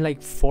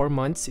like 4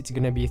 months, it's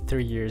gonna be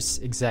 3 years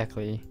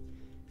exactly.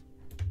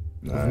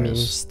 Nice. Of me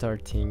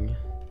starting.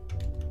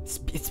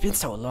 It's been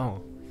so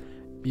long.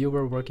 You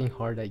were working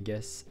hard, I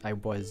guess. I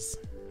was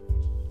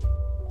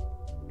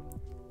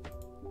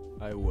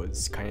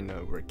kind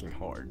of working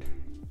hard.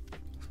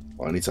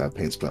 Well, I need to have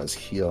paint splatters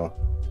here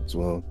as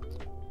well.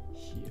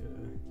 Here.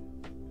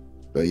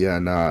 But yeah,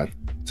 nah.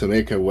 To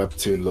make a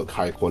webtoon look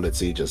high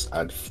quality, just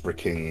add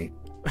freaking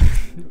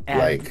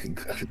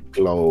like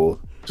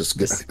glow. Just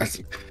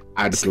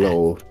add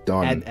glow.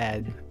 Done.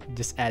 Add.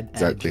 Just add.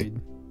 Exactly.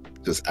 Dude.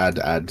 Just add,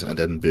 and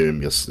then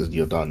boom,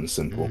 you're done.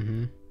 Simple.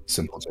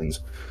 Simple things.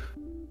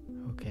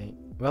 Okay.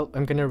 Well,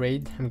 I'm gonna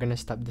raid. I'm gonna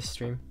stop the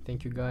stream.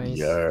 Thank you guys.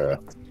 Yeah.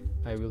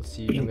 I will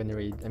see you. I'm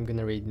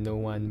gonna raid no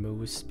one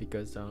moose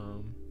because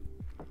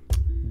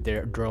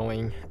they're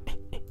drawing.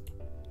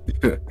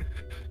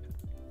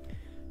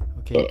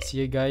 Okay, see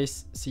you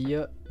guys. See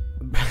ya.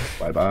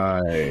 Bye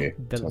bye.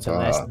 The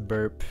last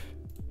burp.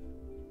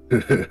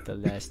 The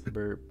last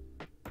burp.